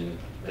presentation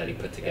that he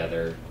put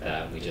together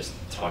that we just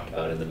talked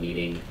about in the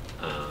meeting.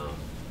 And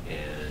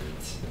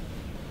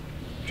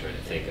I'm trying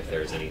to think if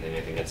there's anything.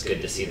 I think it's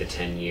good to see the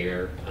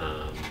 10-year,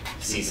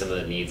 see some of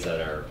the needs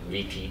that are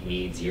repeat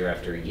needs year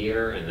after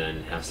year, and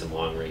then have some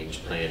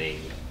long-range planning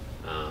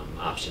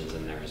options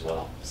in there as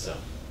well. So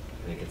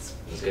I think it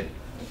was good.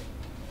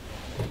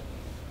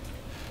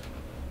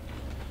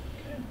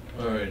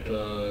 All right,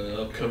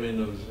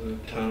 upcoming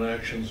town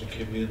actions and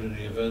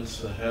community events.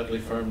 The Hadley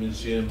Farm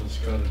Museum has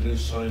got a new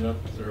sign up.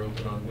 They're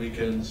open on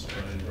weekends.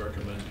 I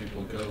recommend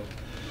people go.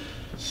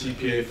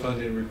 CPA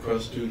funding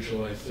request due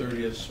July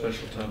 30th.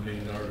 Special town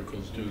meeting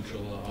articles due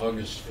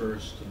August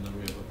 1st. And then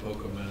we have a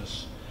POCA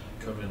Mass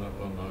coming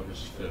up on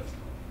August 5th.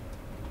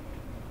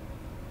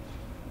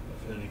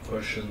 If any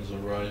questions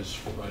arise,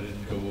 I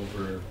didn't go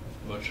over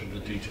much of the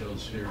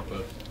details here,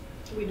 but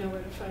We know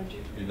where to find you.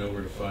 you know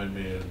where to find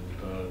me, and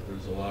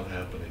there's a lot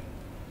happening.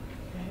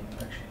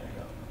 Okay. Actually, I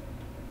got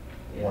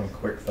Yes. one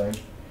quick thing.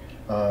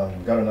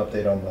 Got an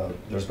update on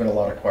there's been a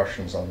lot of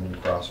questions on the new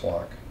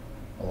crosswalk.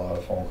 A lot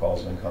of phone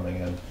calls been coming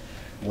in.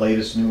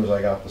 Latest news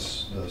I got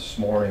this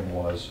morning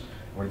was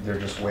they're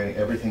just waiting,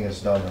 everything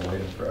is done, they're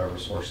waiting for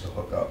Eversource to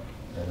hook up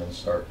and then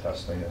start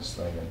testing this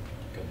thing and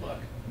Good luck.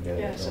 get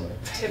Yeah, it so going.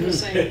 Tim was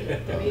saying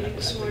at the meeting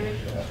this morning,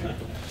 Yeah.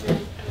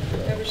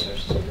 yeah,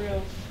 Eversource is a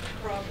real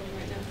problem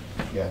right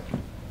now. Yeah.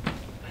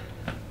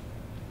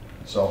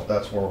 So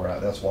that's where we're at.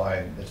 That's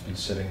why it's been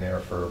sitting there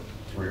for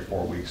 3 or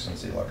 4 weeks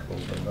since the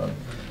electrical's been done.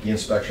 The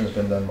inspection's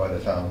been done by the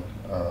town,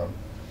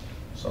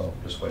 so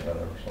just waiting on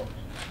Eversource.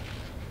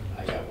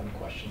 I got one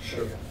question for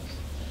Sure. you.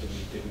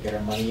 Did we get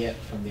our money yet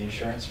from the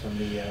insurance, from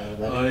the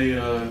levy?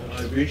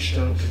 I reached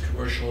out to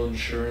commercial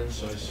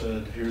insurance. I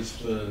said, here's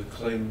the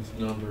claim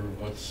number,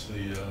 what's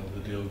the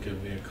deal,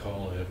 give me a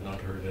call. I have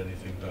not heard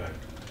anything back.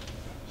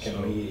 Can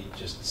So- we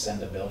just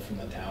send a bill from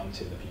the town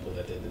to the people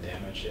that did the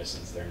damage,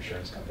 since their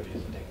insurance company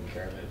isn't taking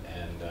care of it,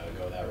 and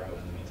go that route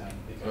in the meantime?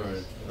 All right,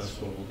 Because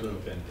that's what we'll do.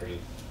 it's been pretty,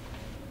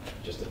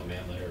 just a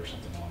demand letter or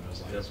something along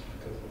those lines, Yep.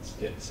 because it's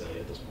getting silly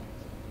at this point.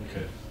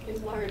 Okay.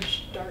 In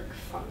large, dark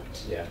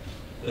font. Yeah.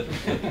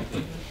 Okay.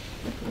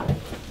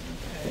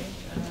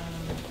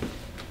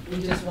 We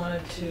just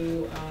wanted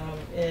to,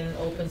 in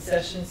open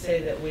session,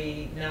 say that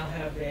we now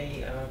have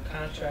a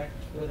contract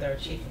with our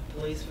chief of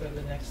police for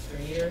the next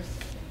 3 years.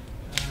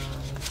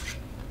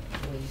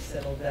 We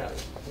settled that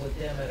with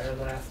him at our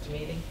last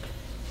meeting,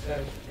 so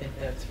I think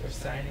that's for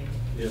signing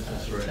Yes,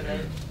 that's right tonight.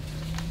 here.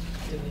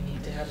 Do we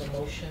need to have a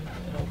motion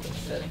in open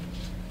setting?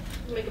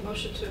 Make a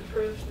motion to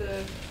approve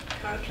the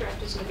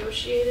contract as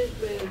negotiated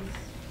with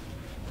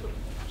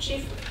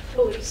Chief of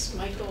Police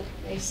Michael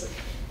Mason.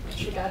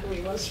 I forgot who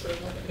he was for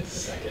a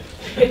second.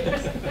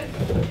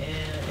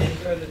 And any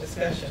further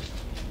discussion?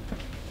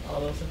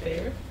 All those in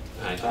favor?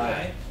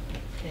 Aye.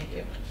 Thank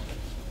you.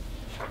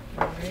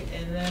 All right,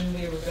 and then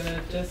we were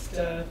gonna just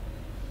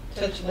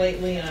touch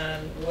lightly on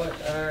what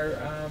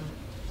our,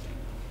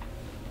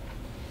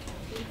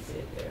 let's see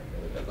it there, here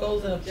we go,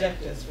 goals and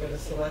objectives for the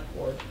select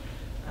board.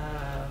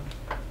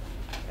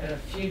 At a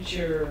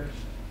future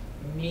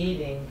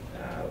meeting,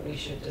 we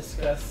should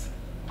discuss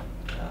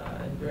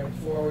and bring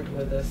forward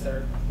with us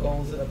our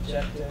goals and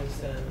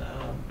objectives, and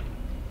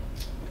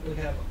we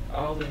have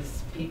all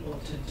these people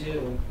to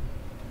do.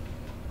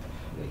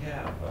 We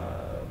have,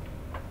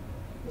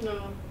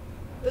 No,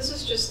 this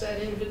is just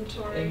that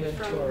inventory from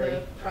Inventory.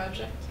 the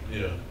project.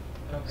 Yeah.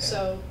 okay.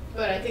 So,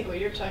 but I think what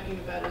you're talking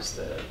about is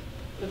the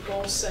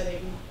goal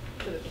setting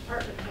for the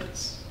department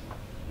heads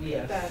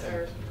Yes. that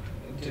are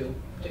Do.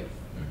 due.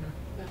 Mhm.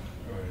 Yeah.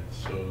 All right,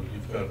 so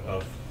you've got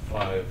about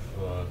 5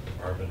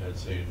 department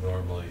heads that you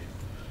normally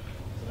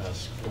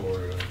ask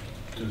for,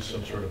 do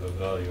some sort of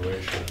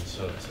evaluation and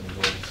set some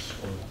goals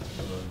for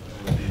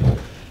the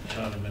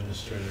town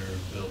administrator,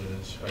 building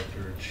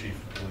inspector, chief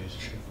of police,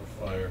 chief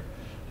of fire,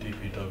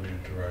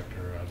 DPW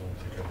director. I don't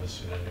think I'm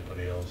missing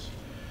anybody else.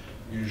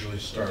 Usually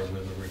start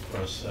with a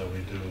request that we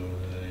do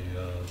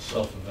a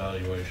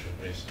self-evaluation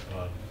based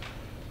upon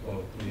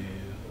what we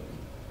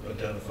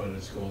identified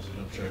as goals and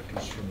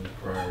objectives from the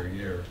prior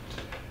year.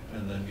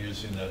 And then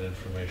using that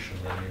information,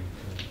 then you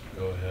can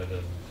go ahead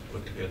and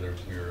put together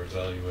your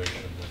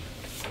evaluation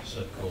and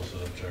set goals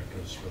and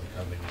objectives for the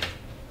coming year.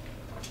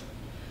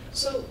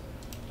 So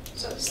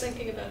I was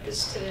thinking about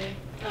this today.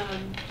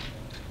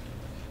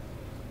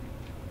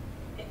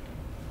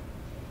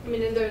 I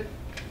mean, and they're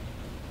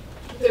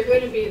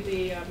going to be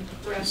the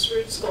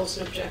grassroots goals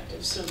and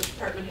objectives. So the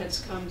department heads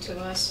come to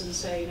us and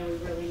say, we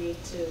really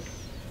need to.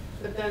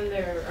 But then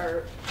there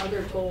are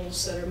other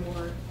goals that are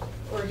more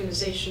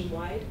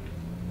organization-wide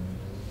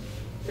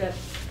that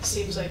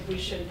seems like we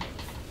should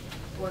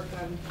work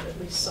on at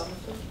least some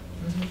of them.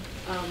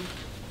 Mhm.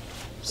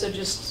 So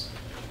just,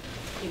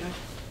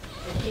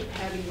 I keep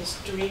having this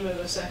dream of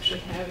us actually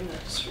having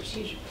a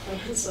strategic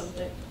plan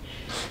someday,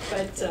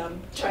 but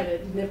try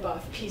to nip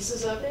off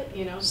pieces of it,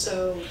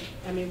 so,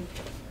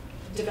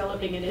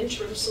 developing an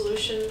interim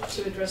solution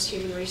to address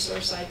human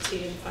resource, IT,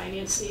 and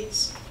finance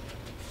needs.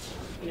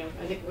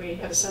 I think we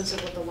have a sense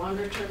of what the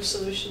longer term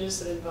solution is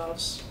that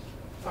involves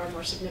far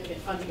more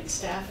significant funding and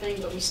staffing,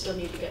 but we still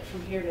need to get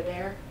from here to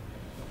there.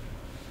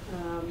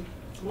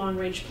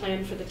 Long-range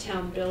plan for the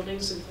town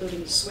buildings,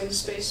 including the swing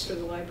space for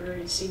the library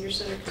and senior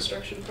center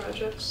construction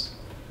projects.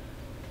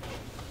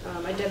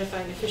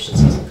 Identifying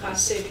efficiencies and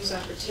cost savings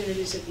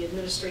opportunities at the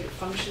administrative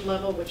function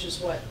level, which is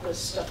what the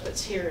stuff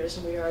that's here is,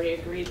 and we already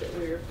agreed that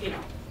we're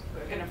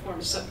going to form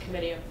a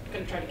subcommittee. I'm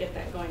going to try to get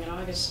that going in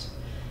August.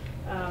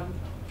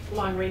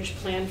 long-range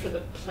plan for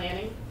the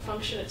planning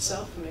function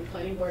itself. I mean,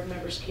 planning board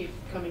members keep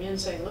coming in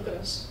saying, look at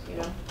us, you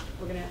know,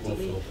 we're gonna have to We'll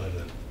leave. fill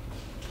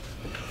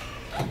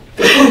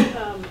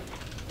that in.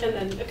 And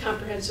then a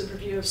comprehensive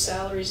review of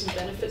salaries and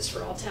benefits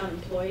for all town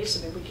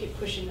employees. I mean, we keep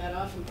pushing that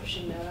off and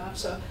pushing that off.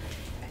 So,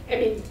 I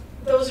mean,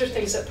 those are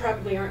things that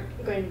probably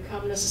aren't going to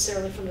come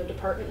necessarily from the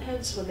department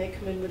heads when they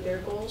come in with their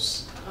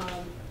goals.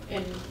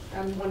 And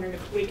I'm wondering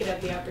if we could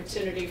have the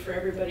opportunity for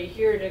everybody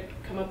here to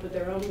come up with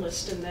their own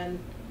list and then,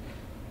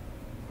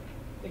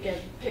 again,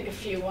 pick a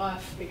few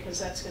off, because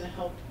that's going to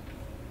help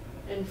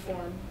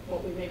inform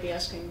what we may be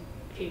asking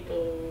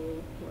people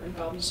who are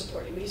involved in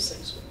supporting these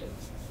things would do.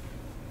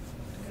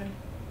 Okay.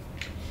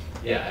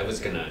 Yeah, I was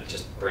gonna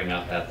just bring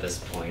up at this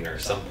point, or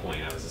some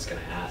point, I was just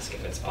gonna ask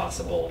if it's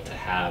possible to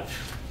have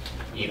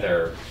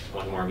either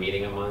one more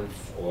meeting a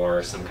month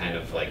or some kind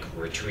of like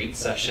retreat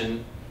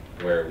session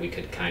where we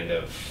could kind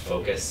of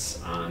focus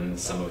on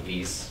some of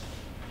these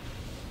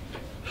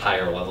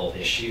higher level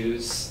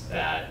issues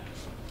that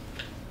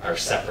are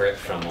separate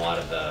from a lot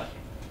of the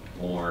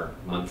more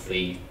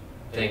monthly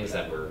things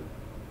that we're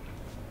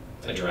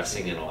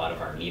addressing in a lot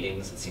of our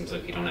meetings. It seems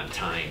like we don't have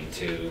time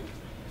to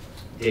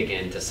dig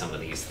into some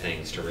of these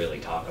things to really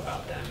talk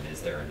about them.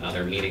 Is there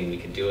another meeting we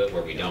could do it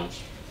where we don't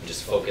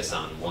just focus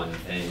on one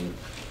thing,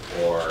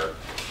 or,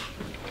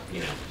 you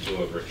know,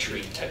 do a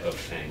retreat type of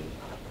thing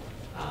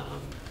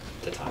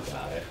to talk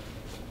about it?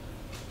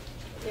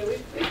 Yeah,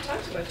 we've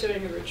talked about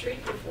doing a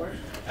retreat before.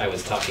 I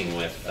was talking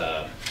with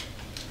the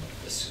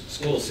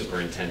school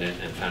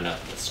superintendent and found out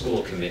the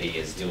school committee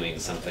is doing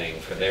something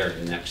for their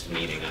next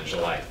meeting on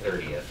July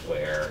 30th,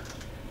 where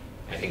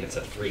I think it's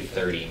a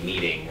 3:30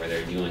 meeting where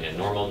they're doing a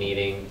normal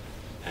meeting,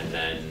 and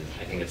then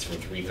I think it's from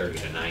 3:30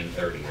 to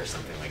 9:30 or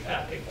something like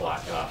that. They've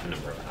blocked off a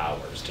number of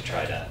hours to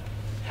try to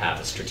have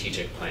a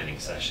strategic planning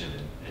session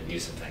and do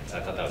some things.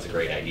 I thought that was a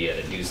great idea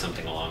to do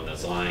something along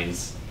those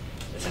lines.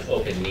 It's an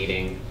open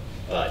meeting,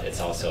 but it's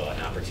also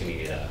an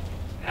opportunity to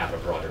have a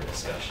broader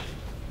discussion.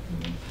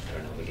 I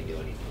don't know if we can do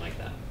anything like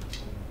that.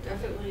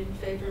 Definitely in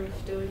favor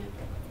of doing it.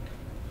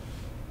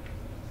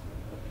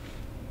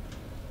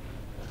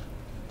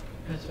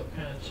 Depends what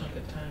kind of chunk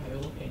of time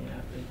you're looking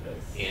at,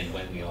 because. And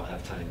when we all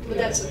have time to Well, do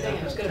that's it. the thing,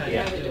 I was gonna be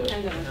Yeah. highly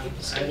dependent on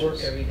people's I work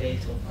schedules. every day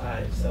till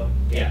 5, so.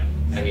 Yeah,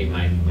 I mean,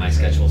 my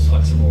schedule's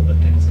flexible, but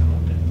things come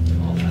up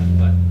and all that,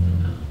 but,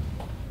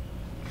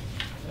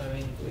 So I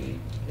mean, if we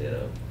did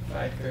a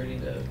 5:30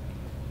 to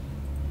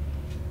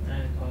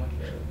 9 o'clock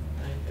or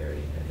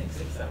 9:30, I think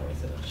 6 hours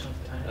is a chunk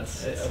of time.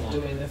 That's Of long.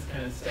 doing this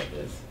kind of stuff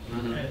is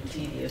Mhm. kind of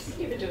tedious.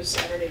 You could do a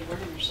Saturday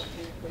morning or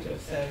something. We do a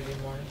Saturday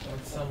morning,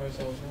 when summer's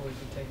over, we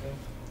could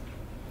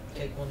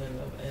take one in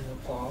the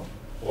fall.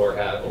 or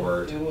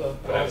Do a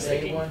what I was all-day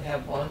thinking, one,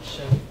 have lunch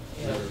and,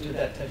 you know, do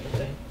that type of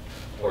thing.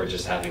 or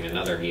just having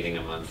another meeting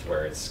a month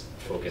where it's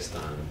focused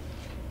on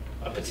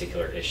a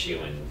particular issue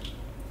and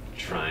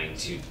trying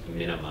to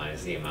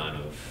minimize the amount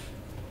of,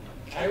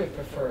 I would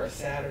prefer a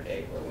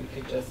Saturday where we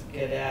could just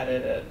get at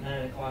it at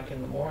 9 o'clock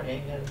in the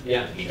morning and.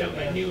 yeah, be done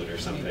by Yeah, noon or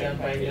something. Be done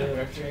by yeah. noon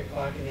or 3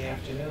 o'clock in the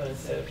afternoon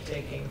instead of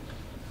taking,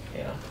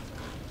 you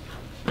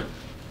know,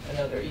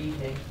 another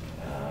evening.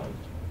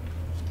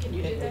 Can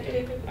you do that,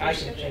 David, with your I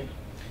can schedule? think,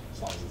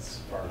 As long as it's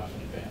far enough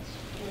in advance.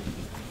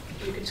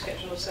 Yeah. You could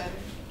schedule a Saturday.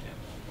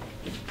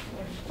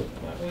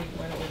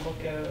 why don't we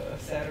look at a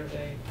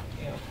Saturday,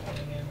 you know,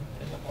 coming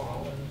in the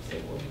fall and see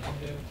what we can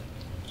do.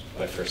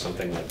 But for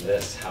something like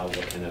this,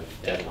 what kind of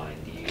deadline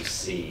do you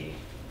see?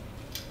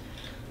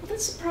 Well,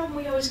 that's the problem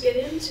we always get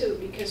into,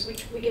 because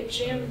we get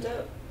jammed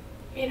up.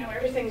 You know,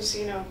 everything's,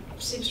 you know,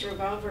 seems to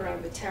revolve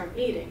around the town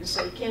meeting,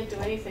 so you can't do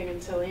anything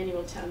until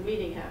annual town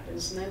meeting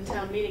happens, and then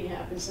town meeting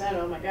happens, then,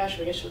 oh my gosh,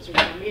 we guess what's our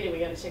town meeting, we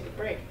gotta take a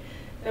break.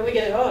 Then we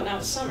get, oh, now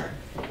it's summer,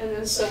 and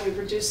then so we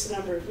reduce the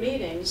number of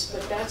meetings,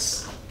 but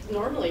that's,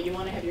 normally you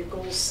wanna have your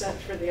goals set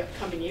for the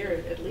upcoming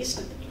year, at least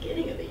at the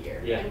beginning of the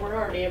year. Yeah. And we're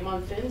already a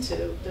month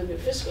into the new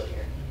fiscal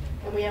year,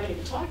 and we haven't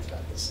even talked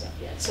about this stuff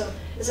yet, so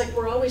it's like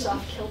we're always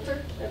off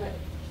kilter, and I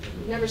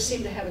never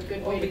seem to have a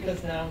good way Well, to.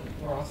 because now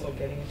we're also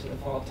getting into the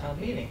fall town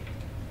meeting.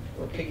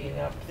 We're picking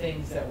up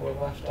things that were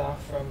left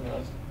off from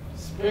the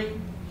spring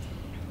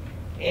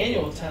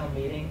annual town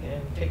meeting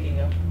and picking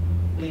up,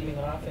 leaving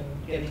off and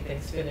getting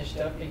things finished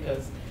up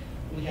because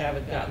we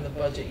haven't gotten the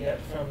budget yet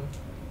from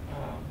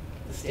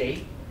the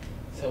state.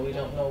 So we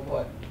don't know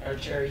what our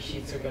cherry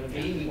sheets are gonna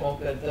be. We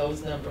won't get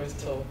those numbers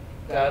till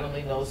God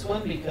only knows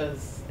when,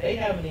 because they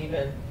haven't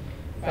even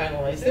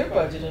finalized their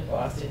budget in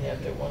Boston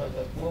yet. They're one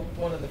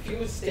of the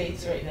fewest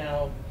states right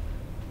now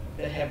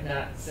that have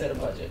not set a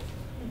budget.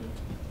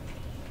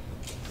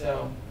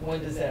 So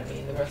when does that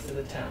mean the rest of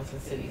the towns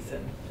and cities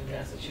in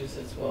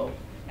Massachusetts will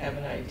have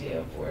an idea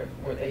of where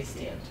they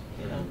stand,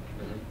 you know?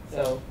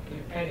 So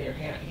you're kind of, your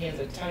hands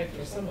are tied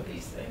for some of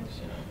these things,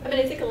 you know? I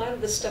mean, I think a lot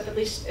of this stuff, at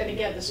least, and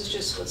again, this is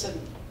just what's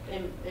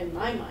in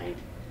my mind,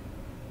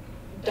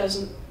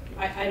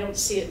 I don't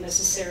see it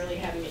necessarily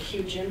having a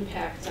huge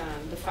impact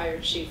on the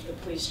fire chief, the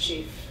police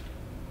chief,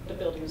 the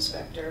building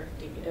inspector,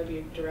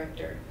 DPW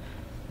director.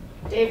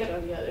 David,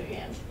 on the other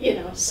hand, you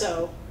know,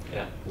 so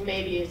Yeah.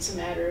 maybe it's a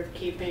matter of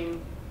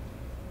keeping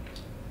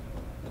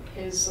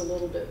his a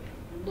little bit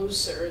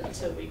looser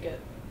until we get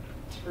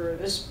through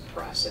this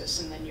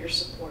process, and then you're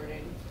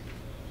supporting.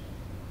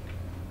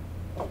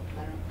 I don't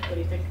know, what do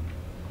you think?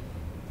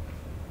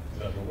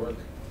 That'll work.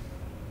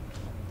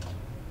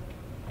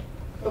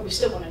 But we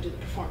still want to do the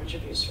performance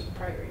reviews for the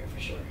prior year, for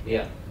sure.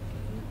 Yeah.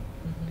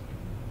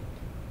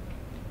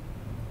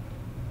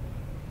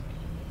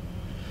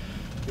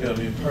 Yeah, I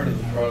mean, part of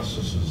the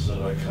process is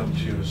that I come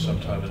to you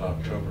sometime in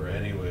October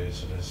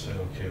anyways, and I say,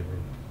 okay,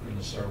 we're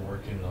gonna start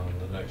working on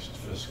the next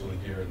fiscal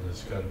year, and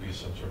there's gotta be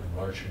some sort of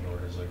marching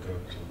orders that go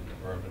to the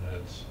department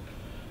heads.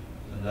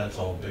 And that's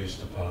all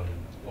based upon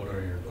what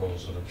are your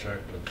goals and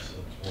objectives,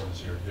 what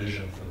is your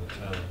vision for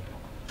the town.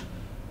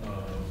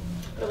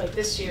 But like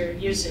this year,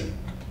 using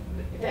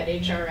that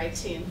HR,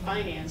 IT, and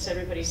finance,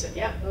 everybody said,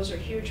 yeah, those are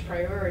huge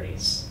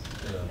priorities.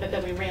 Yeah. But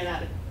then we ran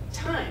out of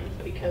time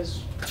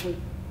because we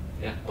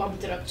Yeah.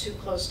 bumped it up too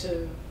close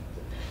to,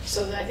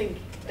 so I think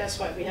that's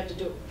why we have to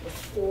do it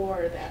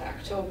before that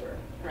October,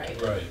 right?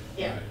 Right.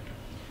 Yeah, right.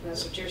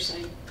 that's what you're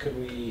saying. Could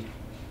we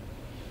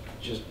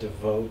just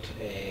devote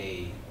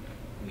a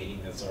meeting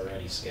that's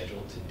already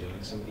scheduled to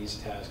doing some of these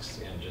tasks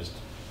and just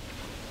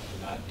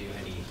not do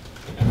any,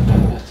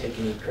 not take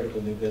any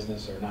critical new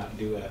business or not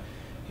do a,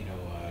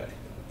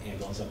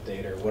 ambulance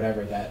update or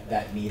whatever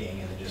that meeting,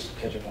 and then just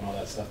catch up on all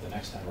that stuff the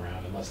next time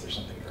around, unless there's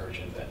something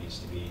urgent that needs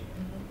to be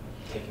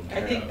taken care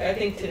of. I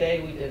think today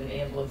we did an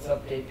ambulance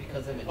update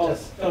because of it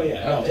just. Yeah,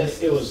 no,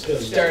 it was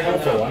starting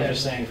helpful. out I'm there.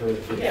 just saying for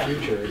the Yeah.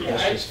 future, Yeah,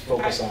 let's just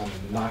focus on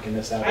knocking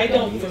this out. I at that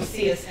don't meeting.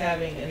 foresee us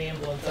having an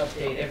ambulance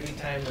update every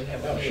time we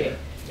have a Oh, meeting. sure.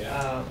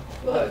 Yeah.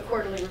 We'll have a But,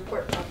 quarterly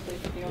report probably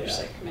from the Yeah,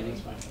 oversight committee.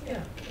 that's fine.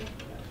 yeah,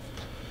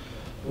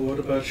 Well, what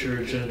about your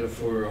agenda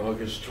for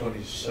August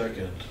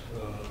 22nd?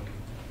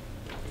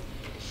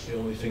 The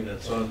only thing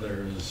that's on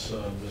there is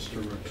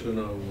Mr.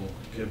 Rotuno will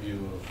give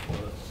you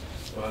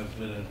a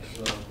 5-minute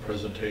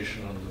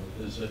presentation on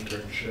his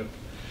internship.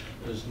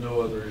 There's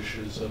no other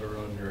issues that are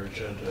on your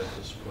agenda at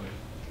this point.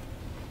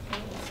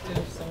 well, let's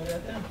do some of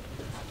that then.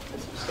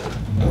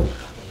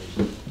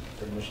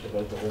 Pretty much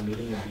devote the whole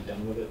meeting and be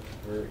done with it,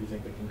 or you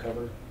think we can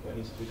cover what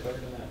needs to be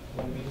covered in that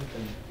one meeting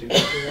and do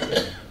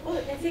that? Well,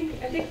 I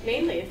think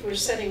mainly if we're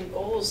setting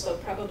goals, there'll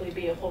probably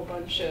be a whole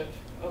bunch of,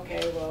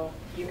 okay, well,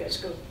 you guys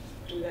go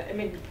do that. I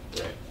mean,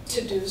 Right.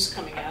 to-dos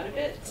coming out of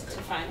it to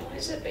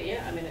finalize it, but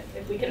yeah, I mean,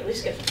 if we could at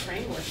least get the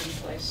framework in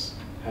place.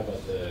 How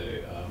about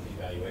the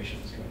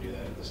evaluations? Can we do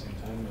that at the same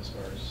time as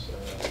far as,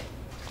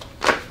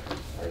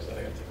 or is that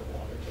gonna take a little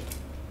longer?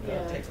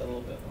 That'll Yeah. take a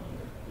little bit longer.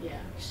 Yeah,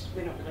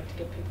 we don't like to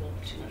give people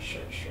too much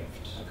short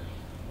shrift.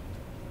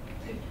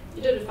 Okay.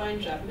 You did a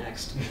fine job,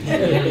 next.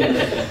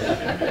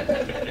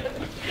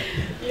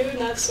 You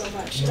not so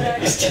much,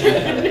 next.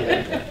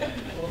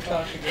 We'll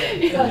talk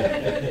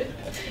again.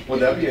 Would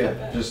that be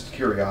just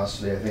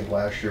curiosity? I think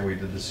last year we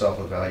did the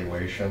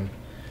self-evaluation,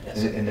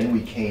 and then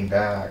we came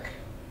back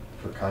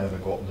for kind of the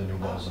new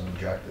goals and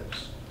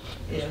objectives.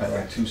 It was kind of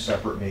like two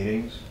separate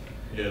meetings.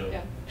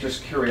 Yeah.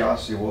 Just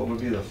curiosity, what would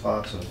be the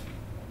thoughts of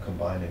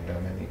combining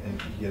them and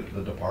get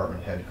the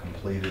department head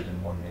completed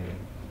in one meeting?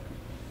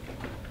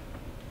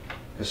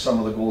 Because some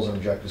of the goals and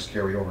objectives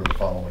carry over the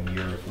following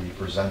year if we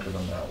presented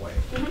them that way.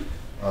 Mhm.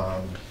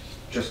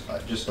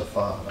 Just a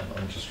thought.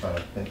 I'm just trying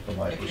to think from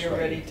my If perspective. you're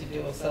ready to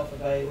do a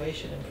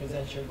self-evaluation and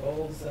present your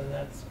goals, then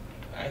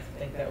I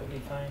think that would be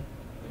fine.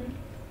 Mhm.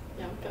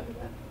 Yeah, I'm done with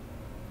that.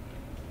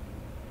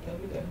 That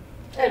would be good.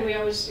 And we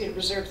always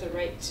reserve the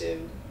right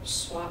to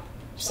swap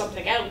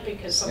something out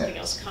because something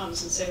Yeah. else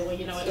comes and say, well,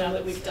 you know what, So now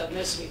that let's- we've done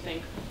this, we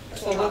think.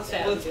 So drop let's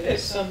that and do pick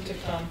this. some to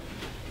come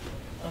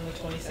on the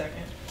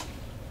 22nd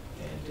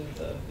and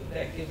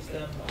that gives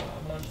them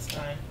a month's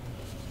time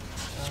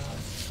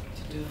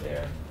to do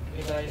their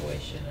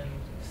evaluation and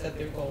set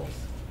their goals,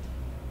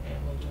 and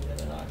we'll do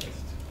them in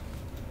August.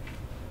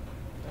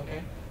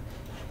 Okay?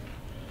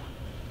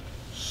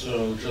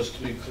 So just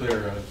to be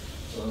clear,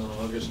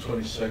 August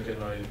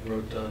 22nd, I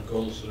wrote down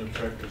goals and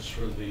objectives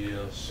for the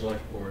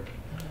select board.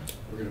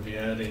 We're going to be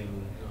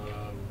adding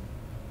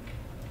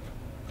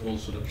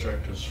goals and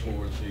objectives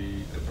for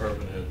the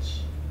department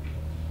heads.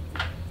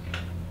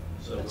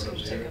 Is that That's what I'm going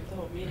to take hearing? up the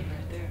whole meeting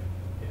right there.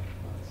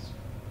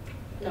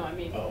 No, I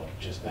mean, Oh,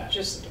 just that?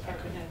 just the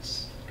department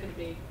heads could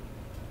be,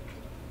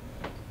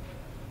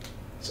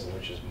 So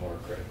which is more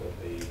critical,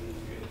 the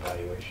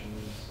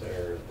evaluations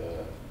or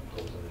the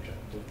goals and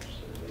objectives,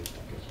 or what do you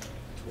think is,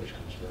 which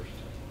comes first?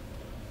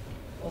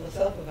 Well, the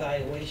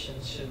self-evaluation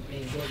should be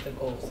with the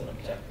goals and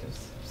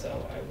objectives,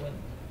 so I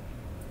wouldn't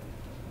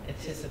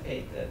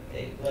anticipate that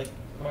they, like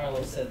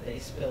Marlo said, they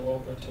spill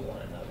over to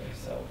one another,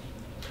 so.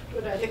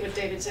 but I think what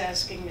David's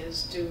asking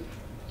is, do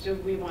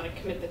we want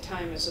to commit the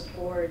time as a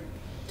board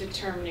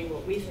determining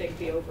what we think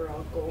the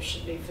overall goal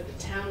should be for the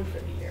town for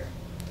the year?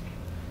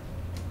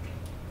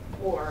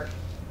 Or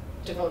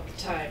devote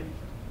the time,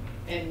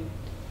 and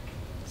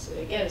so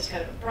again, it's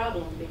kind of a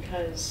problem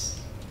because,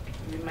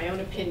 I mean, my own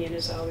opinion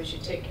is always you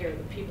take care of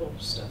the people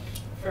stuff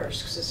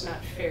first, because it's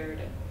not fair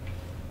to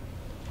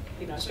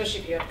you know, especially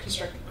if you have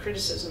constructive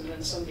criticism,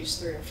 then somebody's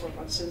 3 or 4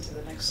 months into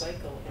the next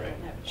cycle, and they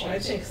don't have a chance. Well, I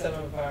think some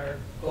of our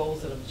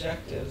goals and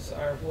objectives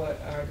are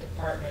what our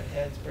department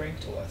heads bring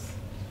to us,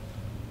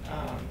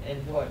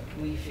 and what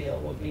we feel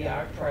would be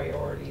our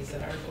priorities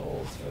and our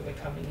goals for the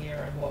coming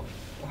year, and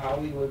how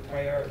we would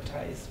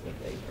prioritize what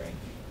they bring.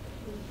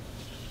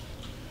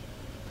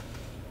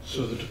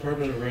 So the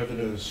Department of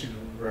Revenues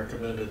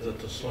recommended that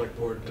the select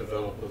board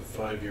develop a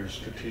 5-year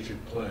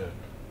strategic plan.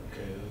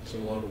 Okay, that's a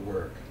lot of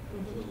work,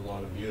 a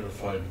lot of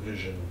unified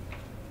visioning.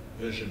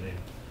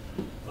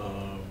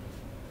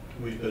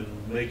 We've been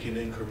making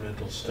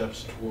incremental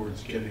steps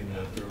towards getting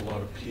that. There are a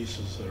lot of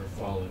pieces that are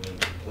falling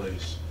into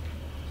place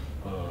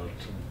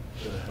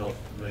to help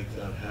make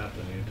that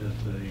happen. You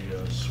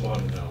did the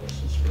SWOT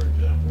analysis, for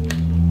example,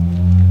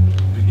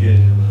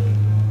 beginning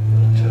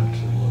an attempt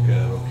to look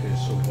at, okay,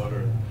 so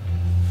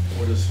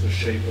what is the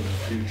shape of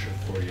the future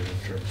for you in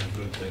terms of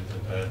good things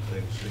and bad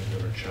things, things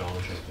that are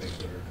challenging, things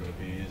that are going to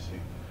be easy.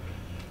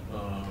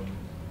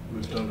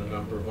 We've done a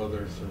number of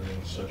other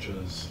things, such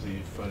as the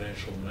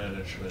financial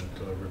management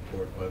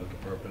report by the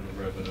Department of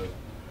Revenue.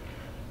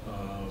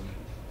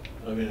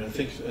 I mean, I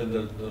think, and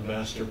the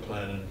master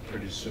plan, and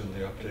pretty soon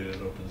the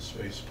updated open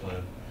space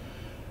plan.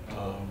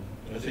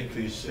 I think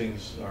these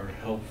things are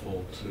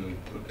helpful to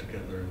put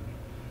together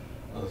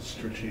a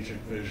strategic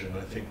vision.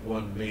 I think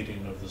one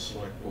meeting of the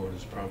select board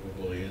is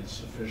probably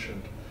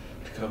insufficient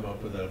to come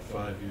up with that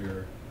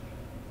 5-year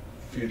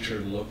future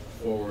look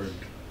forward.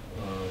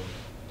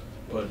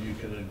 But you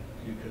can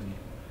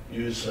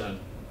use that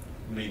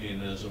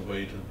meeting as a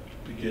way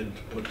to begin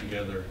to put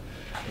together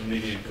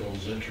immediate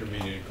goals,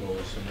 intermediate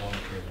goals, and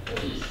long-term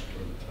goals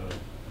for the town.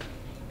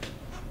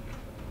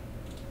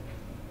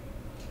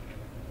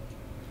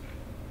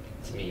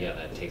 To me, yeah,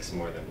 that takes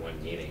more than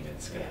one meeting.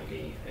 It's going to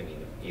be, I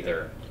mean,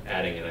 either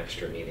adding an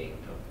extra meeting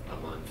a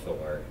month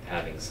or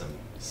having some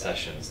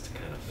sessions to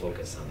kind of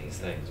focus on these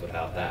things.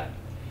 Without that,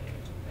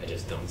 I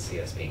just don't see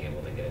us being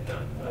able to get it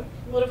done.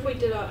 What if we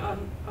did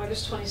on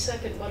August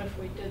 22nd, what if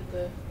we did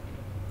the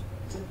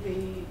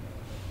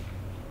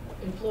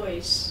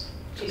employees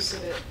piece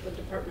of it, the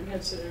department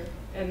heads that are,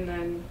 and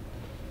then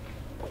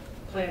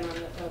plan on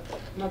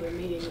another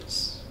meeting,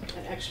 it's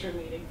an extra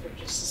meeting for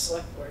just the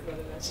select board,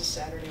 whether that's a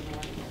Saturday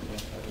morning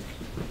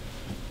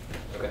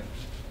Okay.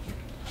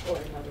 or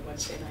another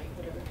Wednesday night,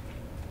 whatever.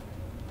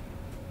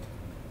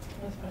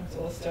 That's fine,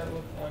 so let's start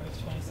with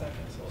August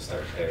 22nd. So we'll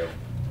start there.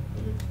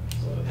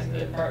 So it's And the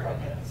then- department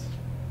heads.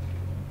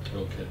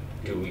 Okay.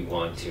 Do we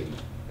want to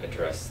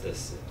address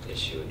this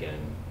issue again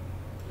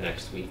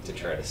next week to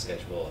try to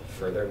schedule a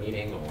further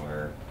meeting,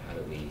 or how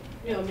do we?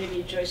 You know,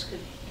 maybe Joyce could,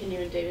 can you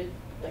and David,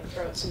 like,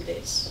 throw out some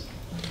dates?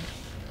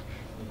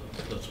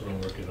 That's what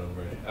I'm working on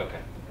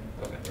Okay.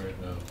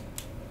 right now.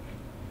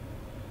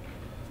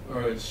 All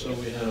right, so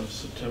we have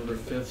September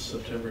 5th,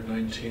 September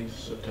 19th,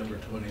 September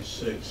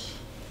 26th.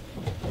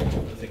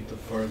 I think the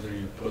farther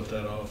you put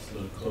that off,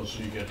 the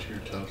closer you get to your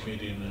town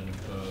meeting, and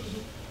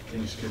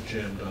things get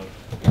jammed up.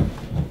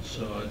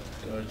 So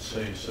I'd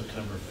say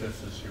September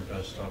 5th is your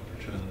best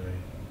opportunity.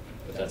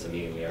 But that's a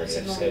meeting we already That's a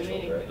have normal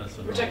scheduled, meeting. right? That's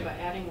a We're talking normal.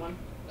 about adding one.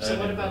 So what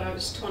Adding about one.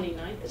 August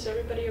 29th? Is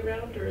everybody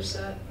around, or is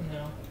that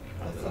No,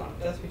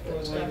 that's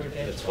before Labor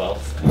Day. The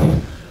 12th.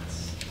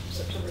 That's-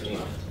 September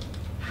 12th?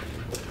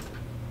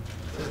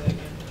 Say that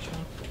again,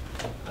 Sean.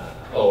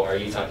 Oh, are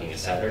you talking a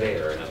Saturday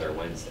or another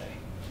Wednesday?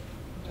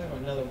 I have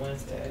another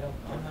Wednesday.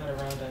 I'm not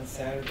around on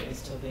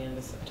Saturdays till the end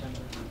of September.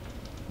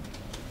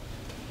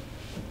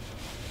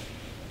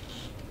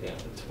 Yeah,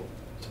 the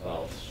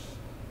 12th.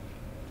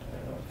 I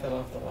don't know, I fell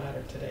off the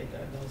ladder today.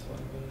 God knows what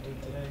I'm gonna do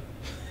today.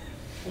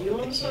 You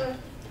almost are?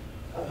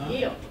 Oh,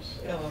 he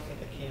almost. Fell off at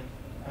the camp,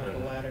 off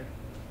the ladder.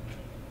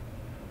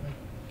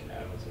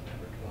 Yeah, it was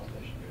September 12th,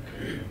 I should be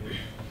okay.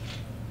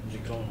 Is he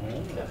going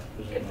home? Yeah. Is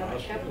he Get in that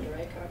hospital? calendar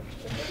icon.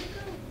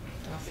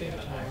 I'll see you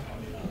tomorrow.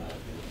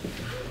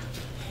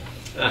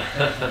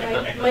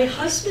 My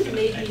husband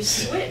made me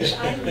switch.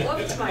 I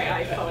loved my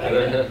iPhone. I'm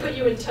gonna put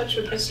you in touch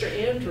with Mr.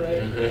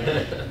 Android.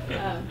 The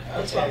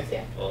 12th,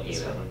 yeah. Well, That's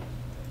either fine. one.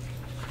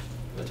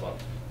 The 12th.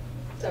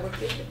 Does that work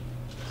for you?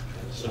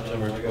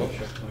 September I gotta 12th.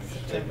 check my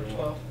September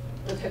schedule. 12th.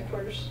 With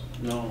headquarters?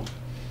 No,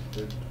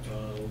 there's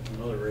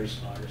another race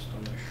in August,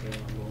 I'm not sure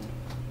I'm going.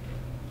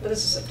 But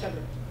this is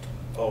September.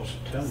 Oh,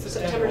 September.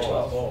 September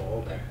 12th.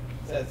 Oh, okay.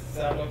 Does that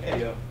sound okay?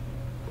 Yeah.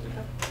 Okay.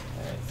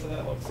 All right, so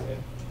that looks good.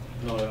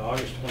 No, the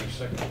August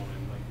 22nd one, I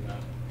might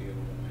not be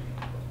able to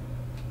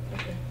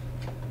make. Okay.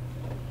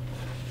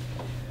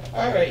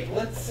 All right,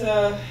 let's,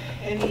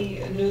 any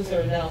news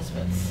or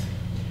announcements?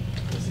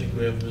 I think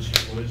we have Mr.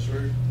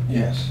 Boisvert.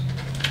 Yes.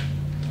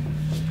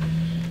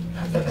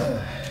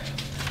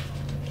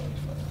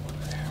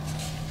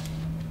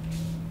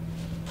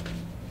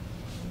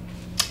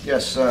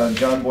 Yes,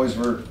 John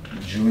Boisvert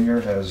Jr.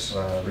 has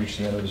reached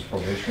the end of his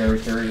probationary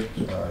period.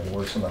 He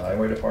works in the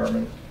highway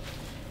department.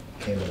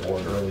 Came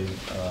aboard early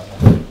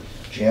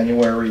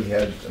January. He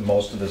had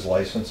most of his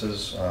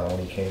licenses when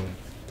he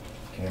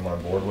came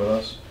on board with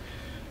us.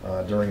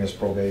 During his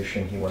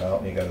probation, he went out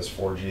and he got his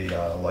 4G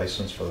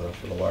license for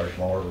the large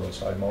mower,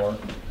 roadside mower.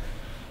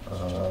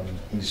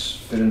 He's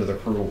fit into the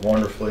crew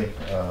wonderfully.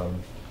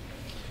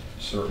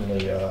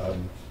 Certainly,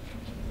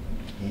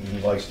 he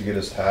likes to get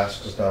his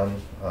tasks done.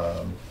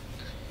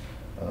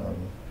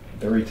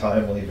 Very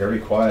timely, very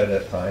quiet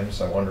at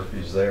times. I wonder if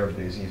he's there, but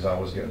he's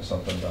always getting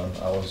something done.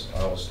 I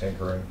was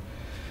tinkering.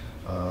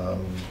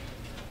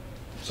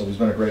 So he's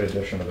been a great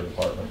addition to the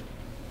department.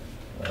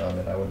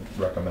 And I would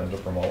recommend to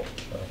promote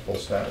full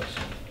status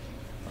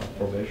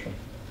probation.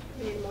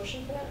 Need a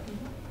motion for that?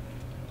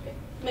 Okay.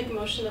 Make a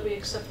motion that we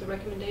accept the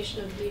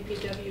recommendation of the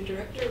DPW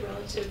director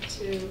relative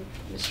to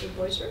Mr.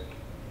 Boisert.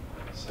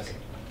 Second.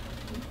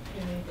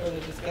 Any further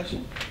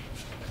discussion?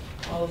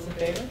 All those in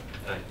favor?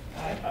 Aye.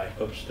 Aye.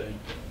 Abstain.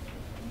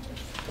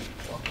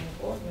 Welcome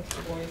aboard,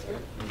 Mr.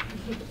 Boisert.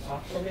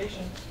 Off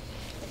probation.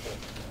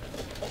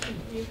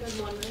 You had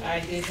one, right? I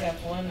did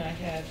have one. I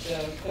had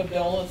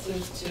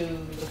condolences to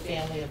the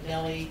family of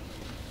Nellie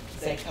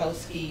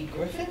Zakowski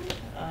Griffin.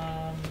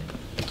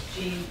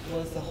 She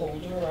was the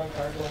holder of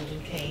our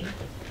golden cane,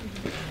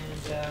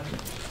 and she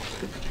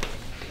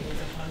was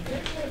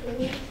 100, I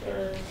believe,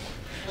 or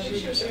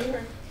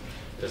 102.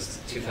 It was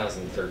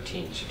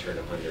 2013, she turned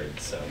 100,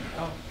 so,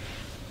 Oh,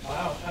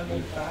 wow,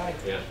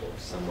 105. yeah,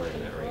 somewhere in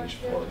that range,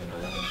 4 or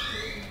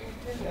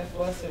 5. God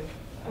bless her.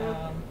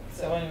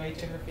 So anyway,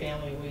 to her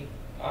family, we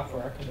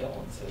offer our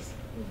condolences.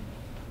 And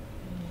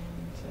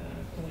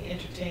can we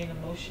entertain a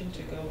motion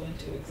to go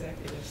into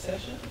executive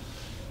session?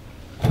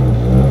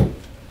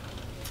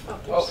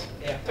 Oh,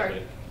 Yeah.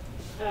 sorry.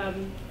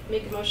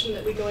 Make a motion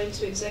that we go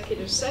into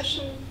executive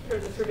session per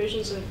the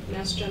provisions of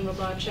Mass General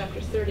Law, Chapter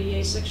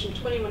 30A, Section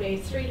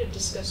 21A3, to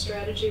discuss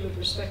strategy with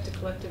respect to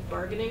collective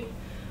bargaining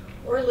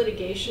or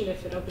litigation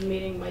if an open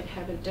meeting might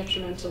have a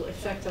detrimental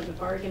effect on the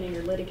bargaining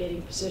or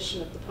litigating position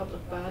of the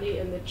public body,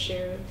 and the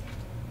chair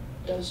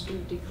does do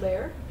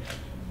declare.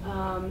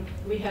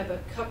 We have a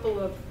couple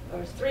of,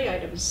 or 3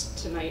 items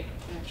tonight,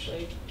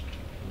 actually,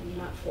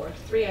 not 4,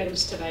 3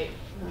 items tonight.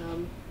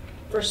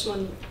 First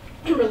one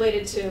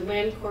related to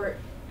land court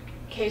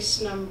case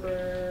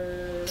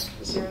number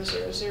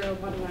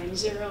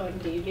 000190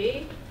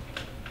 MDV.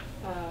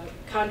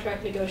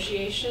 Contract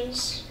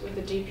negotiations with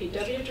the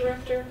DPW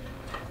director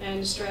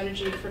and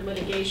strategy for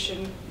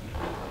litigation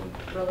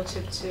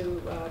relative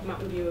to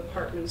Mountain View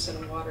Apartments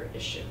and a water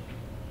issue.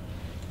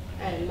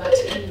 And not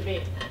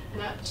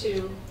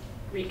to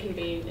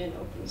reconvene in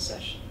open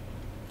session.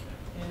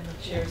 And the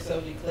chair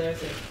so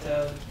declares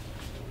that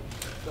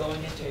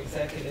going into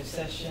executive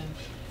session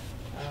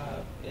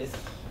is,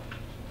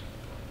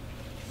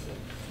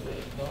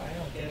 no, I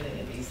don't get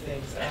any of these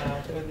things,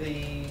 it would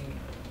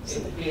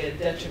be a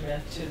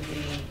detriment to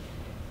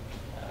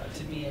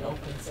to be in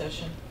open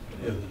session.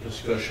 Yeah, the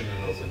discussion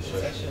in open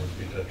session would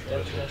be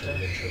detrimental to the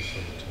interests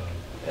of the town.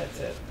 That's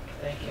it,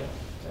 thank you.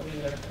 So we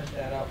better print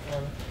that out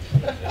for me.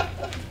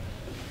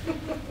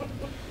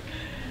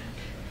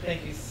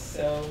 Thank you,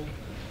 so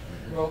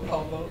roll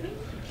call vote?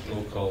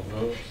 Roll call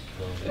vote.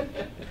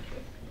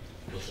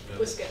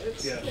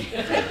 Wiskevitz. Yeah.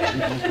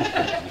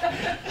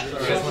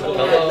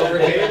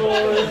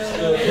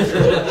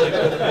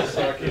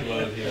 Talking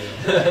about here.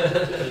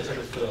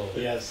 Mr. Phil.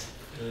 Yes.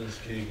 Ms.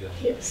 Keegan.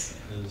 Yes.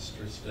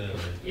 Mr. Stanley.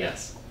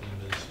 Yes. And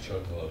Ms.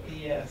 Chuglo.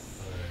 Yes.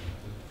 All right.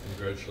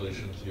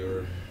 Congratulations,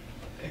 you're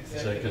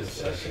Executive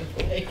session,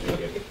 thank you.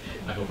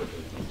 I hope it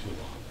doesn't go too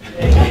long.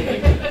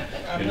 Thank you.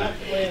 I'm not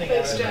planning on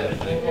Thanks, it. Jen.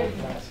 Thank you.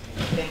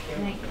 Thank you.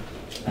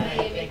 Bye,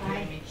 thank you,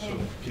 Bye. Amy. So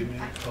give me a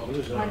call.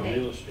 Monday,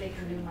 they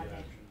can do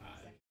Monday.